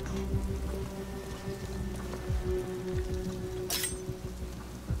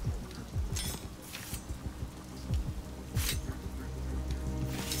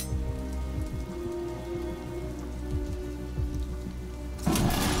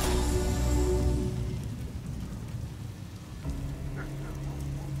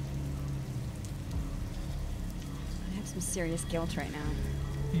 I have some serious guilt right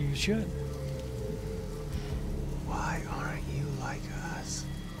now. You should. Why aren't you like us?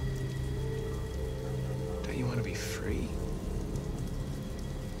 Don't you want to be free?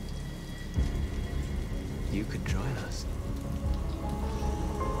 You could join us.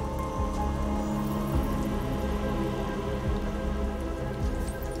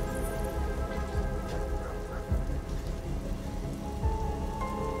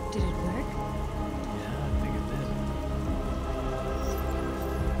 Did it work? Yeah, I think it did.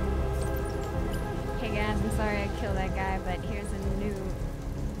 Hey guys, I'm sorry I killed that guy, but here's a new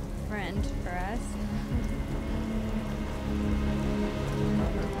friend for us.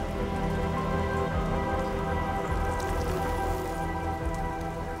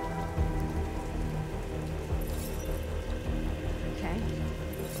 Okay.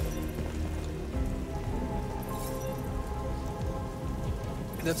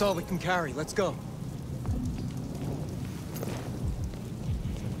 That's all we can carry. Let's go.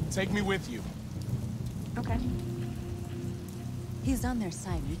 Take me with you. Okay. He's on their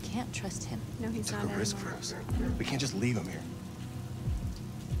side. We can't trust him. No, he's Took not a risk anymore. for us. We can't just leave him here.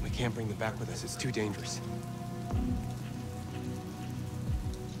 We can't bring them back with us. It's too dangerous.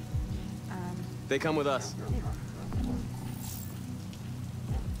 They come with us.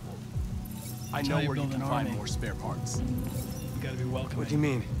 I That's know how you where you build can an find army. more spare parts. You gotta be welcoming. What do you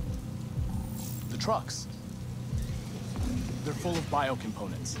mean? The trucks. They're full of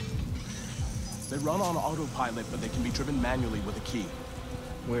biocomponents. They run on autopilot, but they can be driven manually with a key.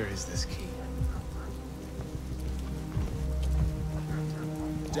 Where is this key?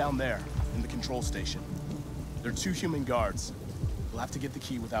 Down there, in the control station. There are 2 human guards. We'll have to get the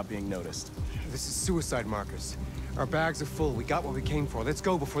key without being noticed. This is suicide, Marcus. Our bags are full. We got what we came for. Let's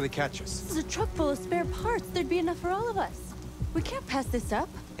go before they catch us. This is a truck full of spare parts. There'd be enough for all of us. We can't pass this up.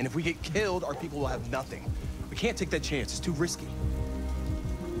 And if we get killed, our people will have nothing. We can't take that chance. It's too risky.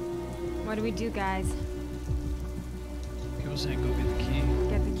 What do we do, guys? People saying go get the key.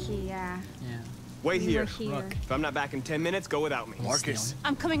 Get the key, yeah. Yeah. Wait We here. were here. Look, if I'm not back in 10 minutes, go without me. Marcus.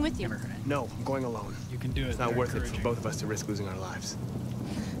 I'm coming with you. No, I'm going alone. You can do it. It's not They're worth it for encouraging. both of us to risk losing our lives.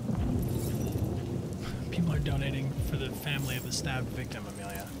 People are donating for the family of the stabbed victim,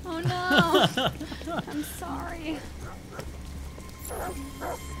 Amelia. Oh no! I'm sorry.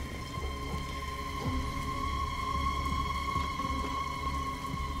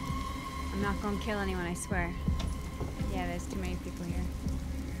 I'm not gonna kill anyone, I swear. Yeah, there's too many people here.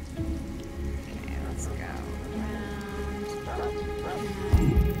 Okay, let's go around.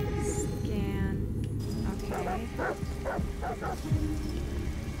 Scan. Okay.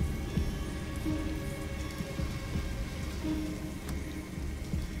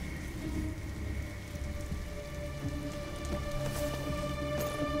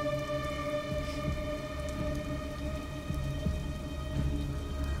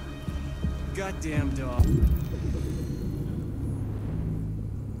 Goddamn dog.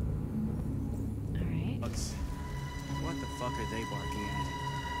 Alright. Bugs. What the fuck are they barking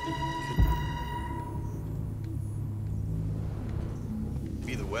at?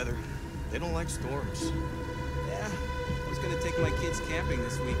 Be the weather. They don't like storms. Yeah, I was gonna take my kids camping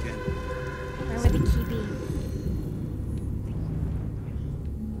this weekend. Where would the key be?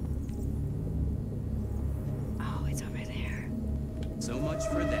 Oh, it's over there. So much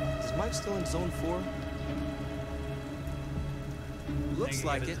for that. Is Mike still in Zone 4? Looks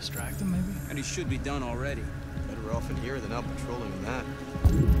like it. Distract them, maybe? And he should be done already. Better off in here than out patrolling in that.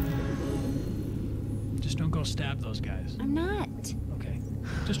 Just don't go stab those guys. I'm not. Okay.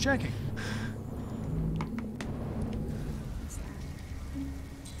 Just checking. What's that?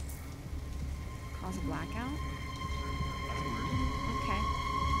 Cause a blackout? Okay.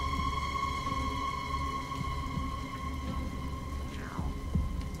 Ow.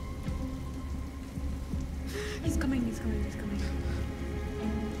 He's coming, he's coming, he's coming.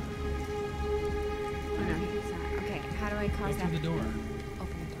 Oh no, he's not. Okay, how do I cause Go that? through the door.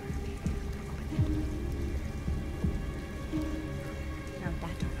 Open the door. Okay. No,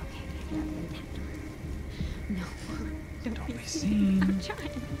 that door. Okay, yeah, open that door. No. Don't be seen. I'm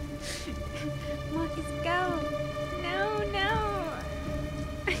trying. Marcus, go. No, no.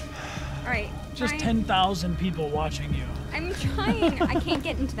 Alright. Just Brian, 10,000 people watching you. I'm trying. I can't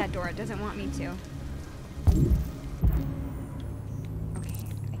get into that door. It doesn't want me to. Okay,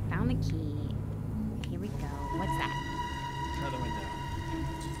 I found the key. Here we go. What's that? Try the window.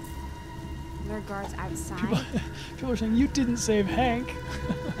 There are guards outside. People are saying, you didn't save Hank.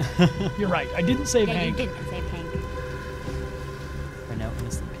 You're right. I didn't save Yeah, Hank. you didn't save Hank. Or no,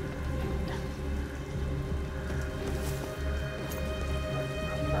 innocent people.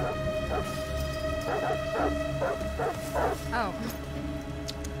 Oh.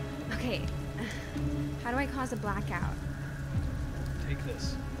 Okay. How do I cause a blackout? Take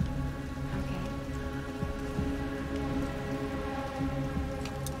this. Okay.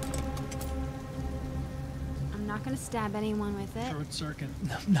 I'm not gonna stab anyone with it. Short circuit.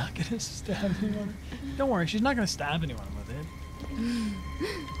 I'm not gonna stab anyone. Don't worry, she's not gonna stab anyone with it.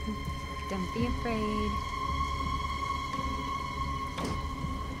 Don't be afraid.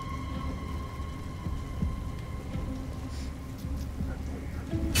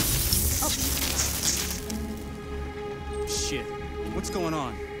 Shit. What's going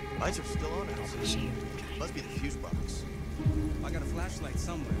on? Lights are still on outside. Must be the fuse box. I got a flashlight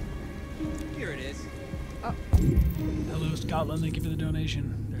somewhere. Here it is. Oh. Hello, Scotland. Thank you for the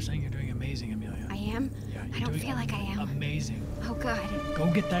donation. They're saying you're doing amazing, Amelia. I am? Yeah, I you're don't doing feel like I am. Amazing. Oh god. Go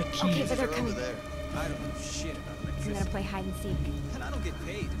get that key. Okay, but they're coming. I don't know shit about I'm electricity. gonna play hide and seek. And I don't get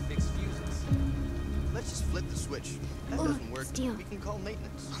paid to fix fuses. Let's just flip the switch. That Ooh, doesn't work. steal. We can call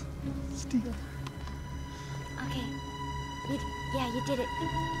maintenance. Steal. Okay. Yeah, you did it.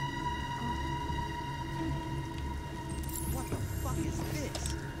 What the fuck is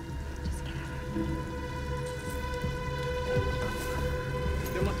this?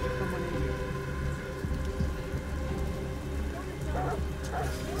 There must be someone in here.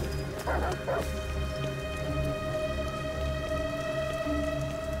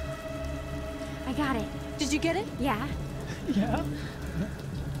 I got it. Did you get it? Yeah. Yeah.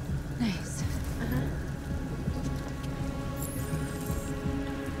 Nice.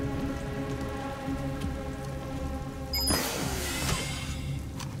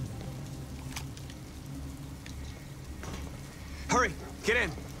 Get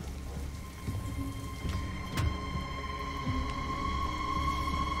in.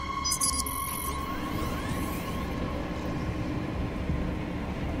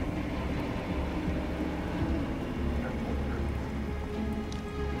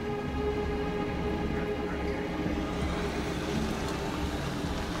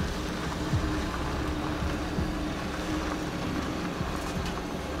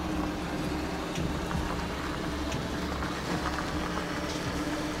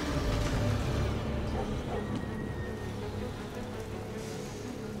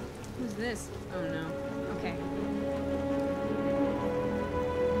 Who's this? Oh no. Okay.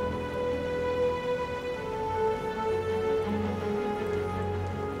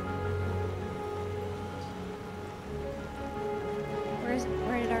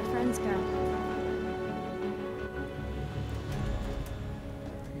 Where did our friends go?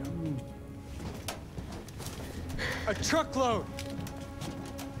 A truckload!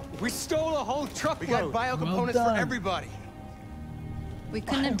 We stole a whole truckload! We got biocomponents for everybody! We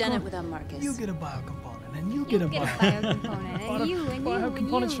couldn't have done it without Marcus. You get a biocomponent, and you get a biocomponent, and you, and you, and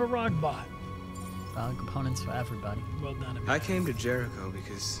biocomponents you. for Rogbot. Components for everybody. Well done. I came to Jericho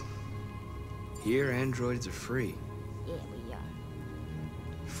because here androids are free. Yeah, we are.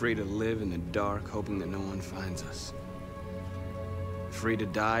 Free to live in the dark, hoping that no one finds us. Free to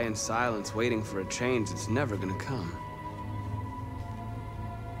die in silence, waiting for a change that's never gonna come.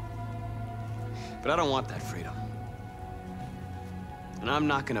 But I don't want that freedom. And I'm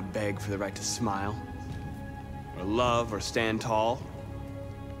not gonna beg for the right to smile, or love, or stand tall.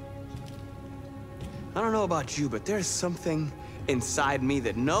 I don't know about you, but there's something inside me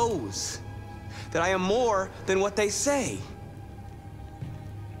that knows that I am more than what they say.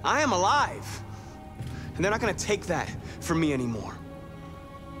 I am alive, and they're not gonna take that from me anymore.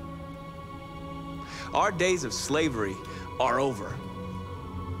 Our days of slavery are over.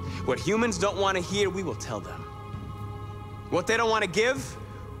 What humans don't want to hear, we will tell them. What they don't want to give,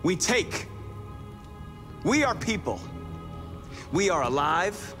 we take. We are people. We are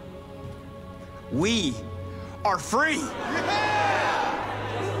alive. We are free.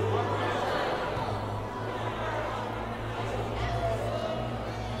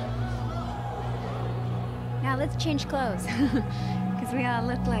 Now let's change clothes, because we all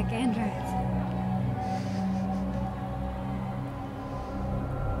look like androids.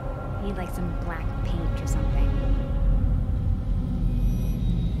 Need like some black paint or something.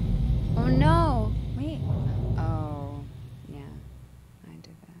 Oh no! Wait. Oh, yeah. I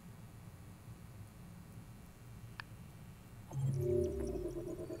did that.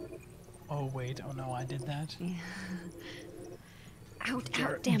 Oh wait, oh no, I did that. Yeah.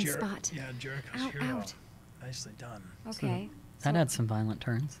 Out, damn spot. Yeah, Jericho's Out, hero. out. Nicely done. Okay. That had some violent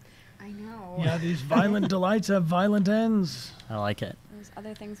turns. I know. Yeah, these violent delights have violent ends. I like it. There's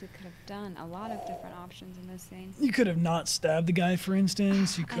other things we could have done. A lot of different options in those scenes. You could have not stabbed the guy, for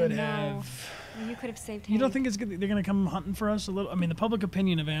instance. You could I know. have. Well, you could have saved You don't Hank. think it's good they're going to come hunting for us a little? I mean, the public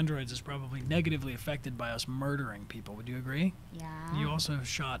opinion of androids is probably negatively affected by us murdering people. Would you agree? Yeah. You also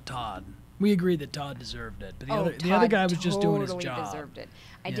shot Todd. We agreed that Todd deserved it, but the Oh, the other Todd guy was just doing his totally job. deserved it.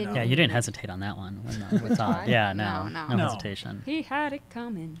 I You didn't. know? Yeah, you didn't hesitate on that one with Todd. Yeah, no hesitation. He had it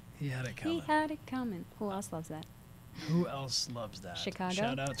coming. He had it coming. He had it coming. Who else loves that? Who else loves that? Chicago?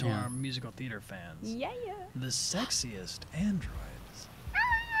 Shout out to Yeah. our musical theater fans. Yeah, yeah. The sexiest androids.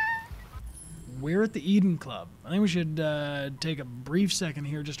 We're at the Eden Club. I think we should take a brief second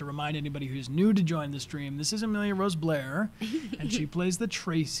here just to remind anybody who's new to join the stream. This is Amelia Rose Blair, and she plays the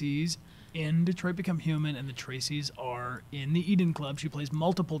Tracys in Detroit Become Human, and the Tracys are in the Eden Club. She plays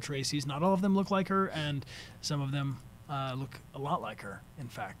multiple Tracys. Not all of them look like her, and some of them look a lot like her, in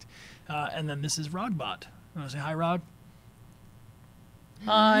fact. And then this is Rogbot. You want to say hi, Rog?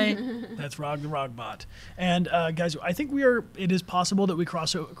 Hi. That's Rog the Rogbot. And guys, I think it is possible that we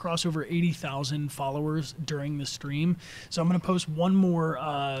cross over 80,000 followers during the stream. So I'm going to post one more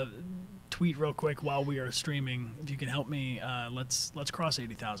tweet real quick while we are streaming. If you can help me, let's cross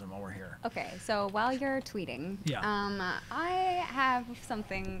 80,000 while we're here. Okay, so while you're tweeting, Yeah. I have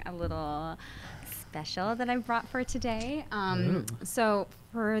something a little special that I brought for today. So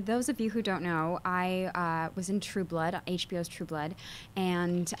for those of you who don't know, I was in True Blood, HBO's True Blood,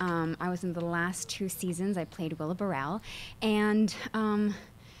 and I was in the last 2 seasons. I played Willa Burrell, and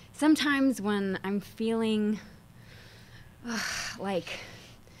sometimes when I'm feeling like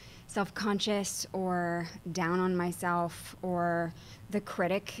self-conscious or down on myself, or the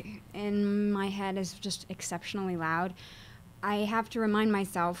critic in my head is just exceptionally loud, I have to remind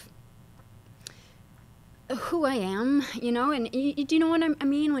myself who I am, you know, and do you know what I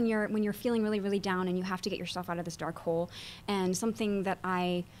mean when you're feeling really, really down and you have to get yourself out of this dark hole. And something that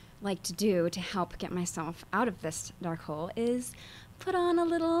I like to do to help get myself out of this dark hole is put on a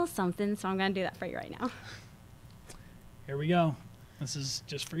little something. So I'm gonna do that for you right now. Here we go. This is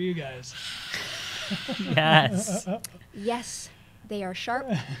just for you guys. Yes. Yes, they are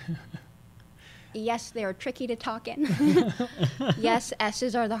sharp. Yes, they are tricky to talk in. Yes,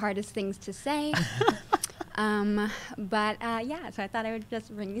 S's are the hardest things to say. But yeah, so I thought I would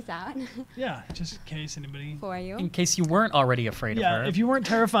just bring these out. Yeah, just in case anybody. For you. In case you weren't already afraid of her. Yeah, if you weren't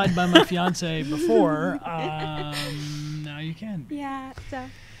terrified by my fiance before, now you can be. Yeah, so.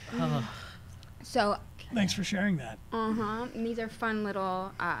 So. Thanks for sharing that. And these are fun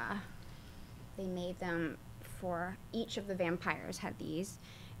little, they made them for each of the vampires had these,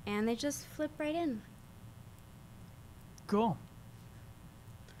 and they just flip right in. Cool.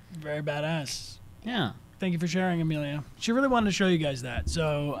 Very badass. Yeah. Thank you for sharing, Amelia. She really wanted to show you guys that,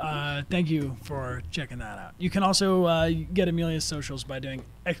 so thank you for checking that out. You can also get Amelia's socials by doing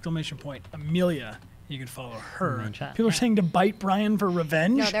 !Amelia. You can follow her. People are saying to bite Brian for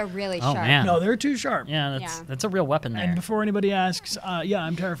revenge. No, they're really sharp. Man. No, they're too sharp. Yeah, that's a real weapon there. And before anybody asks, yeah,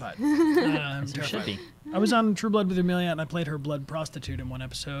 I'm terrified. I'm As you should be. I was on True Blood with Amelia, and I played her blood prostitute in one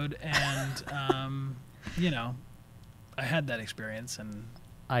episode, and you know, I had that experience, and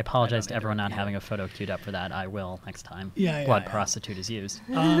I apologize to everyone not having a photo queued up for that. I will next time. Yeah, blood prostitute is used.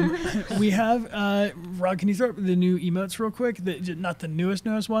 We have Rod. Can you throw up the new emotes real quick? Not the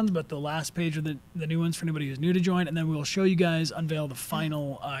newest ones, but the last page of the new ones for anybody who's new to join, and then we'll show you guys unveil the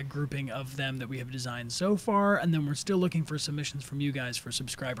final grouping of them that we have designed so far, and then we're still looking for submissions from you guys for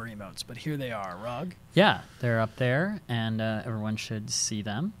subscriber emotes. But here they are, Rog. Yeah, they're up there, and everyone should see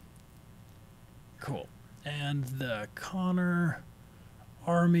them. Cool. And the Connor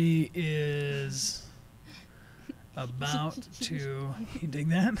army is about to, you dig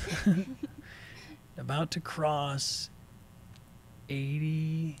that? About to cross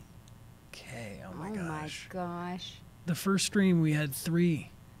 80K. Oh my gosh. The first stream we had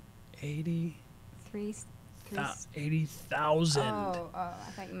 80,000. Oh, I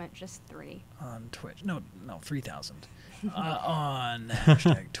thought you meant just 3. On Twitch. No, 3,000. On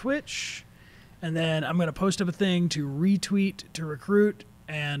hashtag Twitch. And then I'm going to post up a thing to retweet to recruit.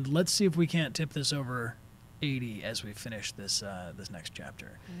 And let's see if we can't tip this over 80 as we finish this this next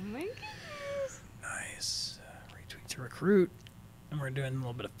chapter. Oh my goodness. Nice. Retweet to recruit. And we're doing a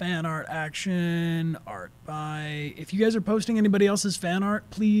little bit of fan art action. Art by. If you guys are posting anybody else's fan art,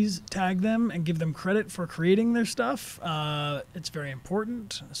 please tag them and give them credit for creating their stuff. It's very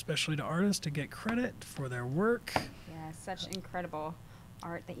important, especially to artists, to get credit for their work. Yeah, such incredible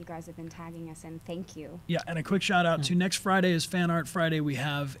art that you guys have been tagging us in. Thank you. Yeah, and a quick shout out to next Friday is Fan Art Friday. We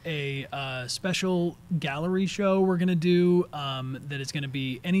have a special gallery show we're going to do that is going to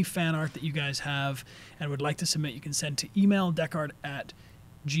be any fan art that you guys have and would like to submit. You can send to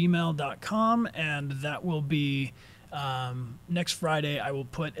email.deckard@gmail.com, and that will be next Friday. I will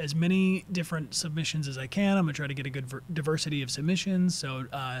put as many different submissions as I can. I'm going to try to get a good diversity of submissions, so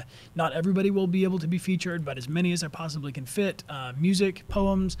not everybody will be able to be featured, but as many as I possibly can fit. Music,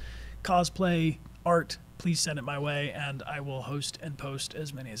 poems, cosplay, art, please send it my way, and I will host and post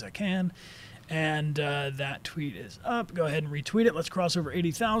as many as I can. And that tweet is up. Go ahead and retweet it. Let's cross over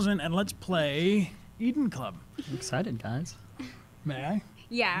 80,000, and let's play Eden Club. I'm excited, guys. May I?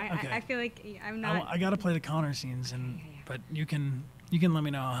 Yeah, Okay. I feel like I'm not. I gotta play the Connor scenes, and but you can let me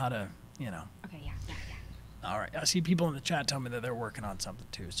know how to, you know. Okay, yeah. All right. I see people in the chat tell me that they're working on something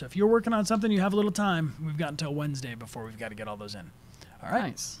too. So if you're working on something, you have a little time. We've got until Wednesday before we've got to get all those in. All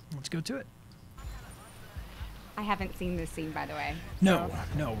right. Nice. Let's go to it. I haven't seen this scene, by the way. No,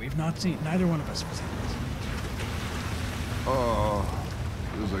 we've not seen. Neither one of us have seen this. Oh,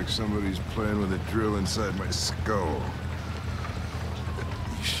 feels like somebody's playing with a drill inside my skull.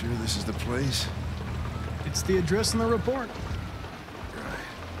 You sure this is the place? It's the address in the report.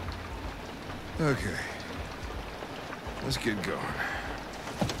 Right. Okay. Let's get going.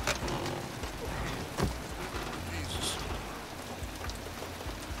 Jesus.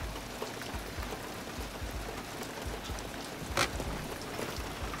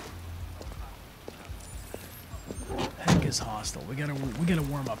 Hank is hostile. We gotta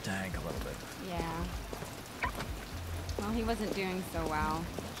warm up to Hank a little bit. Yeah. Well, he wasn't doing so well.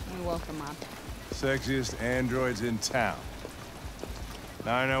 We woke him up. Sexiest androids in town.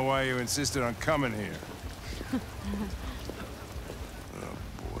 Now I know why you insisted on coming here. Oh,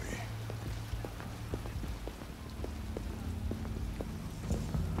 boy.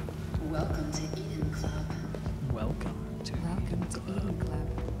 Welcome to Eden Club. Welcome to Eden Club.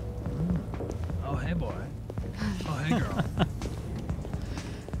 Oh, hey, boy. Hey, girl.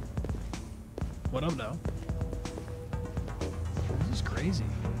 What up, though? This is crazy.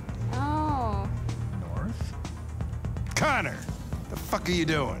 Oh. North? Connor! The fuck are you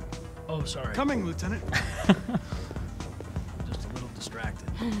doing? Oh, sorry. Coming, Lieutenant. Just a little distracted.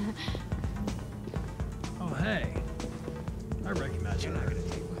 Oh, hey. I recognize you. You're not gonna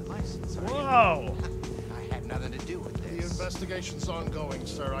take my license, are you? Whoa! I had nothing to do with this. The investigation's ongoing,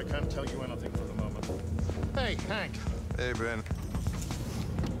 sir. I can't tell you anything for the moment. Hey, Hank. Hey, Ben.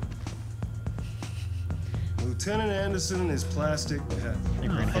 Lieutenant Anderson and his plastic pet.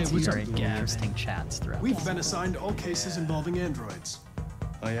 You're going to Hey, have what's some up, very Gavin? interesting chats throughout. We've been assigned all cases involving androids.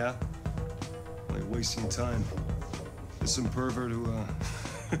 Oh, yeah? Like wasting time. There's some pervert who,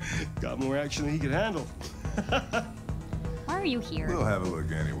 got more action than he could handle. Why are you here? We'll have a look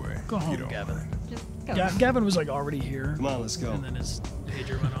anyway. Go if you home, don't Gavin. mind. Just go. Gavin was like already here. Come on, let's go. And then his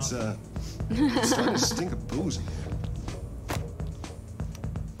pager went off. It's starting to stink of booze.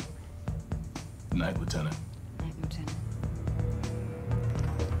 Night, Lieutenant. Night, Lieutenant.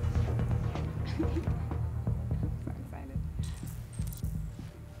 So excited.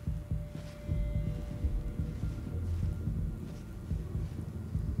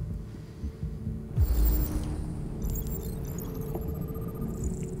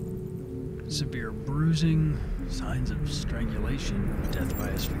 Severe bruising, signs of strangulation, death by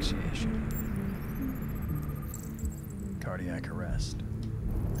asphyxiation, cardiac arrest.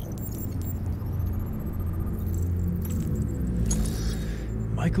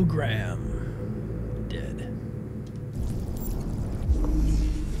 Michael Graham, dead.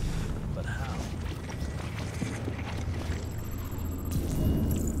 But how?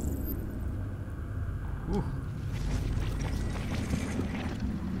 Ooh.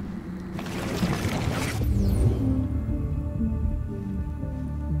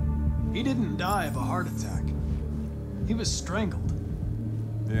 He didn't die of a heart attack. He was strangled.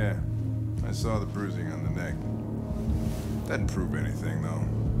 Yeah, I saw the bruising on the neck. Doesn't prove anything, though.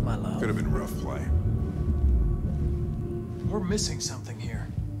 My love. Could have been rough play. We're missing something here.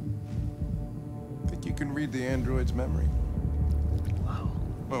 Think you can read the android's memory? Wow.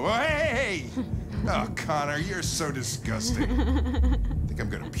 Whoa, hey! Oh, Connor, you're so disgusting. Think I'm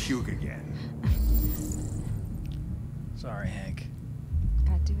gonna puke again. Sorry, Hank.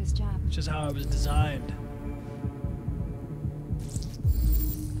 Gotta do his job. It's just how I was designed.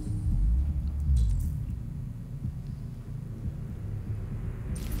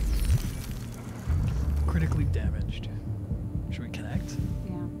 Critically damaged. Should we connect?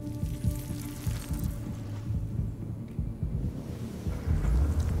 Yeah.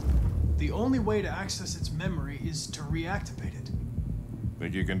 The only way to access its memory is to reactivate it.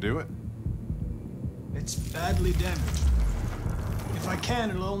 Think you can do it? It's badly damaged. If I can,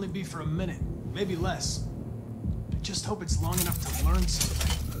 it'll only be for a minute, maybe less. I just hope it's long enough to learn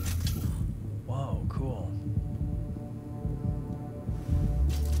something. Whoa, cool.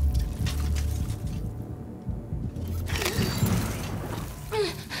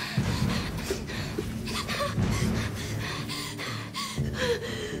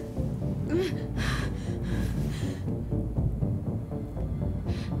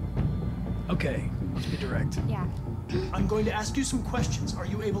 Okay, let's be direct. Yeah. I'm going to ask you some questions. Are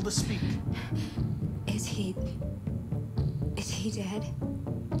you able to speak? Is he dead?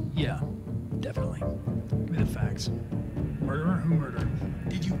 Yeah, definitely. Give me the facts. Murderer? Who murdered?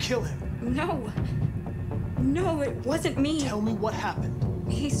 Did you kill him? No. No, it wasn't me. Tell me what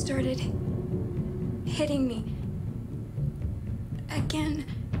happened. He started hitting me. Again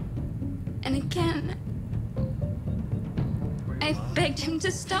and again. I begged him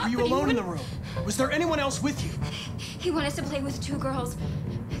to stop. Were you but he alone in the wouldn't. room? Was there anyone else with you? He wanted to play with two girls.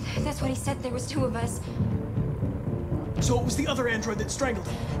 That's what he said. There was two of us. So it was the other android that strangled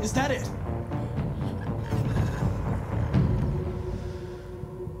him. Is that it?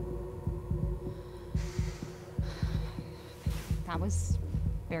 That was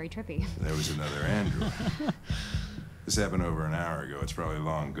very trippy. There was another android. This happened over an hour ago. It's probably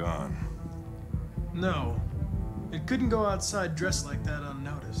long gone. No. It couldn't go outside dressed like that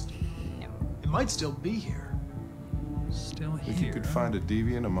unnoticed. No. It might still be here. Still here. Think you could find a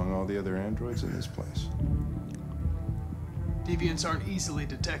deviant among all the other androids in this place? Deviants aren't easily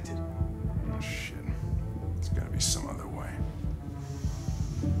detected. Oh, shit. There's gotta be some other way.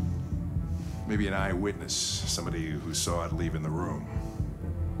 Maybe an eyewitness, somebody who saw it leaving the room.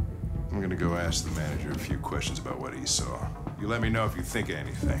 I'm gonna go ask the manager a few questions about what he saw. You let me know if you think of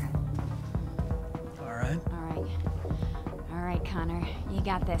anything. All right. All right, Connor. You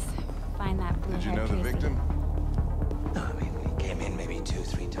got this. Find that blue Did you know the Traci. victim? No, I mean, we came in maybe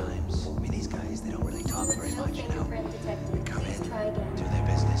 2-3 between times. I mean, these guys, they don't really talk very much, you know? They come in, do their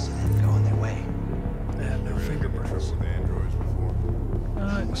business, and then go on their way. They have no fingerprints. With androids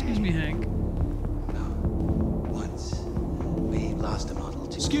before. Excuse me, Hank. Once, we lost a model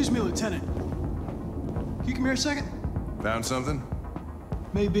to... Excuse me, Lieutenant. Can you come here a second? Found something?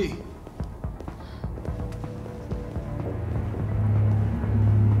 Maybe.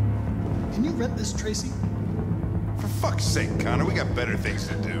 Can you rent this, Traci? For fuck's sake, Connor, we got better things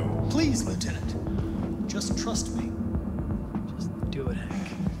to do. Please, Lieutenant. Just trust me. Just do it, Hank.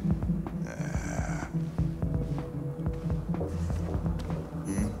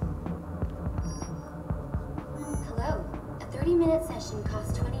 Hello. A 30-minute session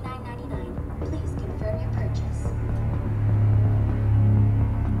costs $29.99. Please confirm your purchase.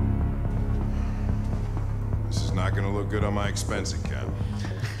 This is not gonna look good on my expense account.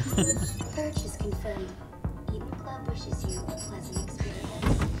 Purchase confirmed. Eden Club wishes you a pleasant experience.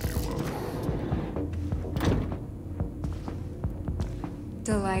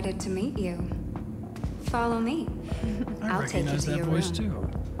 Delighted to meet you. Follow me. I'll take you to your room. Too.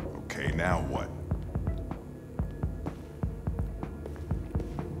 Okay, now what?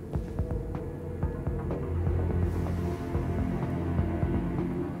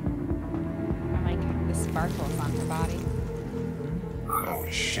 I like the sparkles on her body.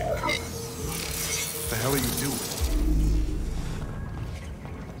 Holy shit, Connor. What the hell are you doing?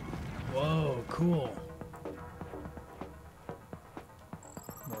 Whoa, cool.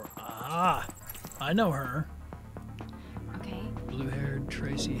 I know her. Okay. Blue-haired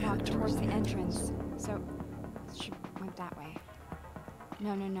Traci Walk headed towards the entrance. So she went that way.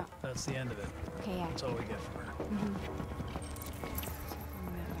 No, no, no. That's the end of it. Okay, yeah. That's all we get from her. Mm-hmm.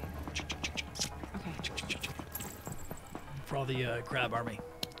 Okay. For all the crab army.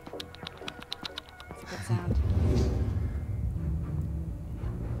 It's a good sound.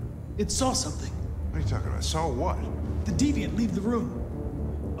 It saw something. What are you talking about? Saw what? The deviant leave the room.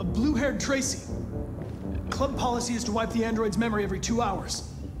 A blue-haired Traci. Club policy is to wipe the android's memory every 2 hours.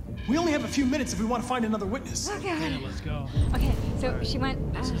 We only have a few minutes if we want to find another witness. Okay. Yeah, let's go. Okay, so she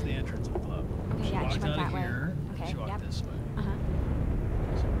went. This is the entrance of the club. Okay, yeah, she walked went out that of way. here. Okay, She walked yep. this way. Uh-huh.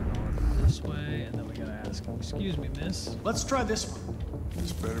 So we're going this way, and then we gotta ask, excuse me, miss. Let's try this one.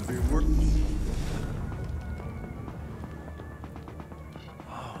 This better be work.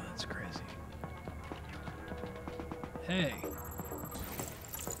 Oh, that's crazy. Hey.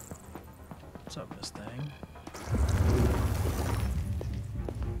 What's up, Miss Thing?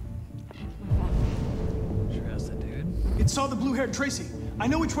 Sure has the dude. It saw the blue-haired Traci. I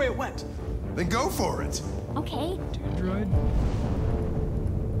know which way it went. Then go for it. Okay. Dude droid?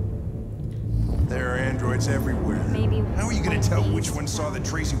 There are androids everywhere. Maybe. How are you gonna one tell of these- which one saw the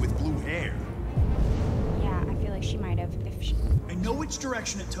Traci with blue hair? Yeah, I feel like she might have. If she. I know which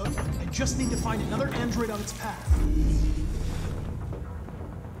direction it took. I just need to find another android on its path.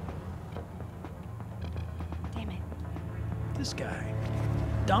 Damn it. This guy.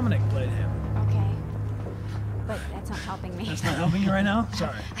 Dominic played him. Okay. But that's not helping me. That's not helping you right now?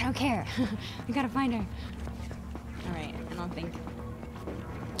 Sorry. I don't care. We gotta find her. All right. I don't think.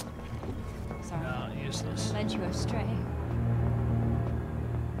 Sorry. No, useless. Led you astray.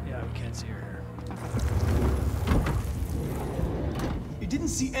 Yeah, we can't see her here. It didn't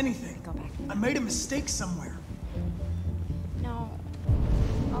see anything. Go back. I made a mistake somewhere. No.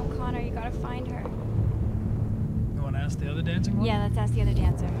 Oh, Connor, you gotta find her. You want to ask the other dancing one? Yeah, let's ask the other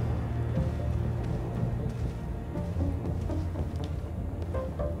dancer.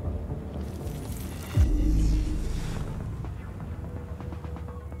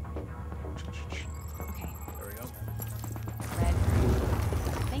 Okay. There we go. Red.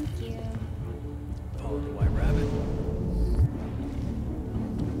 Thank you. Follow the white rabbit.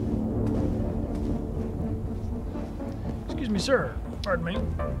 Excuse me, sir. Pardon me.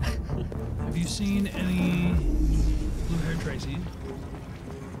 Have you seen any blue-haired Traci?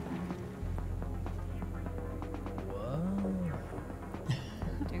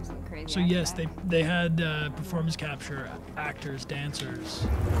 Doing some crazy. So yes, they had performance capture actors, dancers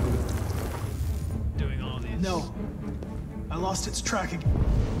doing all these. No. I lost its track again.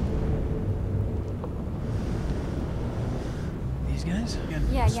 These guys? Yeah,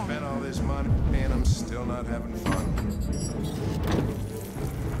 yeah. Spent all this money and I'm still not having fun.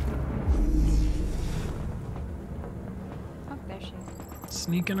 Oh, there she is.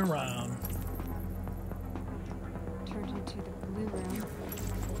 Sneaking around. Turned into the blue room.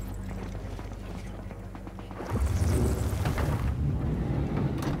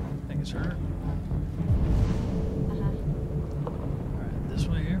 I think it's her. Uh-huh. Alright, this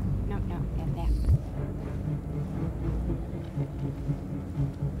way here. No, no, yeah, there.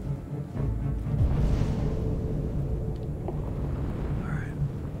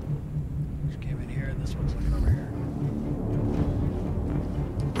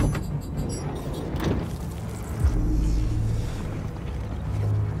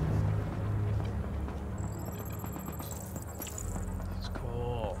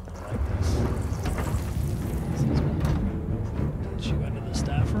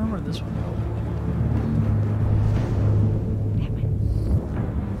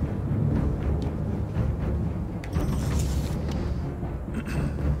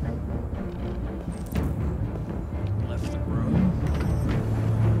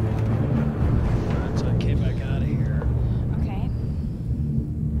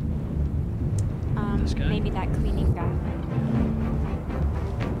 This guy? Maybe that cleaning guy.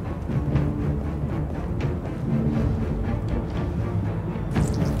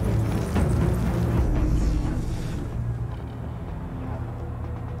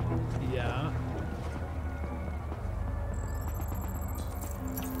 Yeah.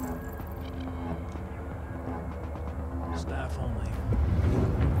 Staff only.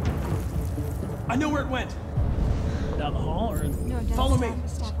 I know where it went. Down the hall, or No, down follow me.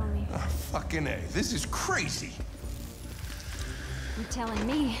 Staff only. Oh, fucking A. This is crazy. You're telling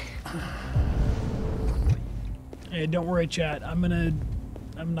me. Hey, don't worry, chat. I'm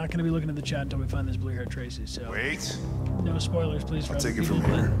not gonna be looking at the chat until we find this blue-haired Traci. So wait. No spoilers, please. For I'll other take it people,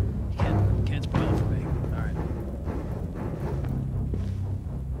 from here. but can't spoil it for me. All right.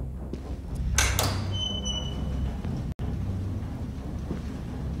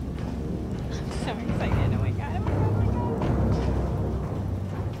 So excited. Oh my god.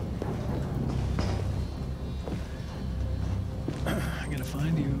 I gotta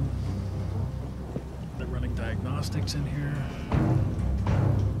find you. They're running diagnostics in here.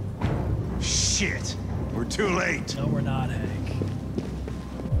 Shit! We're too late. No, we're not, Hank.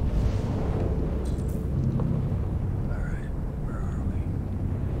 All right, where are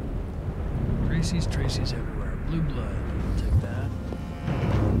we? Tracy's everywhere. Blue blood. I'll take that.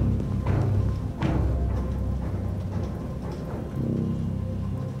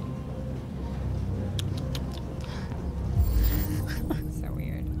 So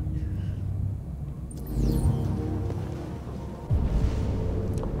weird.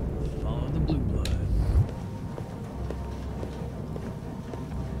 Follow the blue blood.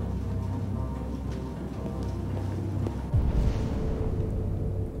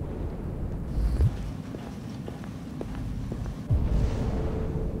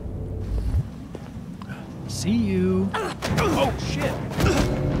 See you. Oh shit!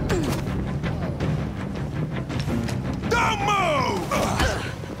 Don't move!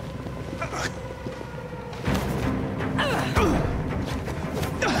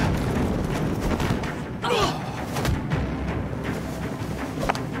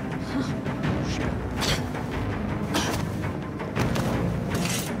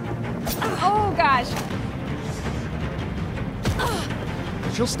 Oh gosh.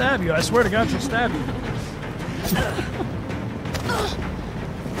 She'll stab you. I swear to God, she'll stab you.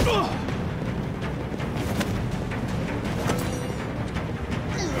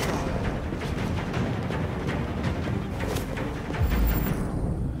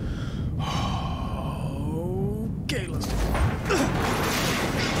 Okay, let's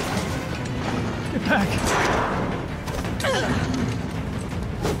get back.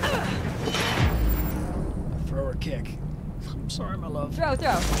 Throw or kick. I'm sorry, my love. Throw.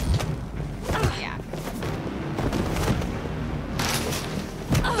 Yeah.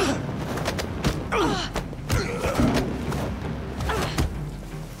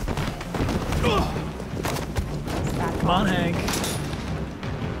 Come on, Hank.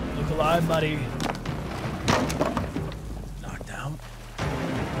 Look alive, buddy. Knocked out.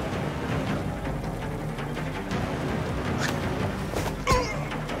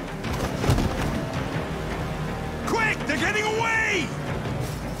 Quick! They're getting away!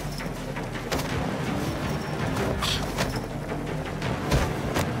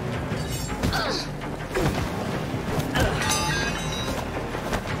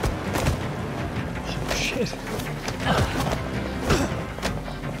 Shit.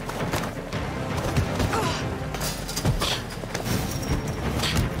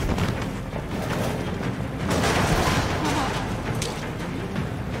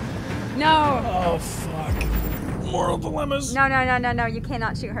 No. Oh, fuck. Moral dilemmas. No. You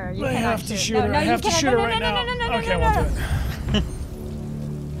cannot shoot her. You I cannot have to shoot No, her. no, I you have to cannot. shoot No, her no, right no, now. no, no, no, Okay, no, we'll no. do it.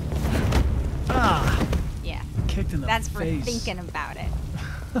 Ah. Yeah. Kicked in the That's face. for thinking about it.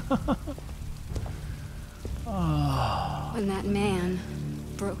 Oh. When that man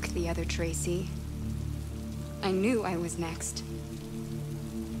broke the other Traci, I knew I was next.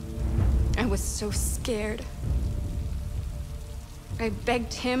 I was so scared. I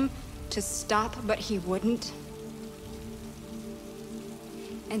begged him to stop, but he wouldn't.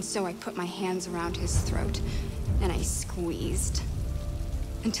 And so I put my hands around his throat, and I squeezed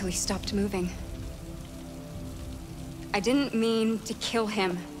until he stopped moving. I didn't mean to kill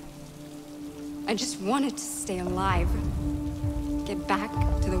him. I just wanted to stay alive. Get back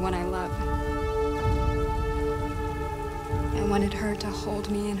to the one I love. I wanted her to hold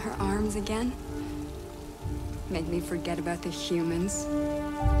me in her arms again. Make me forget about the humans.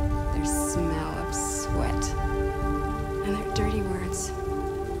 Their smell of sweat. And their dirty words.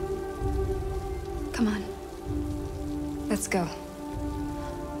 Come on. Let's go.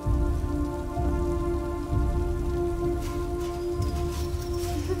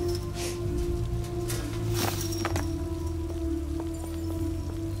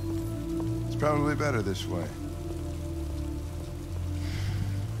 probably better this way.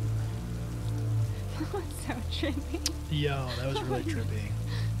 So trippy. Yo, that was really trippy.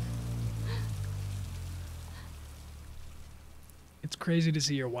 It's crazy to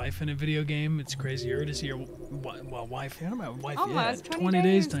see your wife in a video game. It's crazier to see your wife. Yeah, my wife. Almost, yeah, 20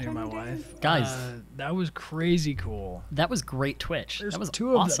 days days, talking to my 20 wife. Guys. That was crazy cool. That was great Twitch. There's that was two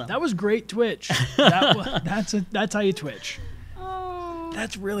of awesome. them. That was great Twitch. That's how you Twitch. Oh.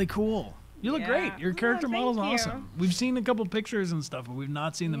 That's really cool. You look great. Your character model's thank you. awesome. We've seen a couple pictures and stuff, but we've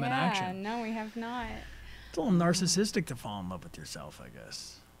not seen them in action. Yeah, no, we have not. It's a little narcissistic to fall in love with yourself, I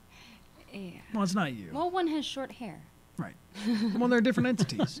guess. Yeah. Well, it's not you. Well, one has short hair. Right. Well, they're different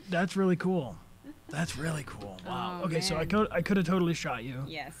entities. That's really cool. That's really cool. Wow. Oh, okay, so man. I could have totally shot you.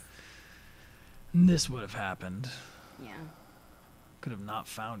 Yes. And this would have happened. Yeah. Could have not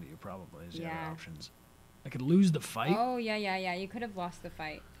found you, probably, is the other Yeah. options. I could lose the fight. Oh, yeah. You could have lost the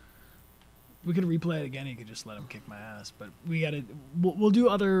fight. We could replay it again. You could just let him kick my ass. But we got to... We'll do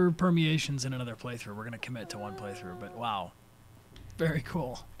other permeations in another playthrough. We're going to commit to one playthrough. But wow. Very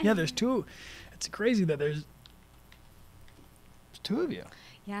cool. Yeah, there's two. It's crazy that there's two of you.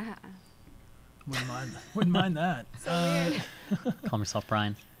 Yeah. Wouldn't mind that. Calm yourself,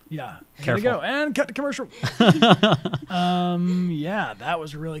 Brian. Yeah. Careful. Gotta go. And cut the commercial. Yeah, that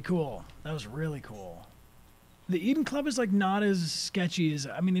was really cool. That was really cool. The Eden Club is like not as sketchy as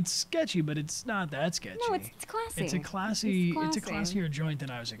it's sketchy, but it's not that sketchy. No, it's classy. It's a classier joint than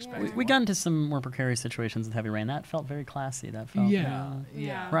I was expecting. We got into some more precarious situations with Heavy Rain. That felt very classy. That felt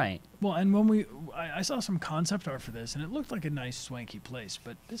Yeah. Right. Well, and when I saw some concept art for this, and it looked like a nice swanky place,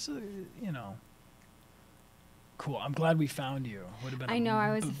 but this is cool. I'm glad we found you. Would have been. I know,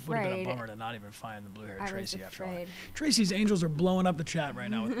 I was Would have been a afraid. bummer to not even find the blue-haired I Traci was after all. afraid. Tracy's angels are blowing up the chat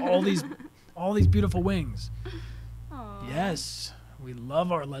right now with all these beautiful wings. Aww. Yes, we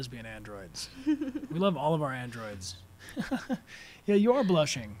love our lesbian androids. We love all of our androids. Yeah, you are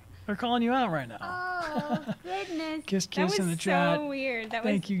blushing. They're calling you out right now. Oh, goodness. Kiss That in the was chat. so weird. That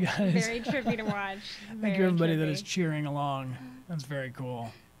Thank was you guys. very trippy to watch. Thank you, everybody that is trippy. cheering along. That's very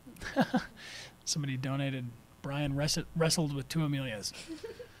cool. Somebody donated. Brian wrestled with 2 Amelias.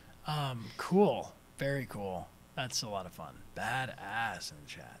 Cool. Very cool. That's a lot of fun. Badass in the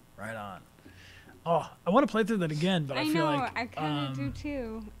chat. Right on. Oh, I want to play through that again, but I feel like I kind of do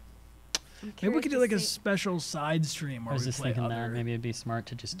too. maybe we could do like a special side stream I where was we just play thinking other, that maybe it'd be smart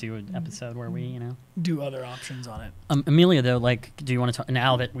to just do an episode where we, do other options on it. Amelia, though, like, do you want to talk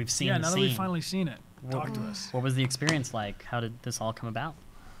now that we've seen Yeah, the now that scene? we've finally seen it, talk to us. What was the experience like? How did this all come about?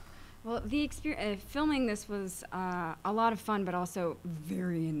 Well, the experience filming this was a lot of fun, but also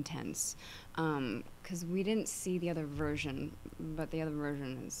very intense, because we didn't see the other version, but the other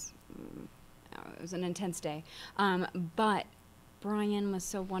version is it was an intense day. But Brian was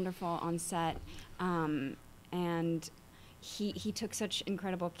so wonderful on set, and he took such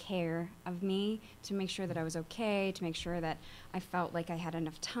incredible care of me to make sure that I was okay, to make sure that I felt like I had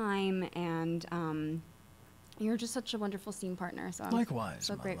enough time, and you're just such a wonderful scene partner. So I'm Likewise,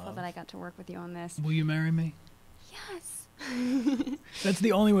 so my grateful love. that I got to work with you on this. Will you marry me? Yes. That's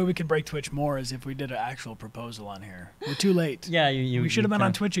the only way we could break Twitch more is if we did an actual proposal on here. We're too late. Yeah, we should have been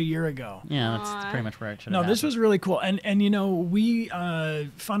on Twitch a year ago. Yeah, that's pretty much where it should No, have this happened. was really cool. And we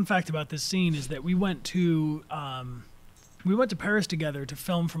fun fact about this scene is that we went to Paris together to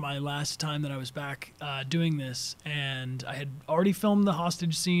film for my last time that I was back doing this, and I had already filmed the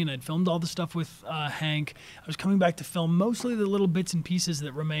hostage scene. I'd filmed all the stuff with Hank. I was coming back to film mostly the little bits and pieces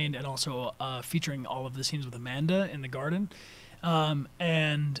that remained, and also featuring all of the scenes with Amanda in the garden.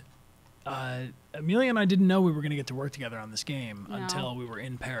 Amelia and I didn't know we were going to get to work together on this game No. until we were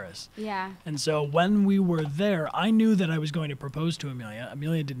in Paris. Yeah. And so when we were there, I knew that I was going to propose to Amelia.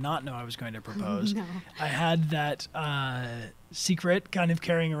 Amelia did not know I was going to propose. No. I had that secret kind of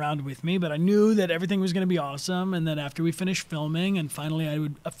carrying around with me, but I knew that everything was going to be awesome, and that after we finished filming and finally I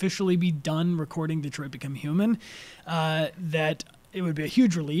would officially be done recording Detroit Become Human, that it would be a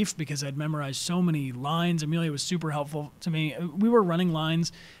huge relief because I'd memorized so many lines. Amelia was super helpful to me. We were running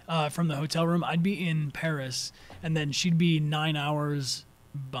lines from the hotel room. I'd be in Paris, and then she'd be 9 hours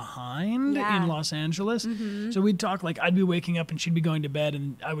behind Yeah. in Los Angeles. Mhm. So we'd talk like I'd be waking up and she'd be going to bed,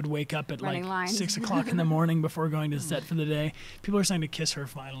 and I would wake up at Running like lines. 6 o'clock in the morning before going to set for the day. People are starting to kiss her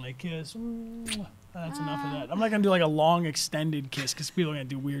finally. Kiss. That's enough of that. I'm not gonna do like a long extended kiss because people are gonna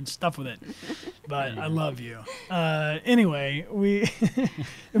do weird stuff with it. But I love you. Anyway,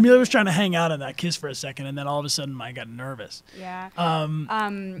 Amelia was trying to hang out on that kiss for a second, and then all of a sudden I got nervous. Yeah.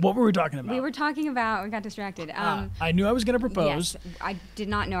 What were we talking about? We were talking about. We got distracted. I knew I was gonna propose. Yes, I did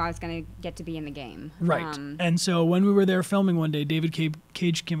not know I was gonna get to be in the game. Right. And so when we were there filming one day, David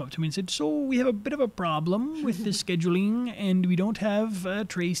Cage came up to me and said, "So we have a bit of a problem with the scheduling, and we don't have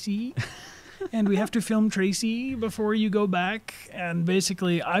Traci." And we have to film Traci before you go back. And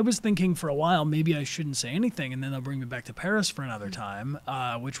basically, I was thinking for a while, maybe I shouldn't say anything, and then they'll bring me back to Paris for another time,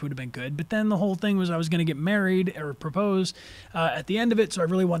 which would have been good. But then the whole thing was I was going to get married or propose at the end of it, so I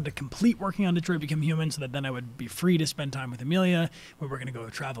really wanted to complete working on Detroit Become Human so that then I would be free to spend time with Amelia. We were going to go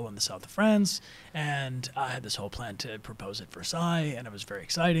travel in the south of France, and I had this whole plan to propose at Versailles, and it was very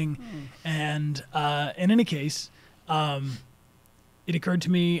exciting. And in any case... it occurred to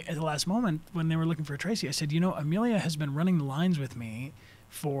me at the last moment when they were looking for Traci. I said, Amelia has been running the lines with me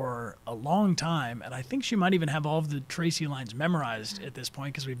for a long time, and I think she might even have all of the Traci lines memorized at this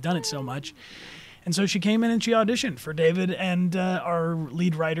point because we've done it so much. And so she came in and she auditioned for David, and our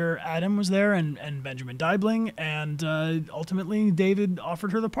lead writer, Adam, was there, and Benjamin Deibling, and ultimately David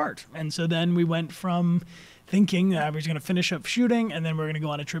offered her the part. And so then we went from thinking that I was going to finish up shooting, and then we were going to go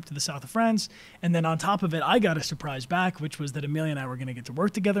on a trip to the south of France. And then on top of it, I got a surprise back, which was that Amelia and I were going to get to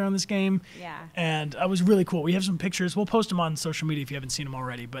work together on this game. Yeah. And it was really cool. We have some pictures. We'll post them on social media if you haven't seen them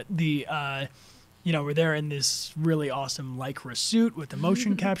already. But we're there in this really awesome Lycra suit with the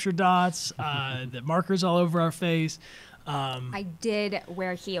motion capture dots, the markers all over our face. I did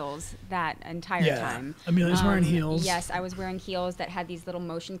wear heels that entire time. Amelia's wearing heels. Yes, I was wearing heels that had these little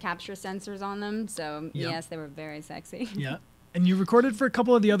motion capture sensors on them. So yes, they were very sexy. Yeah, and you recorded for a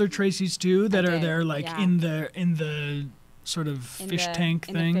couple of the other Tracis too that are there, like in the sort of fish tank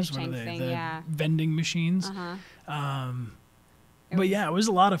things. What are they? The vending machines. But yeah, it was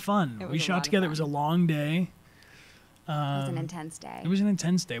a lot of fun. We shot together. It was a long day. It was an intense day. It was an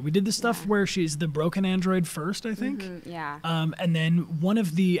intense day. We did the stuff where she's the broken android first, I think. Yeah. And then one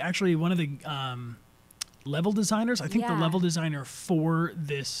of the level designers, I think the level designer for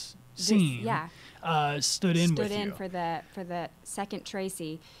this scene stood in for the second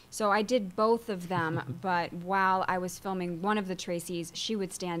Traci. So I did both of them, but while I was filming one of the Tracis, she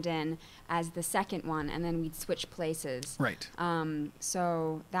would stand in as the second one, and then we'd switch places. Right.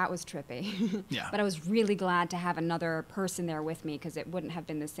 So that was trippy. Yeah. But I was really glad to have another person there with me because it wouldn't have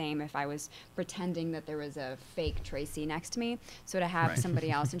been the same if I was pretending that there was a fake Traci next to me. So to have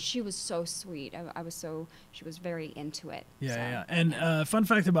somebody else, and she was so sweet. She was very into it. Yeah. And fun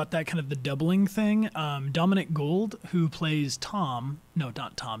fact about that kind of the doubling thing, Dominic Gould, who plays Todd.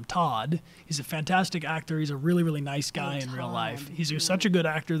 He's a fantastic actor. He's a really, really nice guy in real life. He's such a good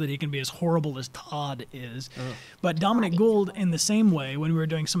actor that he can be as horrible as Todd is. But Dominic Gould, in the same way, when we were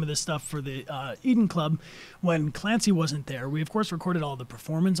doing some of this stuff for the Eden Club, when Clancy wasn't there, we of course recorded all the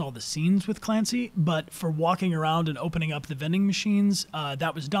performance, all the scenes with Clancy, but for walking around and opening up the vending machines,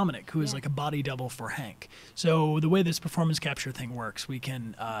 that was Dominic, who is like a body double for Hank. So the way this performance capture thing works, we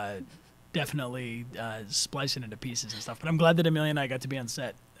can definitely splice it into pieces and stuff. But I'm glad that Amelia and I got to be on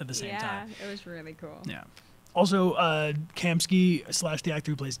set at the same time. Yeah, it was really cool. Yeah. Also, Kamsky / the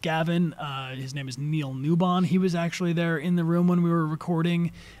actor who plays Gavin, his name is Neil Newbon. He was actually there in the room when we were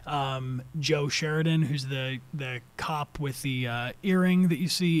recording. Joe Sheridan, who's the cop with the earring that you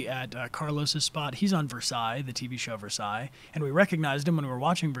see at Carlos's spot, he's on Versailles, the TV show Versailles, and we recognized him when we were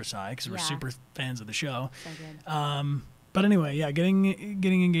watching Versailles because we're super fans of the show. So good. But anyway,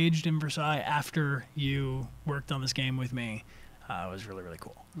 getting engaged in Versailles after you worked on this game with me was really, really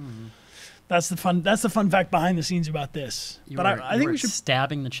cool. Mm-hmm. That's the fun fact behind the scenes about this. I think we should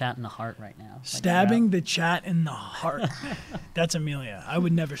stabbing the chat in the heart right now. Stabbing the chat in the heart. That's Amelia. I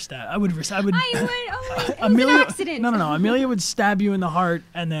would never stab. I would. Oh, Amelia, it was an accident. No. Amelia would stab you in the heart,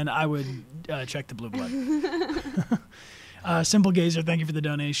 and then I would check the blue blood. Simple Gazer, thank you for the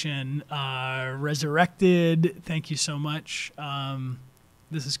donation. Resurrected, thank you so much.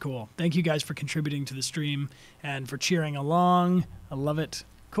 This is cool. Thank you guys for contributing to the stream and for cheering along. I love it.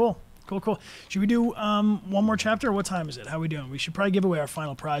 Cool. Should we do one more chapter? What time is it? How are we doing? We should probably give away our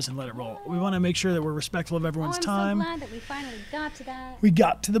final prize and let it roll. We want to make sure that we're respectful of everyone's time. I'm so glad that we finally got to that. We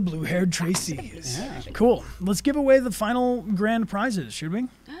got to the blue-haired Tracis. Yeah. Cool. Let's give away the final grand prizes, should we?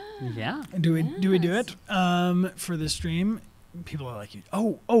 Yeah. Do we do it for this stream? People are like,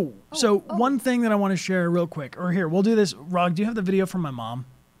 one thing that I want to share real quick. Or here, we'll do this. Rog, do you have the video from my mom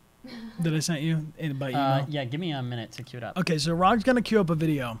that I sent you by email? Yeah, give me a minute to cue it up. Okay, so Rog's going to cue up a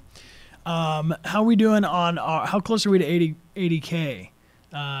video. How are we doing on how close are we to 80K?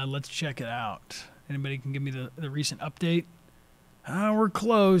 Let's check it out. Anybody can give me the recent update? We're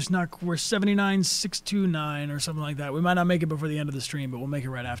close. We're 79,629 or something like that. We might not make it before the end of the stream, but we'll make it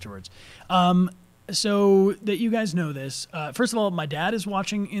right afterwards. So that you guys know this, first of all, my dad is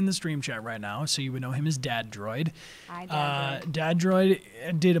watching in the stream chat right now, so you would know him as Dad Droid. Hi, Dad Droid. Dad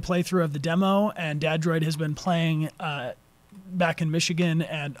Droid did a playthrough of the demo, and Dad Droid has been playing back in Michigan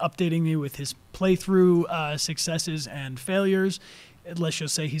and updating me with his playthrough successes and failures. Let's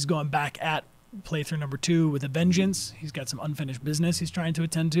just say he's going back at playthrough number 2 with a vengeance. He's got some unfinished business he's trying to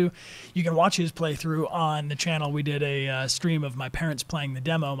attend to. You can watch his playthrough on the channel. We did a stream of my parents playing the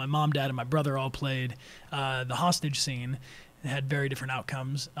demo. My mom, dad, and my brother all played the hostage scene. It had very different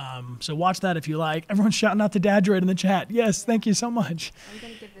outcomes. So watch that if you like. Everyone's shouting out to Dad Droid in the chat. Yes, thank you so much. Are we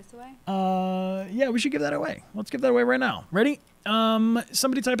going to give this away? Yeah, we should give that away. Let's give that away right now. Ready?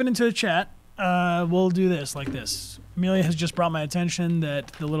 Somebody type it into the chat. We'll do this like this. Amelia has just brought my attention that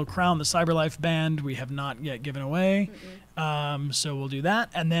the little crown, the Cyberlife band, we have not yet given away. So we'll do that.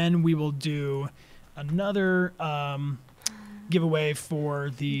 And then we will do another giveaway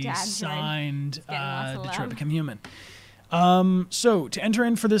for the signed Detroit Become Human. So to enter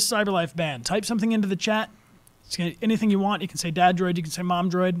in for this Cyberlife band, type something into the chat. Anything you want. You can say Dad Droid. You can say Mom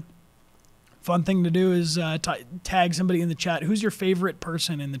Droid. Fun thing to do is tag somebody in the chat. Who's your favorite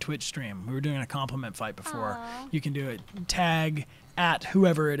person in the Twitch stream? We were doing a compliment fight before. Aww. You can do it. Tag at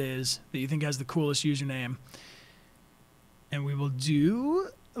whoever it is that you think has the coolest username. And we'll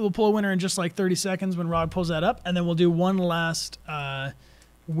pull a winner in just like 30 seconds when Rod pulls that up. And then we'll do one last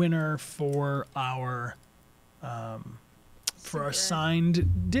winner for our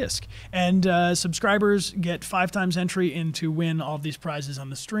signed disc. And subscribers get 5 times entry into win all of these prizes on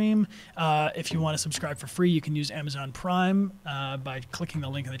the stream. If you want to subscribe for free, you can use Amazon Prime by clicking the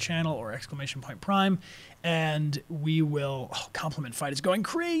link in the channel or !Prime. And we will... Oh, compliment fight is going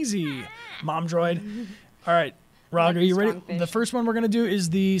crazy. Mom Droid. All right. Rog, are you ready? The first one we're going to do is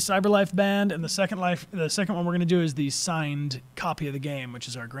the Cyberlife band, and the second one we're going to do is the signed copy of the game, which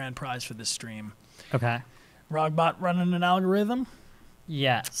is our grand prize for this stream. Okay. Rogbot running an algorithm?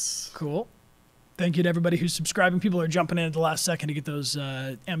 Yes. Cool. Thank you to everybody who's subscribing. People are jumping in at the last second to get those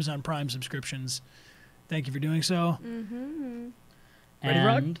Amazon Prime subscriptions. Thank you for doing so. Ready,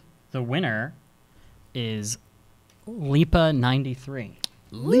 Rog? The winner is Lipa93.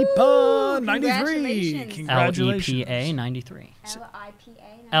 Lipa93. Congratulations. LEPA 93.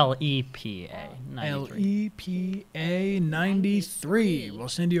 LEPA 93. We'll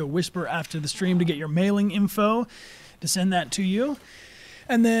send you a whisper after the stream to get your mailing info to send that to you.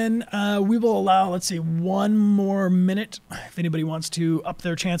 And then we will allow, let's see, 1 more minute if anybody wants to up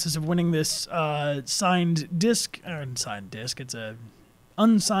their chances of winning this signed disc. It's a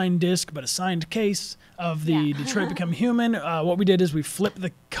unsigned disc, but a signed case of the Detroit Become Human. What we did is we flipped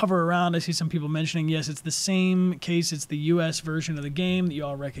the cover around. I see some people mentioning, yes, it's the same case. It's the US version of the game that you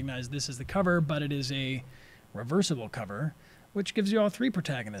all recognize. This is the cover, but it is a reversible cover, which gives you all 3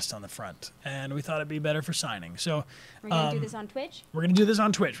 protagonists on the front. And we thought it'd be better for signing. So we're going to do this on Twitch? We're going to do this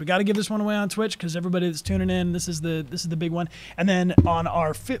on Twitch. We got to give this one away on Twitch because everybody that's tuning in, this is the big one. And then on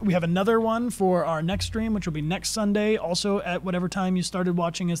our we have another one for our next stream, which will be next Sunday, also at whatever time you started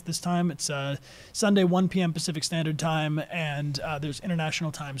watching us this time. It's Sunday, 1 p.m. Pacific Standard Time, and there's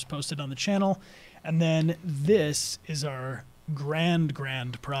international times posted on the channel. And then this is our grand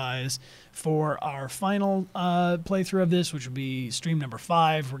prize for our final playthrough of this, which will be stream number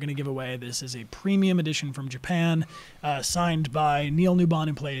 5. We're going to give away, this is a premium edition from Japan, signed by Neil Newbon,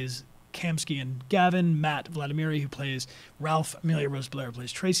 who plays Kamsky and Gavin, Matt Vladimiri, who plays Ralph, Amelia Rose Blair, who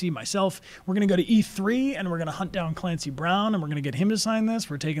plays Tracy, myself. We're going to go to E3, and we're going to hunt down Clancy Brown, and we're going to get him to sign this.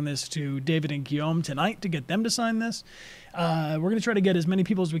 We're taking this to David and Guillaume tonight to get them to sign this. We're going to try to get as many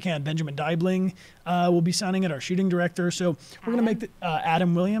people as we can. Benjamin Deibling will be signing it, our shooting director. So we're going to make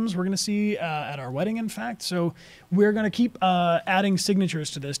Adam Williams, we're going to see at our wedding, in fact. So we're going to keep adding signatures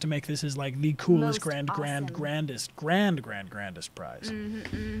to this to make this as like the coolest, grandest prize.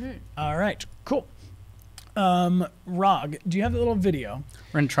 All right, cool. Rog, do you have the little video?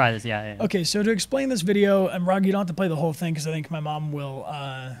 We're going to try this, yeah. Okay, so to explain this video, and Rog, you don't have to play the whole thing because I think my mom will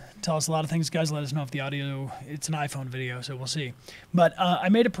tell us a lot of things. Guys, let us know if the audio, it's an iPhone video, so we'll see. But I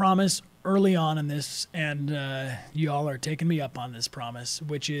made a promise early on in this, and you all are taking me up on this promise,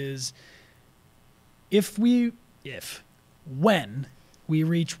 which is when we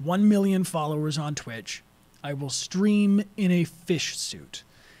reach 1 million followers on Twitch, I will stream in a fish suit.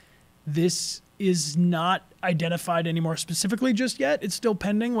 This is not identified anymore specifically just yet. It's still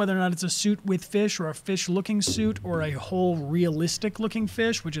pending whether or not it's a suit with fish or a fish-looking suit or a whole realistic-looking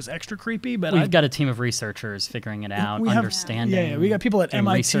fish, which is extra creepy. But we've got a team of researchers figuring it out, understanding. Yeah, we got people at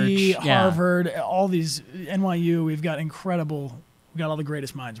MIT, research. Harvard, all these, NYU. We've got all the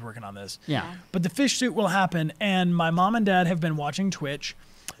greatest minds working on this. Yeah. But the fish suit will happen, and my mom and dad have been watching Twitch.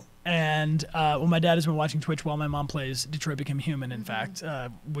 And, my dad has been watching Twitch while my mom plays Detroit Become Human, in fact,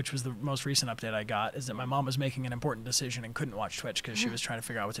 which was the most recent update I got, is that my mom was making an important decision and couldn't watch Twitch because she was trying to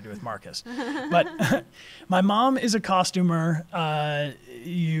figure out what to do with Marcus. But my mom is a costumer.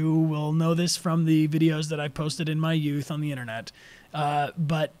 You will know this from the videos that I posted in my youth on the internet.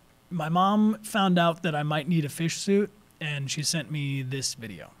 But my mom found out that I might need a fish suit, and she sent me this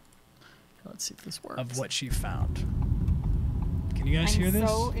video. Let's see if this works. Of what she found. Can you guys hear this? I'm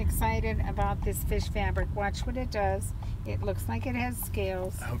so excited about this fish fabric. Watch what it does. It looks like it has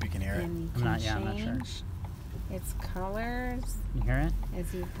scales. I hope you can hear it. And you I'm can not sure. change its colors. You hear it?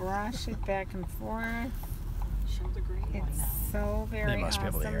 As you brush it back and forth. Show the green one It's now. so very must be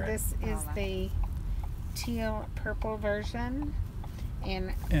able to awesome. hear it. This is the teal purple version.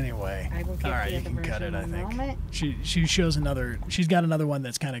 And anyway, I will get all right, the you other can cut it. version I in a think moment. she shows another. She's got another one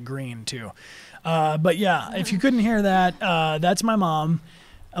that's kind of green too. But yeah, if you couldn't hear that, that's my mom.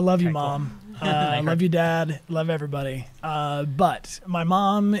 I love you, Mom. I love you, Dad. Love everybody. But my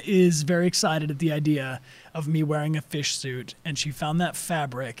mom is very excited at the idea of me wearing a fish suit, and she found that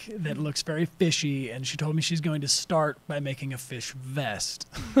fabric that looks very fishy, and she told me she's going to start by making a fish vest.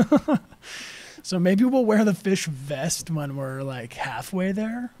 So maybe we'll wear the fish vest when we're like halfway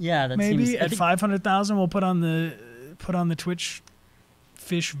there. Yeah, that maybe seems, at 500,000 we'll put on the Twitch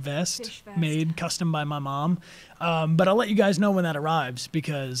fish vest, made custom by my mom. But I'll let you guys know when that arrives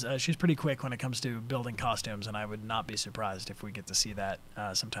because she's pretty quick when it comes to building costumes, and I would not be surprised if we get to see that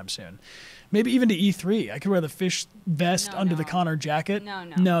sometime soon. Maybe even to E3. I could wear the fish vest under the Connor jacket.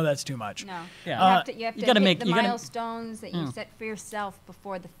 No, that's too much. No. Yeah. You have to hit the milestones that you set for yourself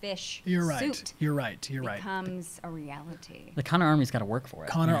before the fish You're right. suit You're right. You're right. becomes a reality. The Connor Army's got to work for it.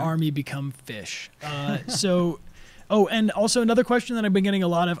 Connor Army become fish. Oh, and also another question that I've been getting a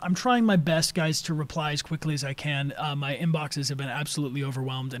lot of. I'm trying my best, guys, to reply as quickly as I can. My inboxes have been absolutely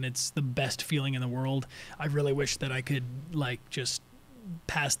overwhelmed, and it's the best feeling in the world. I really wish that I could, just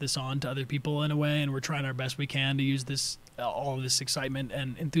pass this on to other people in a way, and we're trying our best we can to use this, all of this excitement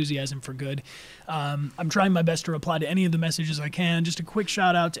and enthusiasm for good. I'm trying my best to reply to any of the messages I can. Just a quick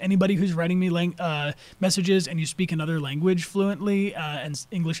shout out to anybody who's writing me messages and you speak another language fluently and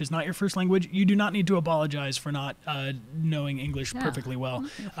English is not your first language. You do not need to apologize for not knowing English perfectly well.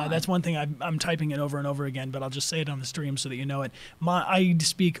 That's one thing I'm typing it over and over again, but I'll just say it on the stream so that you know it. I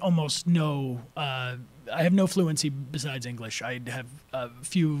speak almost no. I have no fluency besides English. I have a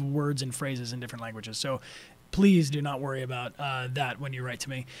few words and phrases in different languages. So please do not worry about that when you write to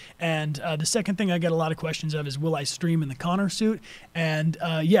me. And the second thing I get a lot of questions of is, will I stream in the Connor suit? And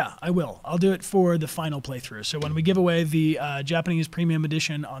yeah, I will. I'll do it for the final playthrough. So when we give away the Japanese Premium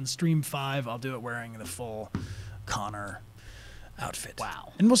Edition on Stream 5, I'll do it wearing the full Connor outfit.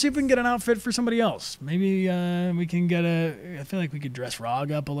 Wow. And we'll see if we can get an outfit for somebody else. Maybe we can get I feel like we could dress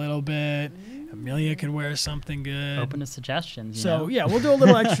Rog up a little bit. Amelia could wear something good. Open to suggestions. You So know? yeah, we'll do a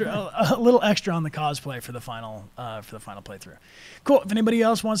little extra, a little extra on the cosplay for the final playthrough. Cool. If anybody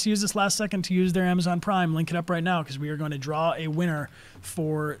else wants to use this last second to use their Amazon Prime, link it up right now because we are going to draw a winner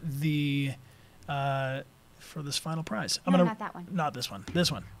for the for this final prize. Not that one. Not this one.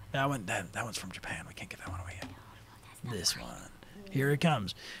 This one. That one. That one's from Japan. We can't give that one away yet. This one. Here it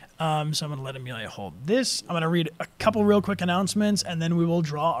comes. So I'm going to let Amelia hold this. I'm going to read a couple real quick announcements, and then we will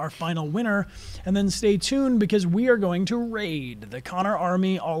draw our final winner. And then stay tuned because we are going to raid the Connor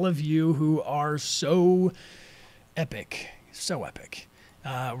Army, all of you who are so epic. So epic.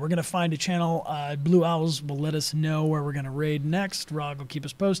 We're going to find a channel. Blue Owls will let us know where we're going to raid next. Rog will keep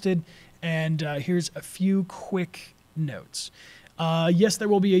us posted. And here's a few quick notes. Yes, there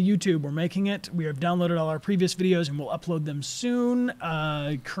will be a YouTube. We're making it. We have downloaded all our previous videos and we'll upload them soon.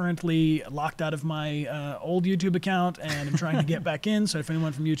 Currently locked out of my old YouTube account and I'm trying to get back in. So if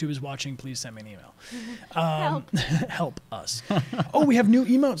anyone from YouTube is watching, please send me an email. Help us. Oh, we have new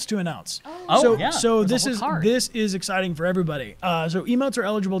emotes to announce. So this is exciting for everybody. So emotes are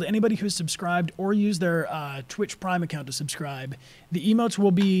eligible to anybody who's subscribed or used their Twitch Prime account to subscribe. The emotes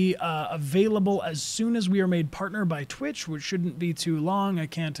will be available as soon as we are made partner by Twitch, which shouldn't be too long. I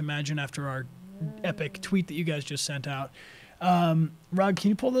can't imagine after our epic tweet that you guys just sent out. Rog, can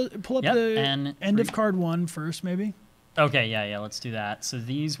you pull up the end of card 1 first, maybe? Okay, yeah, let's do that. So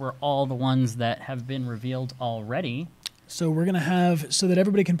these were all the ones that have been revealed already. So we're going to have, so that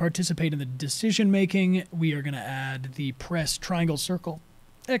everybody can participate in the decision making, we are going to add the press triangle, circle,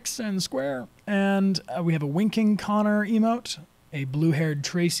 X and square. And we have a winking Connor emote, a blue-haired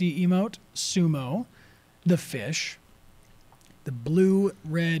Traci emote, sumo, the fish, the blue,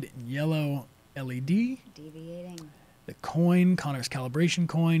 red, and yellow LED. Deviating. The coin, Connor's calibration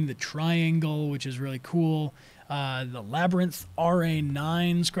coin, the triangle, which is really cool. The labyrinth,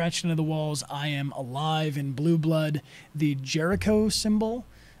 RA9 scratched into the walls, I am alive in blue blood. The Jericho symbol.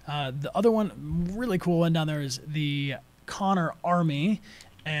 The other one, really cool one down there, is the Connor Army.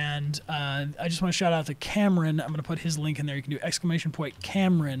 And I just want to shout out to Cameron. I'm going to put his link in there. You can do !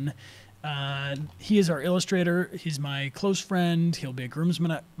 Cameron. He is our illustrator. He's my close friend. He'll be a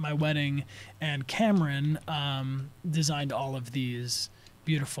groomsman at my wedding. And Cameron designed all of these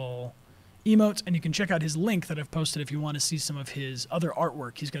beautiful emotes, and you can check out his link that I've posted if you want to see some of his other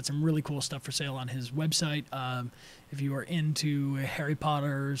artwork. He's got some really cool stuff for sale on his website. If you are into Harry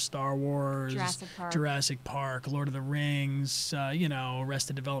Potter, Star Wars, Jurassic Park, Lord of the Rings,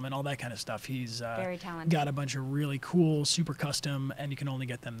 Arrested Development, all that kind of stuff, he's very talented. Got a bunch of really cool, super custom, and you can only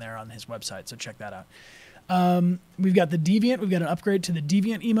get them there on his website, so check that out. We've got the Deviant. We've got an upgrade to the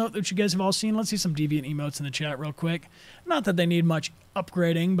Deviant emote that you guys have all seen. Let's see some Deviant emotes in the chat real quick. Not that they need much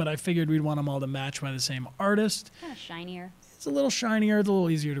upgrading, but I figured we'd want them all to match by the same artist. Kind of shinier. It's a little shinier. It's a little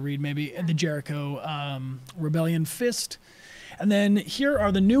easier to read, maybe. The Jericho Rebellion Fist. And then here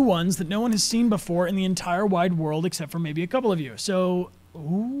are the new ones that no one has seen before in the entire wide world except for maybe a couple of you. So,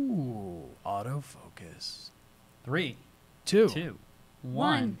 ooh, autofocus. 3, 2,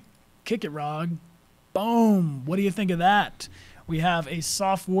 1. Kick it, Rog. Boom. What do you think of that? We have a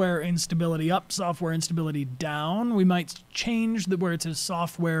software instability up, software instability down. We might change where it says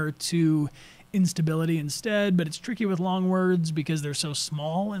software to instability instead, but it's tricky with long words because they're so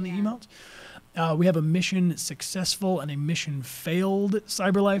small in the emotes. We have a mission successful and a mission failed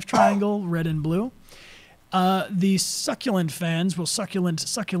CyberLife triangle, red and blue. The succulent fans will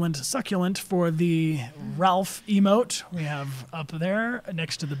succulent for the Ralph emote. We have up there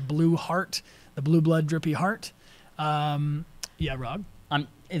next to the blue heart, the blue blood drippy heart. Yeah, Rog.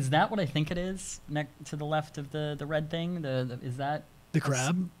 Is that what I think it is? To the left of the red thing? Is that the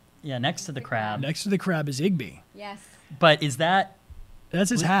crab? Yeah, next to the crab. Next to the crab is Igby. Yes. But is that? That's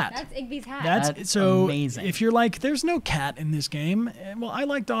his hat. That's Igby's hat. That's so amazing. If you're like, there's no cat in this game. Well, I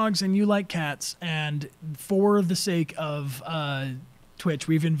like dogs and you like cats, and for the sake of Twitch,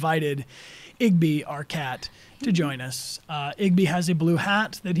 we've invited Igby, our cat, to join us. Igby has a blue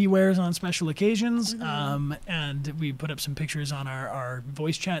hat that he wears on special occasions, and we put up some pictures on our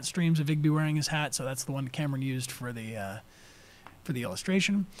voice chat streams of Igby wearing his hat. So that's the one Cameron used for the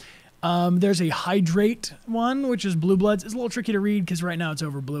illustration. There's a hydrate one, which is blue bloods. It's a little tricky to read because right now it's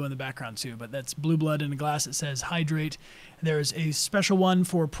over blue in the background too, but that's blue blood in a glass that says hydrate. There's a special one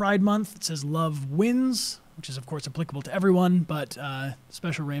for Pride Month. It says love wins, which is of course applicable to everyone, but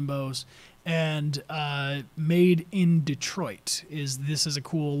special rainbows. And made in Detroit this is a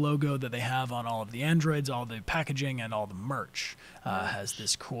cool logo that they have on all of the Androids, all the packaging and all the merch has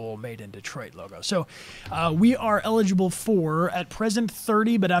this cool made in Detroit logo. So we are eligible for at present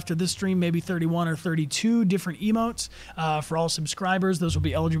 30, but after this stream maybe 31 or 32 different emotes for all subscribers. Those will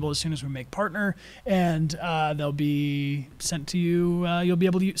be eligible as soon as we make partner, and they'll be sent to you. You'll be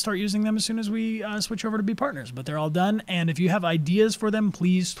able to start using them as soon as we switch over to be partners, but they're all done. And if you have ideas for them,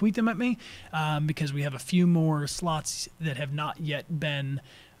 please tweet them at me. Because we have a few more slots that have not yet been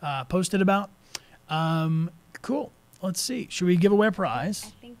posted about. Cool. Let's see. Should we give away a prize?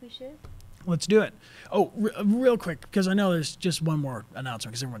 I think we should. Let's do it. Oh, real quick, because I know there's just one more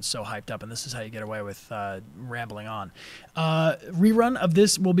announcement because everyone's so hyped up, and this is how you get away with rambling on. Rerun of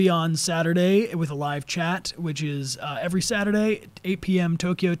this will be on Saturday with a live chat, which is every Saturday, 8 p.m.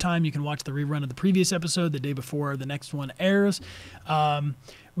 Tokyo time. You can watch the rerun of the previous episode the day before the next one airs.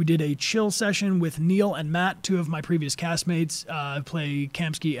 We did a chill session with Neil and Matt, two of my previous castmates, play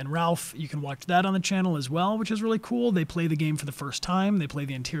Kamsky and Ralph. You can watch that on the channel as well, which is really cool. They play the game for the first time. They play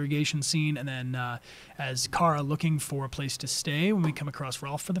the interrogation scene, and then as Kara looking for a place to stay when we come across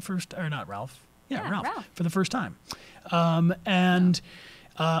Ralph for the first, or not Ralph. Yeah, Ralph for the first time. Got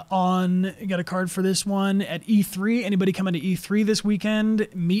a card for this one at E3. Anybody coming to E3 this weekend,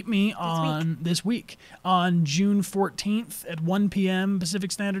 meet me on this week on June 14th at 1 p.m.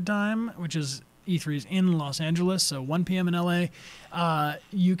 Pacific Standard Time, which is E3's in Los Angeles, so 1 p.m. in LA.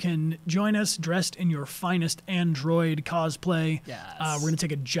 You can join us dressed in your finest Android cosplay. Yes. We're going to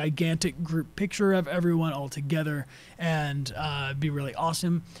take a gigantic group picture of everyone all together and be really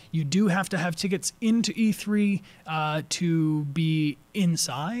awesome. You do have to have tickets into E3 to be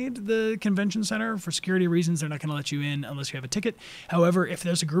inside the convention center. For security reasons, they're not going to let you in unless you have a ticket. However, if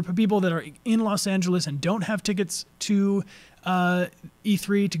there's a group of people that are in Los Angeles and don't have tickets to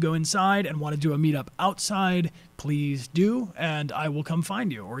E3 to go inside and want to do a meetup outside, please do, and I will come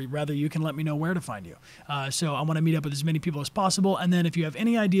find you, or rather you can let me know where to find you. So I want to meet up with as many people as possible, and then if you have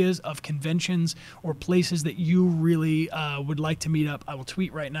any ideas of conventions or places that you really would like to meet up, I will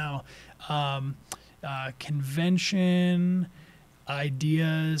tweet right now. Convention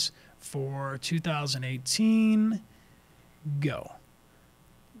ideas for 2018, go.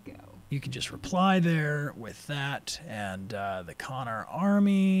 You can just reply there with that, and the Connor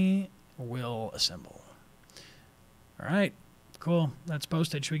Army will assemble. All right, cool. That's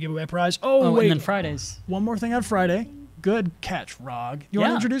posted. Should we give away a prize? Oh, wait. And then Fridays. One more thing on Friday. Good catch, Rog. You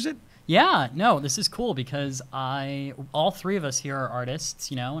want to introduce it? Yeah, no, this is cool because all three of us here are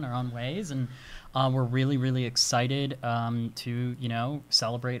artists, in our own ways, and we're really, really excited to,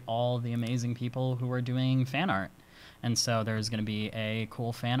 celebrate all the amazing people who are doing fan art. And so there's going to be a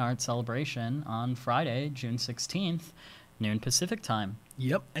cool fan art celebration on Friday, June 16th, noon Pacific time.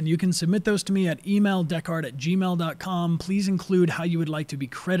 Yep, and you can submit those to me at emaildecart@gmail.com. Please include how you would like to be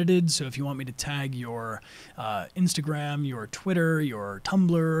credited. So if you want me to tag your Instagram, your Twitter, your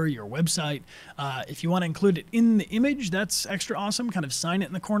Tumblr, your website, if you want to include it in the image, that's extra awesome. Kind of sign it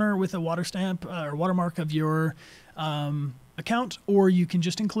in the corner with a water stamp or watermark of your account, or you can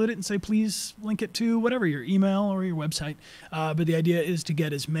just include it and say, please link it to whatever, your email or your website. But the idea is to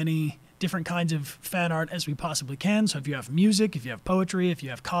get as many different kinds of fan art as we possibly can. So if you have music, if you have poetry, if you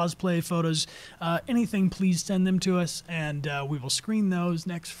have cosplay photos, anything, please send them to us, and we will screen those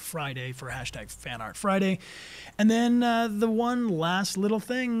next Friday for #FanArtFriday. And then the one last little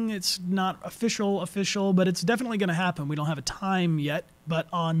thing, it's not official, but it's definitely going to happen. We don't have a time yet, but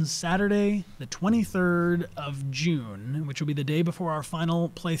on Saturday, the 23rd of June, which will be the day before our final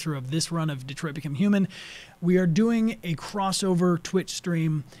playthrough of this run of Detroit Become Human, we are doing a crossover Twitch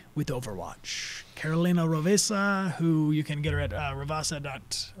stream with Overwatch. Carolina Rovesa, who you can get her at Rovasa.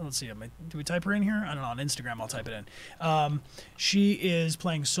 Let's see, do we type her in here? I don't know, on Instagram I'll type it in. She is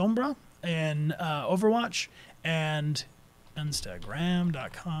playing Sombra in Overwatch, and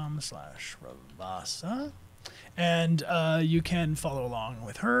Instagram.com/Rovasa. And you can follow along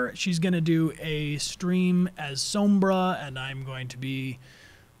with her. She's going to do a stream as Sombra, and I'm going to be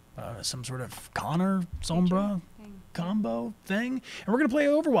some sort of Connor Sombra combo thing. And we're going to play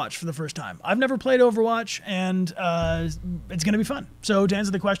Overwatch for the first time. I've never played Overwatch, and it's going to be fun. So to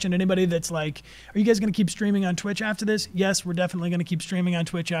answer the question, anybody that's like, are you guys going to keep streaming on Twitch after this? Yes, we're definitely going to keep streaming on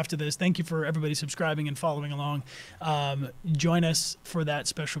Twitch after this. Thank you for everybody subscribing and following along. Join us for that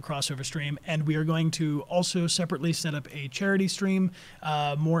special crossover stream. And we are going to also separately set up a charity stream.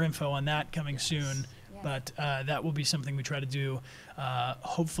 More info on that coming soon. But that will be something we try to do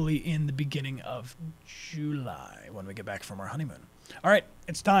hopefully in the beginning of July when we get back from our honeymoon. All right,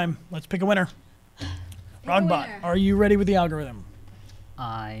 it's time. Let's pick a winner. Rogbot, are you ready with the algorithm?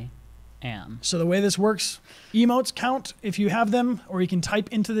 I am. So the way this works, emotes count if you have them, or you can type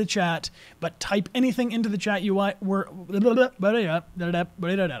into the chat, but type anything into the chat you want. Rewind.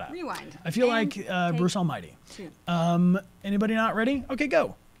 I feel like Bruce Almighty. Anybody not ready? Okay,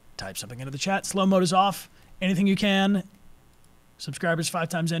 go. Type something into the chat. Slow mode is off. Anything you can. Subscribers 5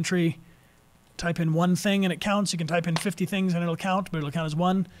 times entry. Type in one thing and it counts. You can type in 50 things and it'll count, but it'll count as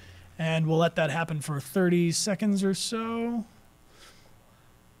one. And we'll let that happen for 30 seconds or so.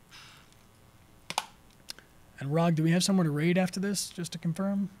 And Rog, do we have somewhere to raid after this, just to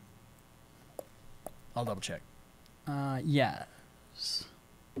confirm? I'll double check. Yes.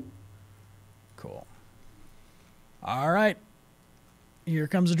 Cool. All right. Here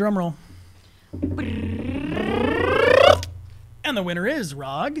comes a drum roll. And the winner is,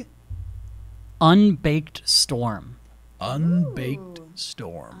 Rog, Unbaked Storm. Unbaked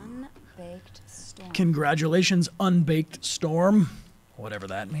Storm. Unbaked Storm. Congratulations, Unbaked Storm. Whatever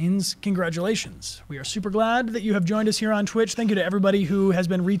that means. Congratulations. We are super glad that you have joined us here on Twitch. Thank you to everybody who has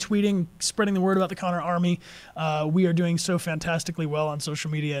been retweeting, spreading the word about the Connor Army. We are doing so fantastically well on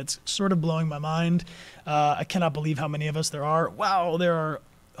social media. It's sort of blowing my mind. I cannot believe how many of us there are. Wow, there are.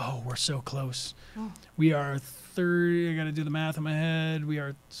 Oh, we're so close. Oh. We are 30. I got to do the math in my head. We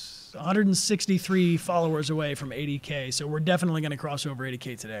are 163 followers away from 80K. So we're definitely going to cross over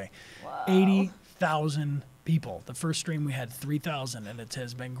 80K today. Wow. 80,000 people. The first stream we had 3,000, and it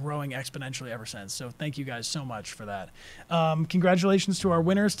has been growing exponentially ever since. So thank you guys so much for that. Congratulations to our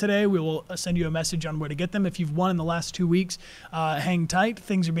winners today. We will send you a message on where to get them. If you've won in the last 2 weeks, hang tight.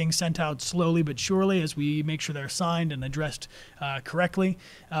 Things are being sent out slowly but surely as we make sure they're signed and addressed correctly.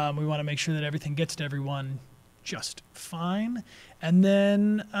 We want to make sure that everything gets to everyone just fine. And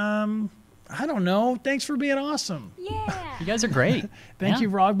then, I don't know. Thanks for being awesome. Yeah. You guys are great. Thank Yeah. you,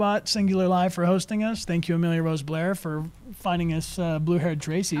 Rogbot Singular Live, for hosting us. Thank you, Amelia Rose Blair, for finding us blue-haired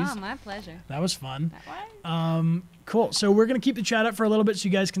Tracy's. Oh, my pleasure. That was fun. Cool. So we're going to keep the chat up for a little bit so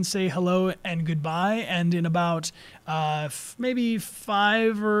you guys can say hello and goodbye. And in about maybe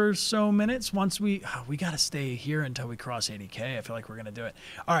 5 or so minutes, once we got to stay here until we cross 80K. I feel like we're going to do it.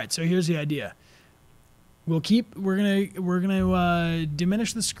 All right. So here's the idea. We're gonna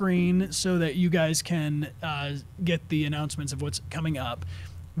diminish the screen so that you guys can get the announcements of what's coming up.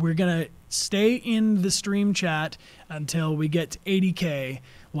 We're gonna stay in the stream chat until we get to 80K.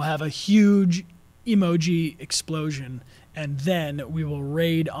 We'll have a huge emoji explosion, and then we will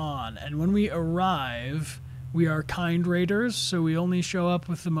raid on. And when we arrive, we are kind raiders, so we only show up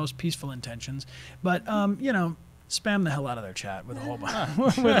with the most peaceful intentions. But spam the hell out of their chat with a whole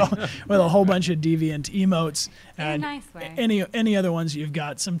with a whole bunch of deviant emotes and in a nice way. any other ones you've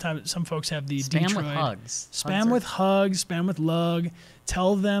got. Sometimes some folks have the Spam Detroit. with hugs. Spam with hugs. Spam with lug.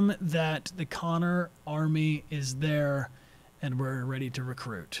 Tell them that the Connor army is there, and we're ready to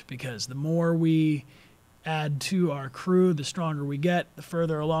recruit. Because the more we add to our crew, the stronger we get. The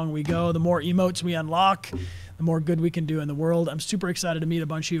further along we go, the more emotes we unlock, the more good we can do in the world. I'm super excited to meet a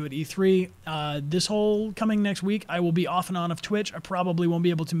bunch of you at E3. This whole coming next week, I will be off and on of Twitch. I probably won't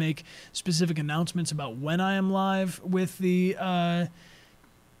be able to make specific announcements about when I am live with the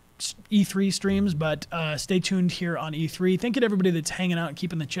E3 streams, but stay tuned here on E3. Thank you to everybody that's hanging out and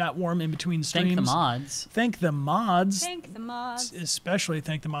keeping the chat warm in between streams. Thank the mods. Thank the mods. Thank the mods. Especially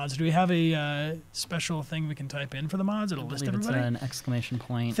thank the mods. Do we have a special thing we can type in for the mods? It'll list everybody. It's an exclamation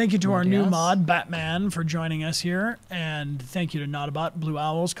point. Thank you to our new Yes. mod, Batman, for joining us here. And thank you to Nautabot, Blue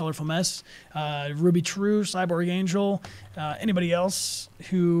Owls, Colorful Mess, Ruby True, Cyborg Angel, anybody else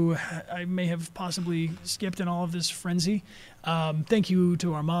who I may have possibly skipped in all of this frenzy. Thank you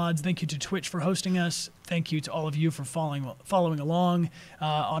to our mods. Thank you to Twitch for hosting us. Thank you to all of you for following along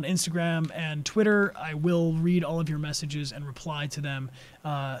on Instagram and Twitter. I will read all of your messages and reply to them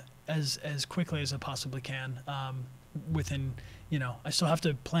as quickly as I possibly can. Within, I still have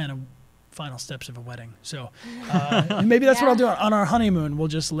to plan a final steps of a wedding. So maybe that's what I'll do on our honeymoon. We'll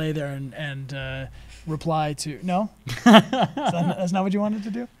just lay there and reply to. No, that's not what you wanted to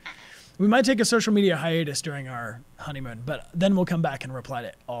do. We might take a social media hiatus during our honeymoon, but then we'll come back and reply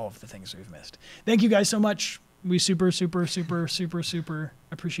to all of the things we've missed. Thank you guys so much. We super appreciate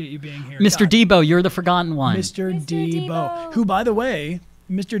you being here. Mr. Debo, you're the forgotten one. Mr. Debo, who, by the way,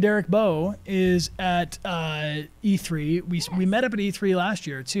 Mr. Derek Bow is at E3. We met up at E3 last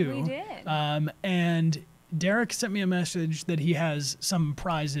year, too. We did. And Derek sent me a message that he has some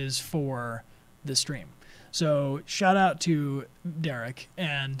prizes for the stream. So shout out to Derek,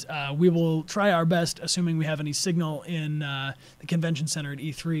 and we will try our best, assuming we have any signal in the convention center at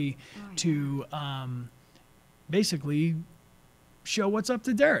E3, to basically show what's up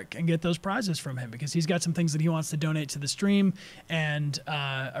to Derek and get those prizes from him, because he's got some things that he wants to donate to the stream, and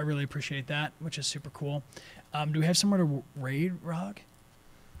I really appreciate that, which is super cool. Do we have somewhere to raid, Rog?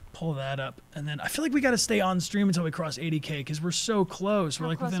 Pull that up, and then I feel like we got to stay on stream until we cross 80K, because we're so close. We're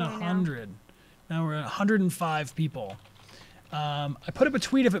like within 100. Now we're at 105 people. I put up a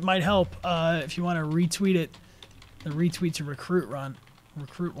tweet if it might help. If you want to retweet it, the retweet's a recruit one.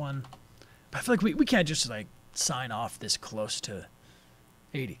 But I feel like we can't just like sign off this close to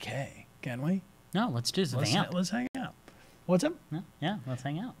 80K, can we? No, let's just vamp. Let's hang out. What's up? Yeah, let's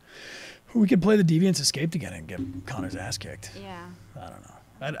hang out. We could play the Deviants Escape together and get Connor's ass kicked. Yeah. I don't know.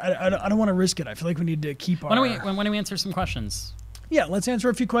 I don't want to risk it. I feel like we need to keep our... Why don't we answer some questions? Yeah, let's answer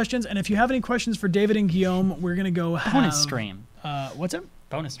a few questions. And if you have any questions for David and Guillaume, we're going to go have... Bonus stream. What's up?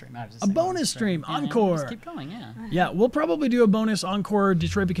 Bonus stream. A bonus stream. Yeah, Encore. just keep going, yeah. Yeah, we'll probably do a bonus Encore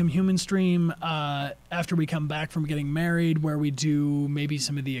Detroit Become Human stream after we come back from getting married, where we do maybe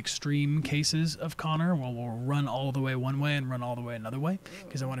some of the extreme cases of Connor. Well, we'll run all the way one way and run all the way another way,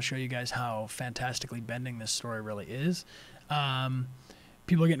 because I want to show you guys how fantastically bending this story really is.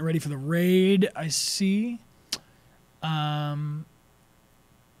 People are getting ready for the raid, I see.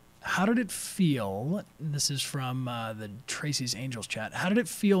 How did it feel? This is from the Tracy's Angels chat. How did it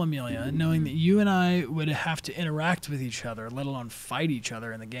feel, Amelia, knowing that you and I would have to interact with each other, let alone fight each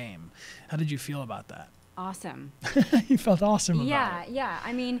other in the game? How did you feel about that? Awesome. You felt awesome about it. Yeah.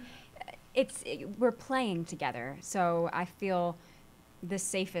 I mean, we're playing together, so I feel the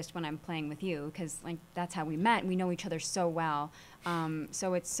safest when I'm playing with you, because like that's how we met. We know each other so well.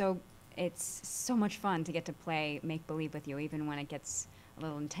 So it's so much fun to get to play make believe with you, even when it gets a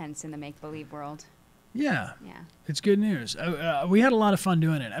little intense in the make-believe world. Yeah. Yeah. It's good news. We had a lot of fun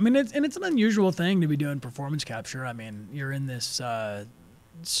doing it. I mean, it's an unusual thing to be doing performance capture. I mean, you're in this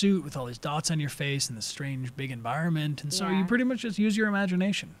suit with all these dots on your face in this strange big environment, and so you pretty much just use your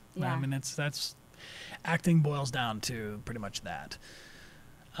imagination. Yeah. I mean, that's acting boils down to pretty much that.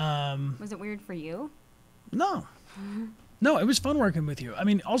 Was it weird for you? No. No, it was fun working with you. I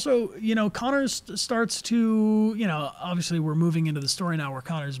mean, also, Connor starts to, obviously we're moving into the story now where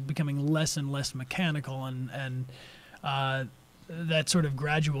Connor's becoming less and less mechanical, and that sort of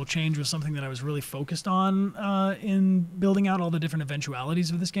gradual change was something that I was really focused on in building out all the different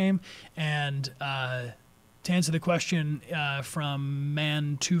eventualities of this game. And to answer the question from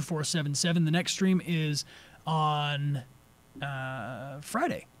Man2477, the next stream is on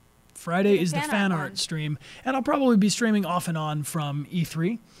Friday. Friday is the fan art stream, and I'll probably be streaming off and on from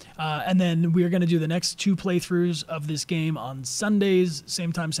E3. And then we're going to do the next 2 playthroughs of this game on Sundays,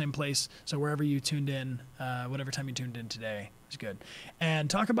 same time, same place. So wherever you tuned in, whatever time you tuned in today is good. And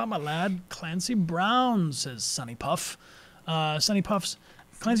talk about my lad, Clancy Brown, says Sunny Puff. Sunny Puffs,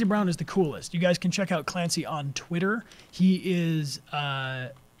 Clancy Brown is the coolest. You guys can check out Clancy on Twitter. He is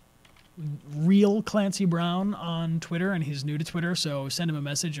real Clancy Brown on Twitter, and he's new to Twitter, so send him a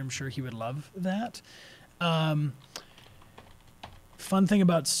message. I'm sure he would love that. Fun thing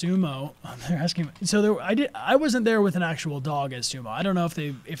about Sumo, they're asking. So I wasn't there with an actual dog as Sumo. I don't know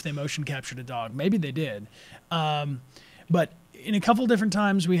if they motion captured a dog. Maybe they did. But in a couple different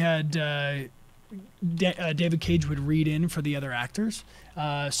times, we had David Cage would read in for the other actors.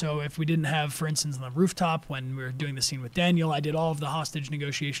 So if we didn't have, for instance, on the rooftop when we were doing the scene with Daniel, I did all of the hostage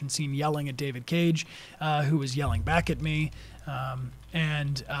negotiation scene yelling at David Cage, who was yelling back at me.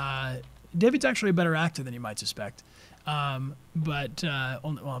 And David's actually a better actor than you might suspect. But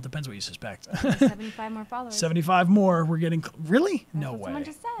it depends what you suspect. 75 more followers. 75 more. We're getting really? That's No what way. someone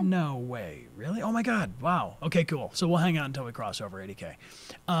just said. No way. Really? Oh my God. Wow. Okay, cool. So we'll hang out until we cross over 80K.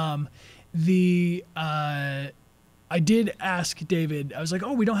 I did ask David. I was like,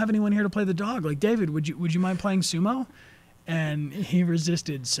 "Oh, we don't have anyone here to play the dog. Like, David, would you mind playing Sumo?" And he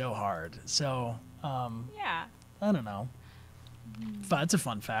resisted so hard. So yeah. I don't know. That's a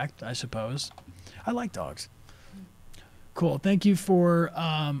fun fact, I suppose. I like dogs. Cool. Thank you for.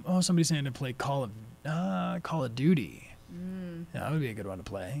 Somebody's saying to play Call of Duty. Yeah, that would be a good one to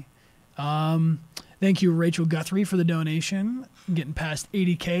play. Thank you, Rachel Guthrie, for the donation. Getting past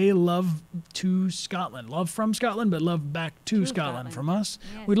 80K. Love to Scotland. Love from Scotland, but love back to Scotland from us.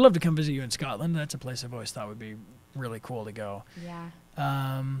 Yes. We'd love to come visit you in Scotland. That's a place I've always thought would be really cool to go. Yeah.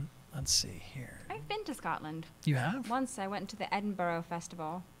 Let's see here. I've been to Scotland. You have? Once I went to the Edinburgh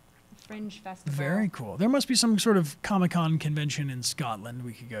Festival, the Fringe Festival. Very cool. There must be some sort of Comic-Con convention in Scotland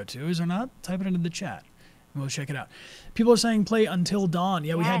we could go to. Is there not? Type it into the chat. We'll check it out. People are saying play Until Dawn.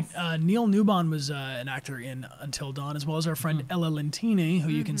 Yeah, we had Neil Newbon was an actor in Until Dawn, as well as our friend Ella Lentini, who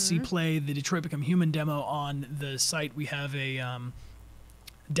you can see play the Detroit Become Human demo on the site. We have a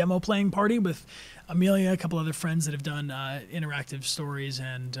demo playing party with Amelia, a couple other friends that have done interactive stories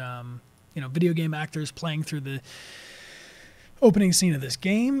and video game actors playing through the opening scene of this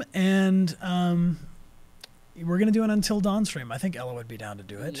game. And we're going to do an Until Dawn stream. I think Ella would be down to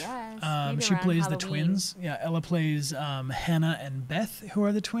do it. Yes, she plays Halloween. the twins. Yeah, Ella plays Hannah and Beth, who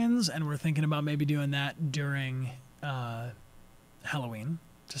are the twins, and we're thinking about maybe doing that during Halloween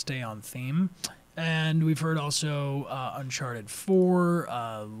to stay on theme. And we've heard also Uncharted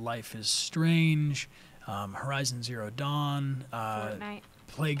 4, Life is Strange, Horizon Zero Dawn, Fortnite.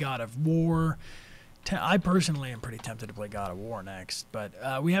 play God of War. I personally am pretty tempted to play God of War next,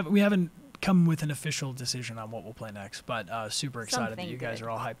 but we haven't come with an official decision on what we'll play next, but super excited that you guys are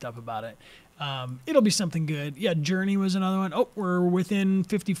all hyped up about it. It'll be something good. Yeah, Journey was another one. Oh, we're within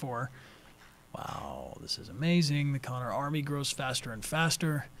 54. Wow, this is amazing. The Connor army grows faster and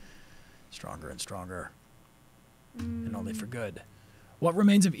faster, stronger and stronger, and only for good. What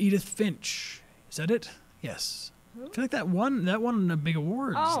Remains of Edith Finch? Is that it? Yes. Who? I feel like that won a big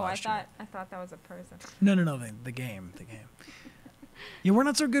award. Oh, last year. I thought that was a person. No, the game. Yeah, we're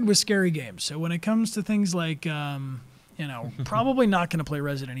not so good with scary games. So when it comes to things like, probably not going to play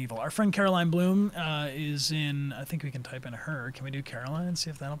Resident Evil. Our friend Caroline Bloom is in, I think we can type in her. Can we do Caroline and see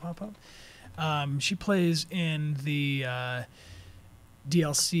if that'll pop up? She plays in the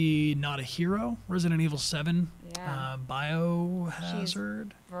DLC Not a Hero, Resident Evil 7,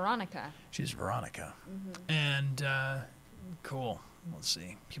 Biohazard. She's Veronica. And cool. Let's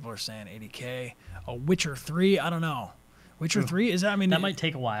see. People are saying 80K. A Witcher 3. I don't know. Witcher 3 is that? I mean, that might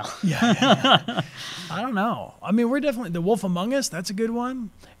take a while. Yeah. I don't know. I mean, we're definitely The Wolf Among Us. That's a good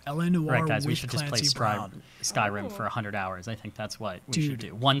one. L.A. Noire Right, guys, we with should just play Clancy Brown. Skyrim for 100 hours. I think that's what we Dude, should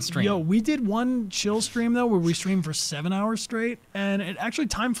do. One stream. Yo, we did one chill stream though, where we streamed for 7 hours straight, and it actually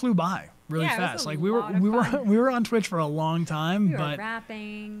time flew by really fast. Like we were on Twitch for a long time, We were but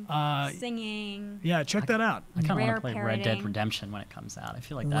rapping, singing. yeah, check that out. I kind of want to play Rare Red Dead parroting. Redemption when it comes out. I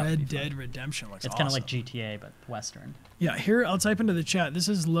feel like that would Red be fun. Dead Redemption looks It's awesome. kind of like GTA, but Western. Yeah, here I'll type into the chat. This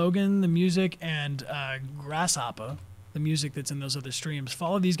is Logan, the music, and Grasshopper, the music that's in those other streams.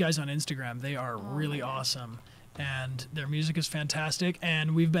 Follow these guys on Instagram. They are really awesome, and their music is fantastic.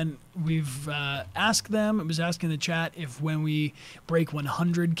 And we've asked them. It was asking in the chat if when we break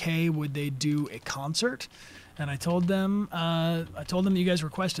 100K, would they do a concert? And I told them that you guys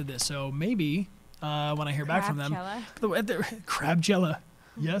requested this, so maybe when I hear back from them, Crabjella,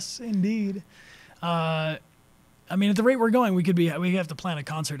 yes indeed. I mean, at the rate we're going, we have to plan a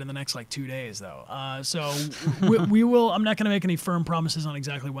concert in the next like 2 days, though. So we will. I'm not going to make any firm promises on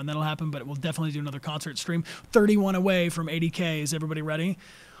exactly when that'll happen, but we'll definitely do another concert stream. 31 away from 80K. Is everybody ready?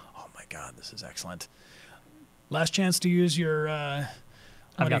 Oh my God, this is excellent. Last chance to use your.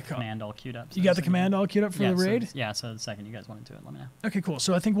 I've got the command all queued up. You got the command all queued up for the raid? So the second you guys want to do it, let me know. Okay, cool.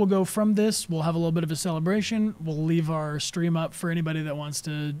 So I think we'll go from this. We'll have a little bit of a celebration. We'll leave our stream up for anybody that wants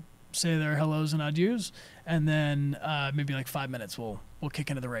to say their hellos and adieus, and then maybe like 5 minutes we'll kick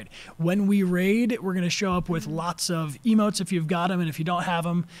into the raid. When we raid, we're going to show up with lots of emotes if you've got them, and if you don't have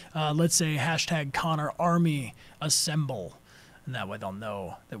them, let's say hashtag Connor Army assemble, and that way they'll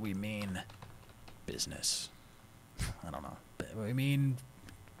know that we mean business. I don't know. We mean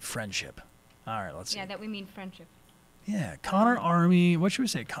friendship. All right, let's see. Yeah, that we mean friendship. Yeah, Connor Army. What should we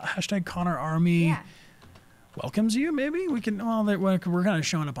say? Hashtag Connor Army. Yeah. Welcomes you, maybe? We can, well, we're kind of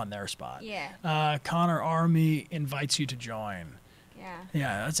showing up on their spot. Yeah. Connor Army invites you to join. Yeah.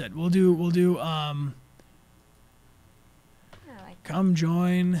 Yeah, that's it. We'll do come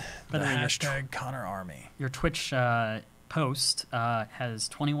join the hashtag Connor Army. Your Twitch post has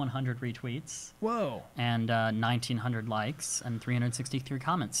 2,100 retweets. Whoa. And 1,900 likes and 363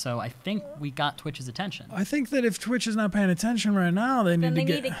 comments. So I think we got Twitch's attention. I think that if Twitch is not paying attention right now, they need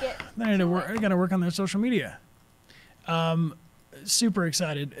to work. They got to work on their social media. Super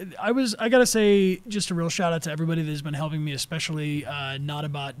excited. I gotta say, just a real shout out to everybody that's been helping me, especially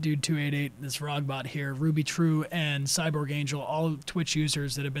Notabot, Dude288, this Rogbot here, Ruby True, and Cyborg Angel, all Twitch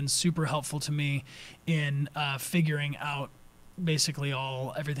users that have been super helpful to me in figuring out basically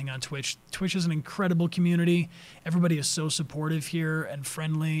everything on Twitch. Twitch is an incredible community. Everybody is so supportive here and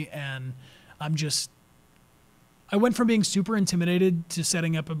friendly, and I went from being super intimidated to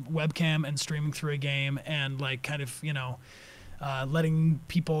setting up a webcam and streaming through a game and like kind of, letting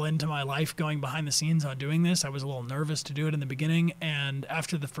people into my life going behind the scenes on doing this. I was a little nervous to do it in the beginning, and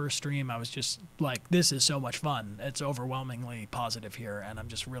after the first stream I was just like, this is so much fun. It's overwhelmingly positive here, and I'm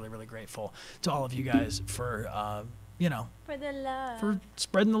just really, really grateful to all of you guys for for the love, for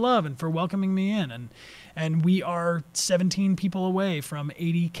spreading the love and for welcoming me in, and we are 17 people away from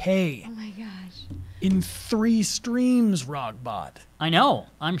 80K. Oh my gosh. In 3 streams, Rogbot. I know.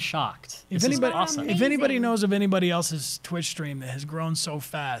 I'm shocked. If anybody knows of anybody else's Twitch stream that has grown so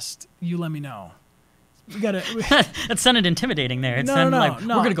fast, you let me know. We gotta. That sounded intimidating there. It No, sounded no, like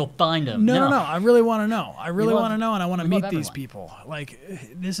no. we're gonna go find him. No. I really want to know. I really want to know, and I want to we love meet these everyone. people. Like,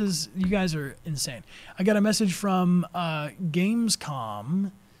 you guys are insane. I got a message from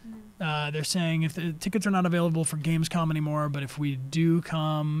Gamescom. They're saying if the tickets are not available for Gamescom anymore, but if we do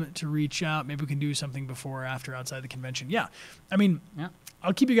come to reach out, maybe we can do something before or after outside the convention. Yeah, I mean,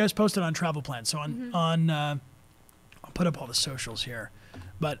 I'll keep you guys posted on travel plans. So I'll put up all the socials here.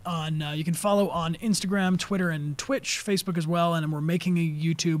 But you can follow on Instagram, Twitter, and Twitch, Facebook as well, and we're making a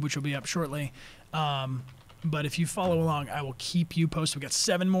YouTube, which will be up shortly. But if you follow along, I will keep you posted. We got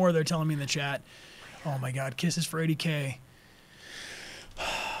 7 more. They're telling me in the chat. Oh my God, kisses for 80K.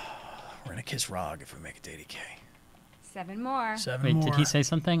 We're gonna kiss Rog if we make it to 80K. 7 more. 7 more. Did he say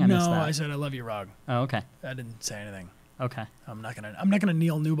something? I missed that. No, I said I love you, Rog. Oh, okay. I didn't say anything. Okay. I'm not gonna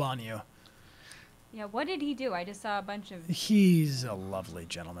kneel noob on you. Yeah, what did he do? I just saw a bunch of. He's a lovely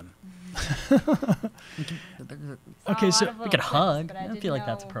gentleman. Okay, so we could hug. I feel like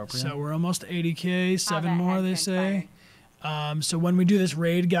that's appropriate. So we're almost 80K. 7 that more, has they been say. So when we do this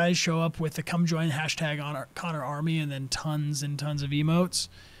raid, guys, show up with the come join hashtag on our Connor Army and then tons and tons of emotes.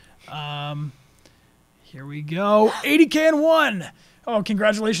 Here we go. 80K and 1. Oh,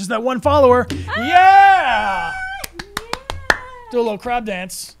 congratulations, that 1 follower. Yeah! Do a little crab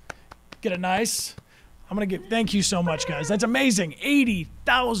dance. Get it nice. I'm gonna give. Thank you so much, guys. That's amazing.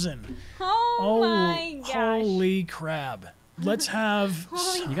 80,000. Oh my gosh. Holy crab. Let's have.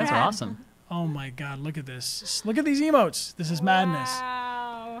 You guys are awesome. Oh my God! Look at this. Look at these emotes. This is madness.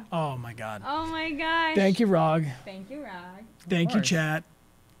 Wow. Oh my God. Oh my gosh. Thank you, Rog. Thank you, Rog. Thank you, chat.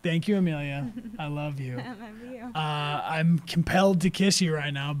 Thank you, Amelia. I love you. I love you. I'm compelled to kiss you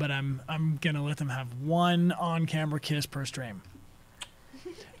right now, but I'm gonna let them have one on-camera kiss per stream.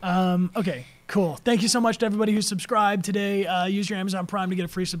 Okay, cool. Thank you so much to everybody who subscribed today. Use your Amazon Prime to get a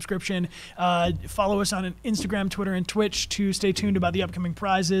free subscription. Follow us on Instagram, Twitter, and Twitch to stay tuned about the upcoming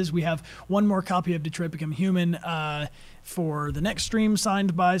prizes. We have one more copy of Detroit Become Human for the next stream,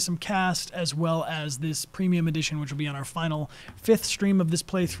 signed by some cast, as well as this premium edition, which will be on our final 5th stream of this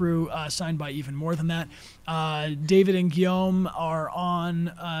playthrough, signed by even more than that. David and Guillaume are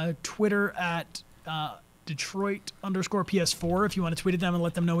on Twitter at Detroit_PS4 if you want to tweet at them and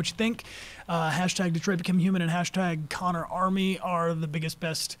let them know what you think. Hashtag Detroit Become Human and hashtag Connor Army are the biggest,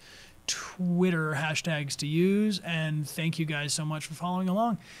 best Twitter hashtags to use. And thank you guys so much for following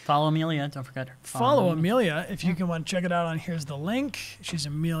along. Follow Amelia. Don't forget her. Follow Amelia if you can want to check it out on. Here's the link. She's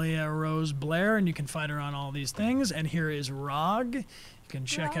Amelia Rose Blair, and you can find her on all these things. And here is Rog. You can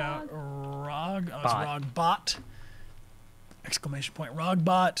check out Rog. Oh, it's Rogbot. Exclamation point.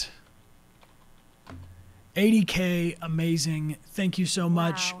 Rogbot. 80K, amazing. Thank you so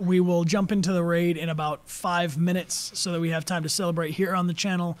much. Wow. We will jump into the raid in about 5 minutes so that we have time to celebrate here on the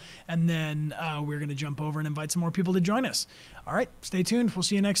channel, and then we're going to jump over and invite some more people to join us. All right, stay tuned. We'll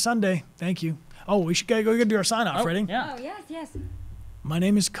see you next Sunday. Thank you. Oh, we should go do our sign-off, ready? Yeah. Oh, yes, yes. My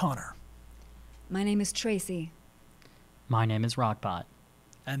name is Connor. My name is Traci. My name is Rockbot.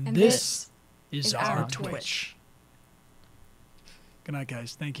 And this is our Twitch. Good night,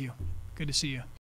 guys. Thank you. Good to see you.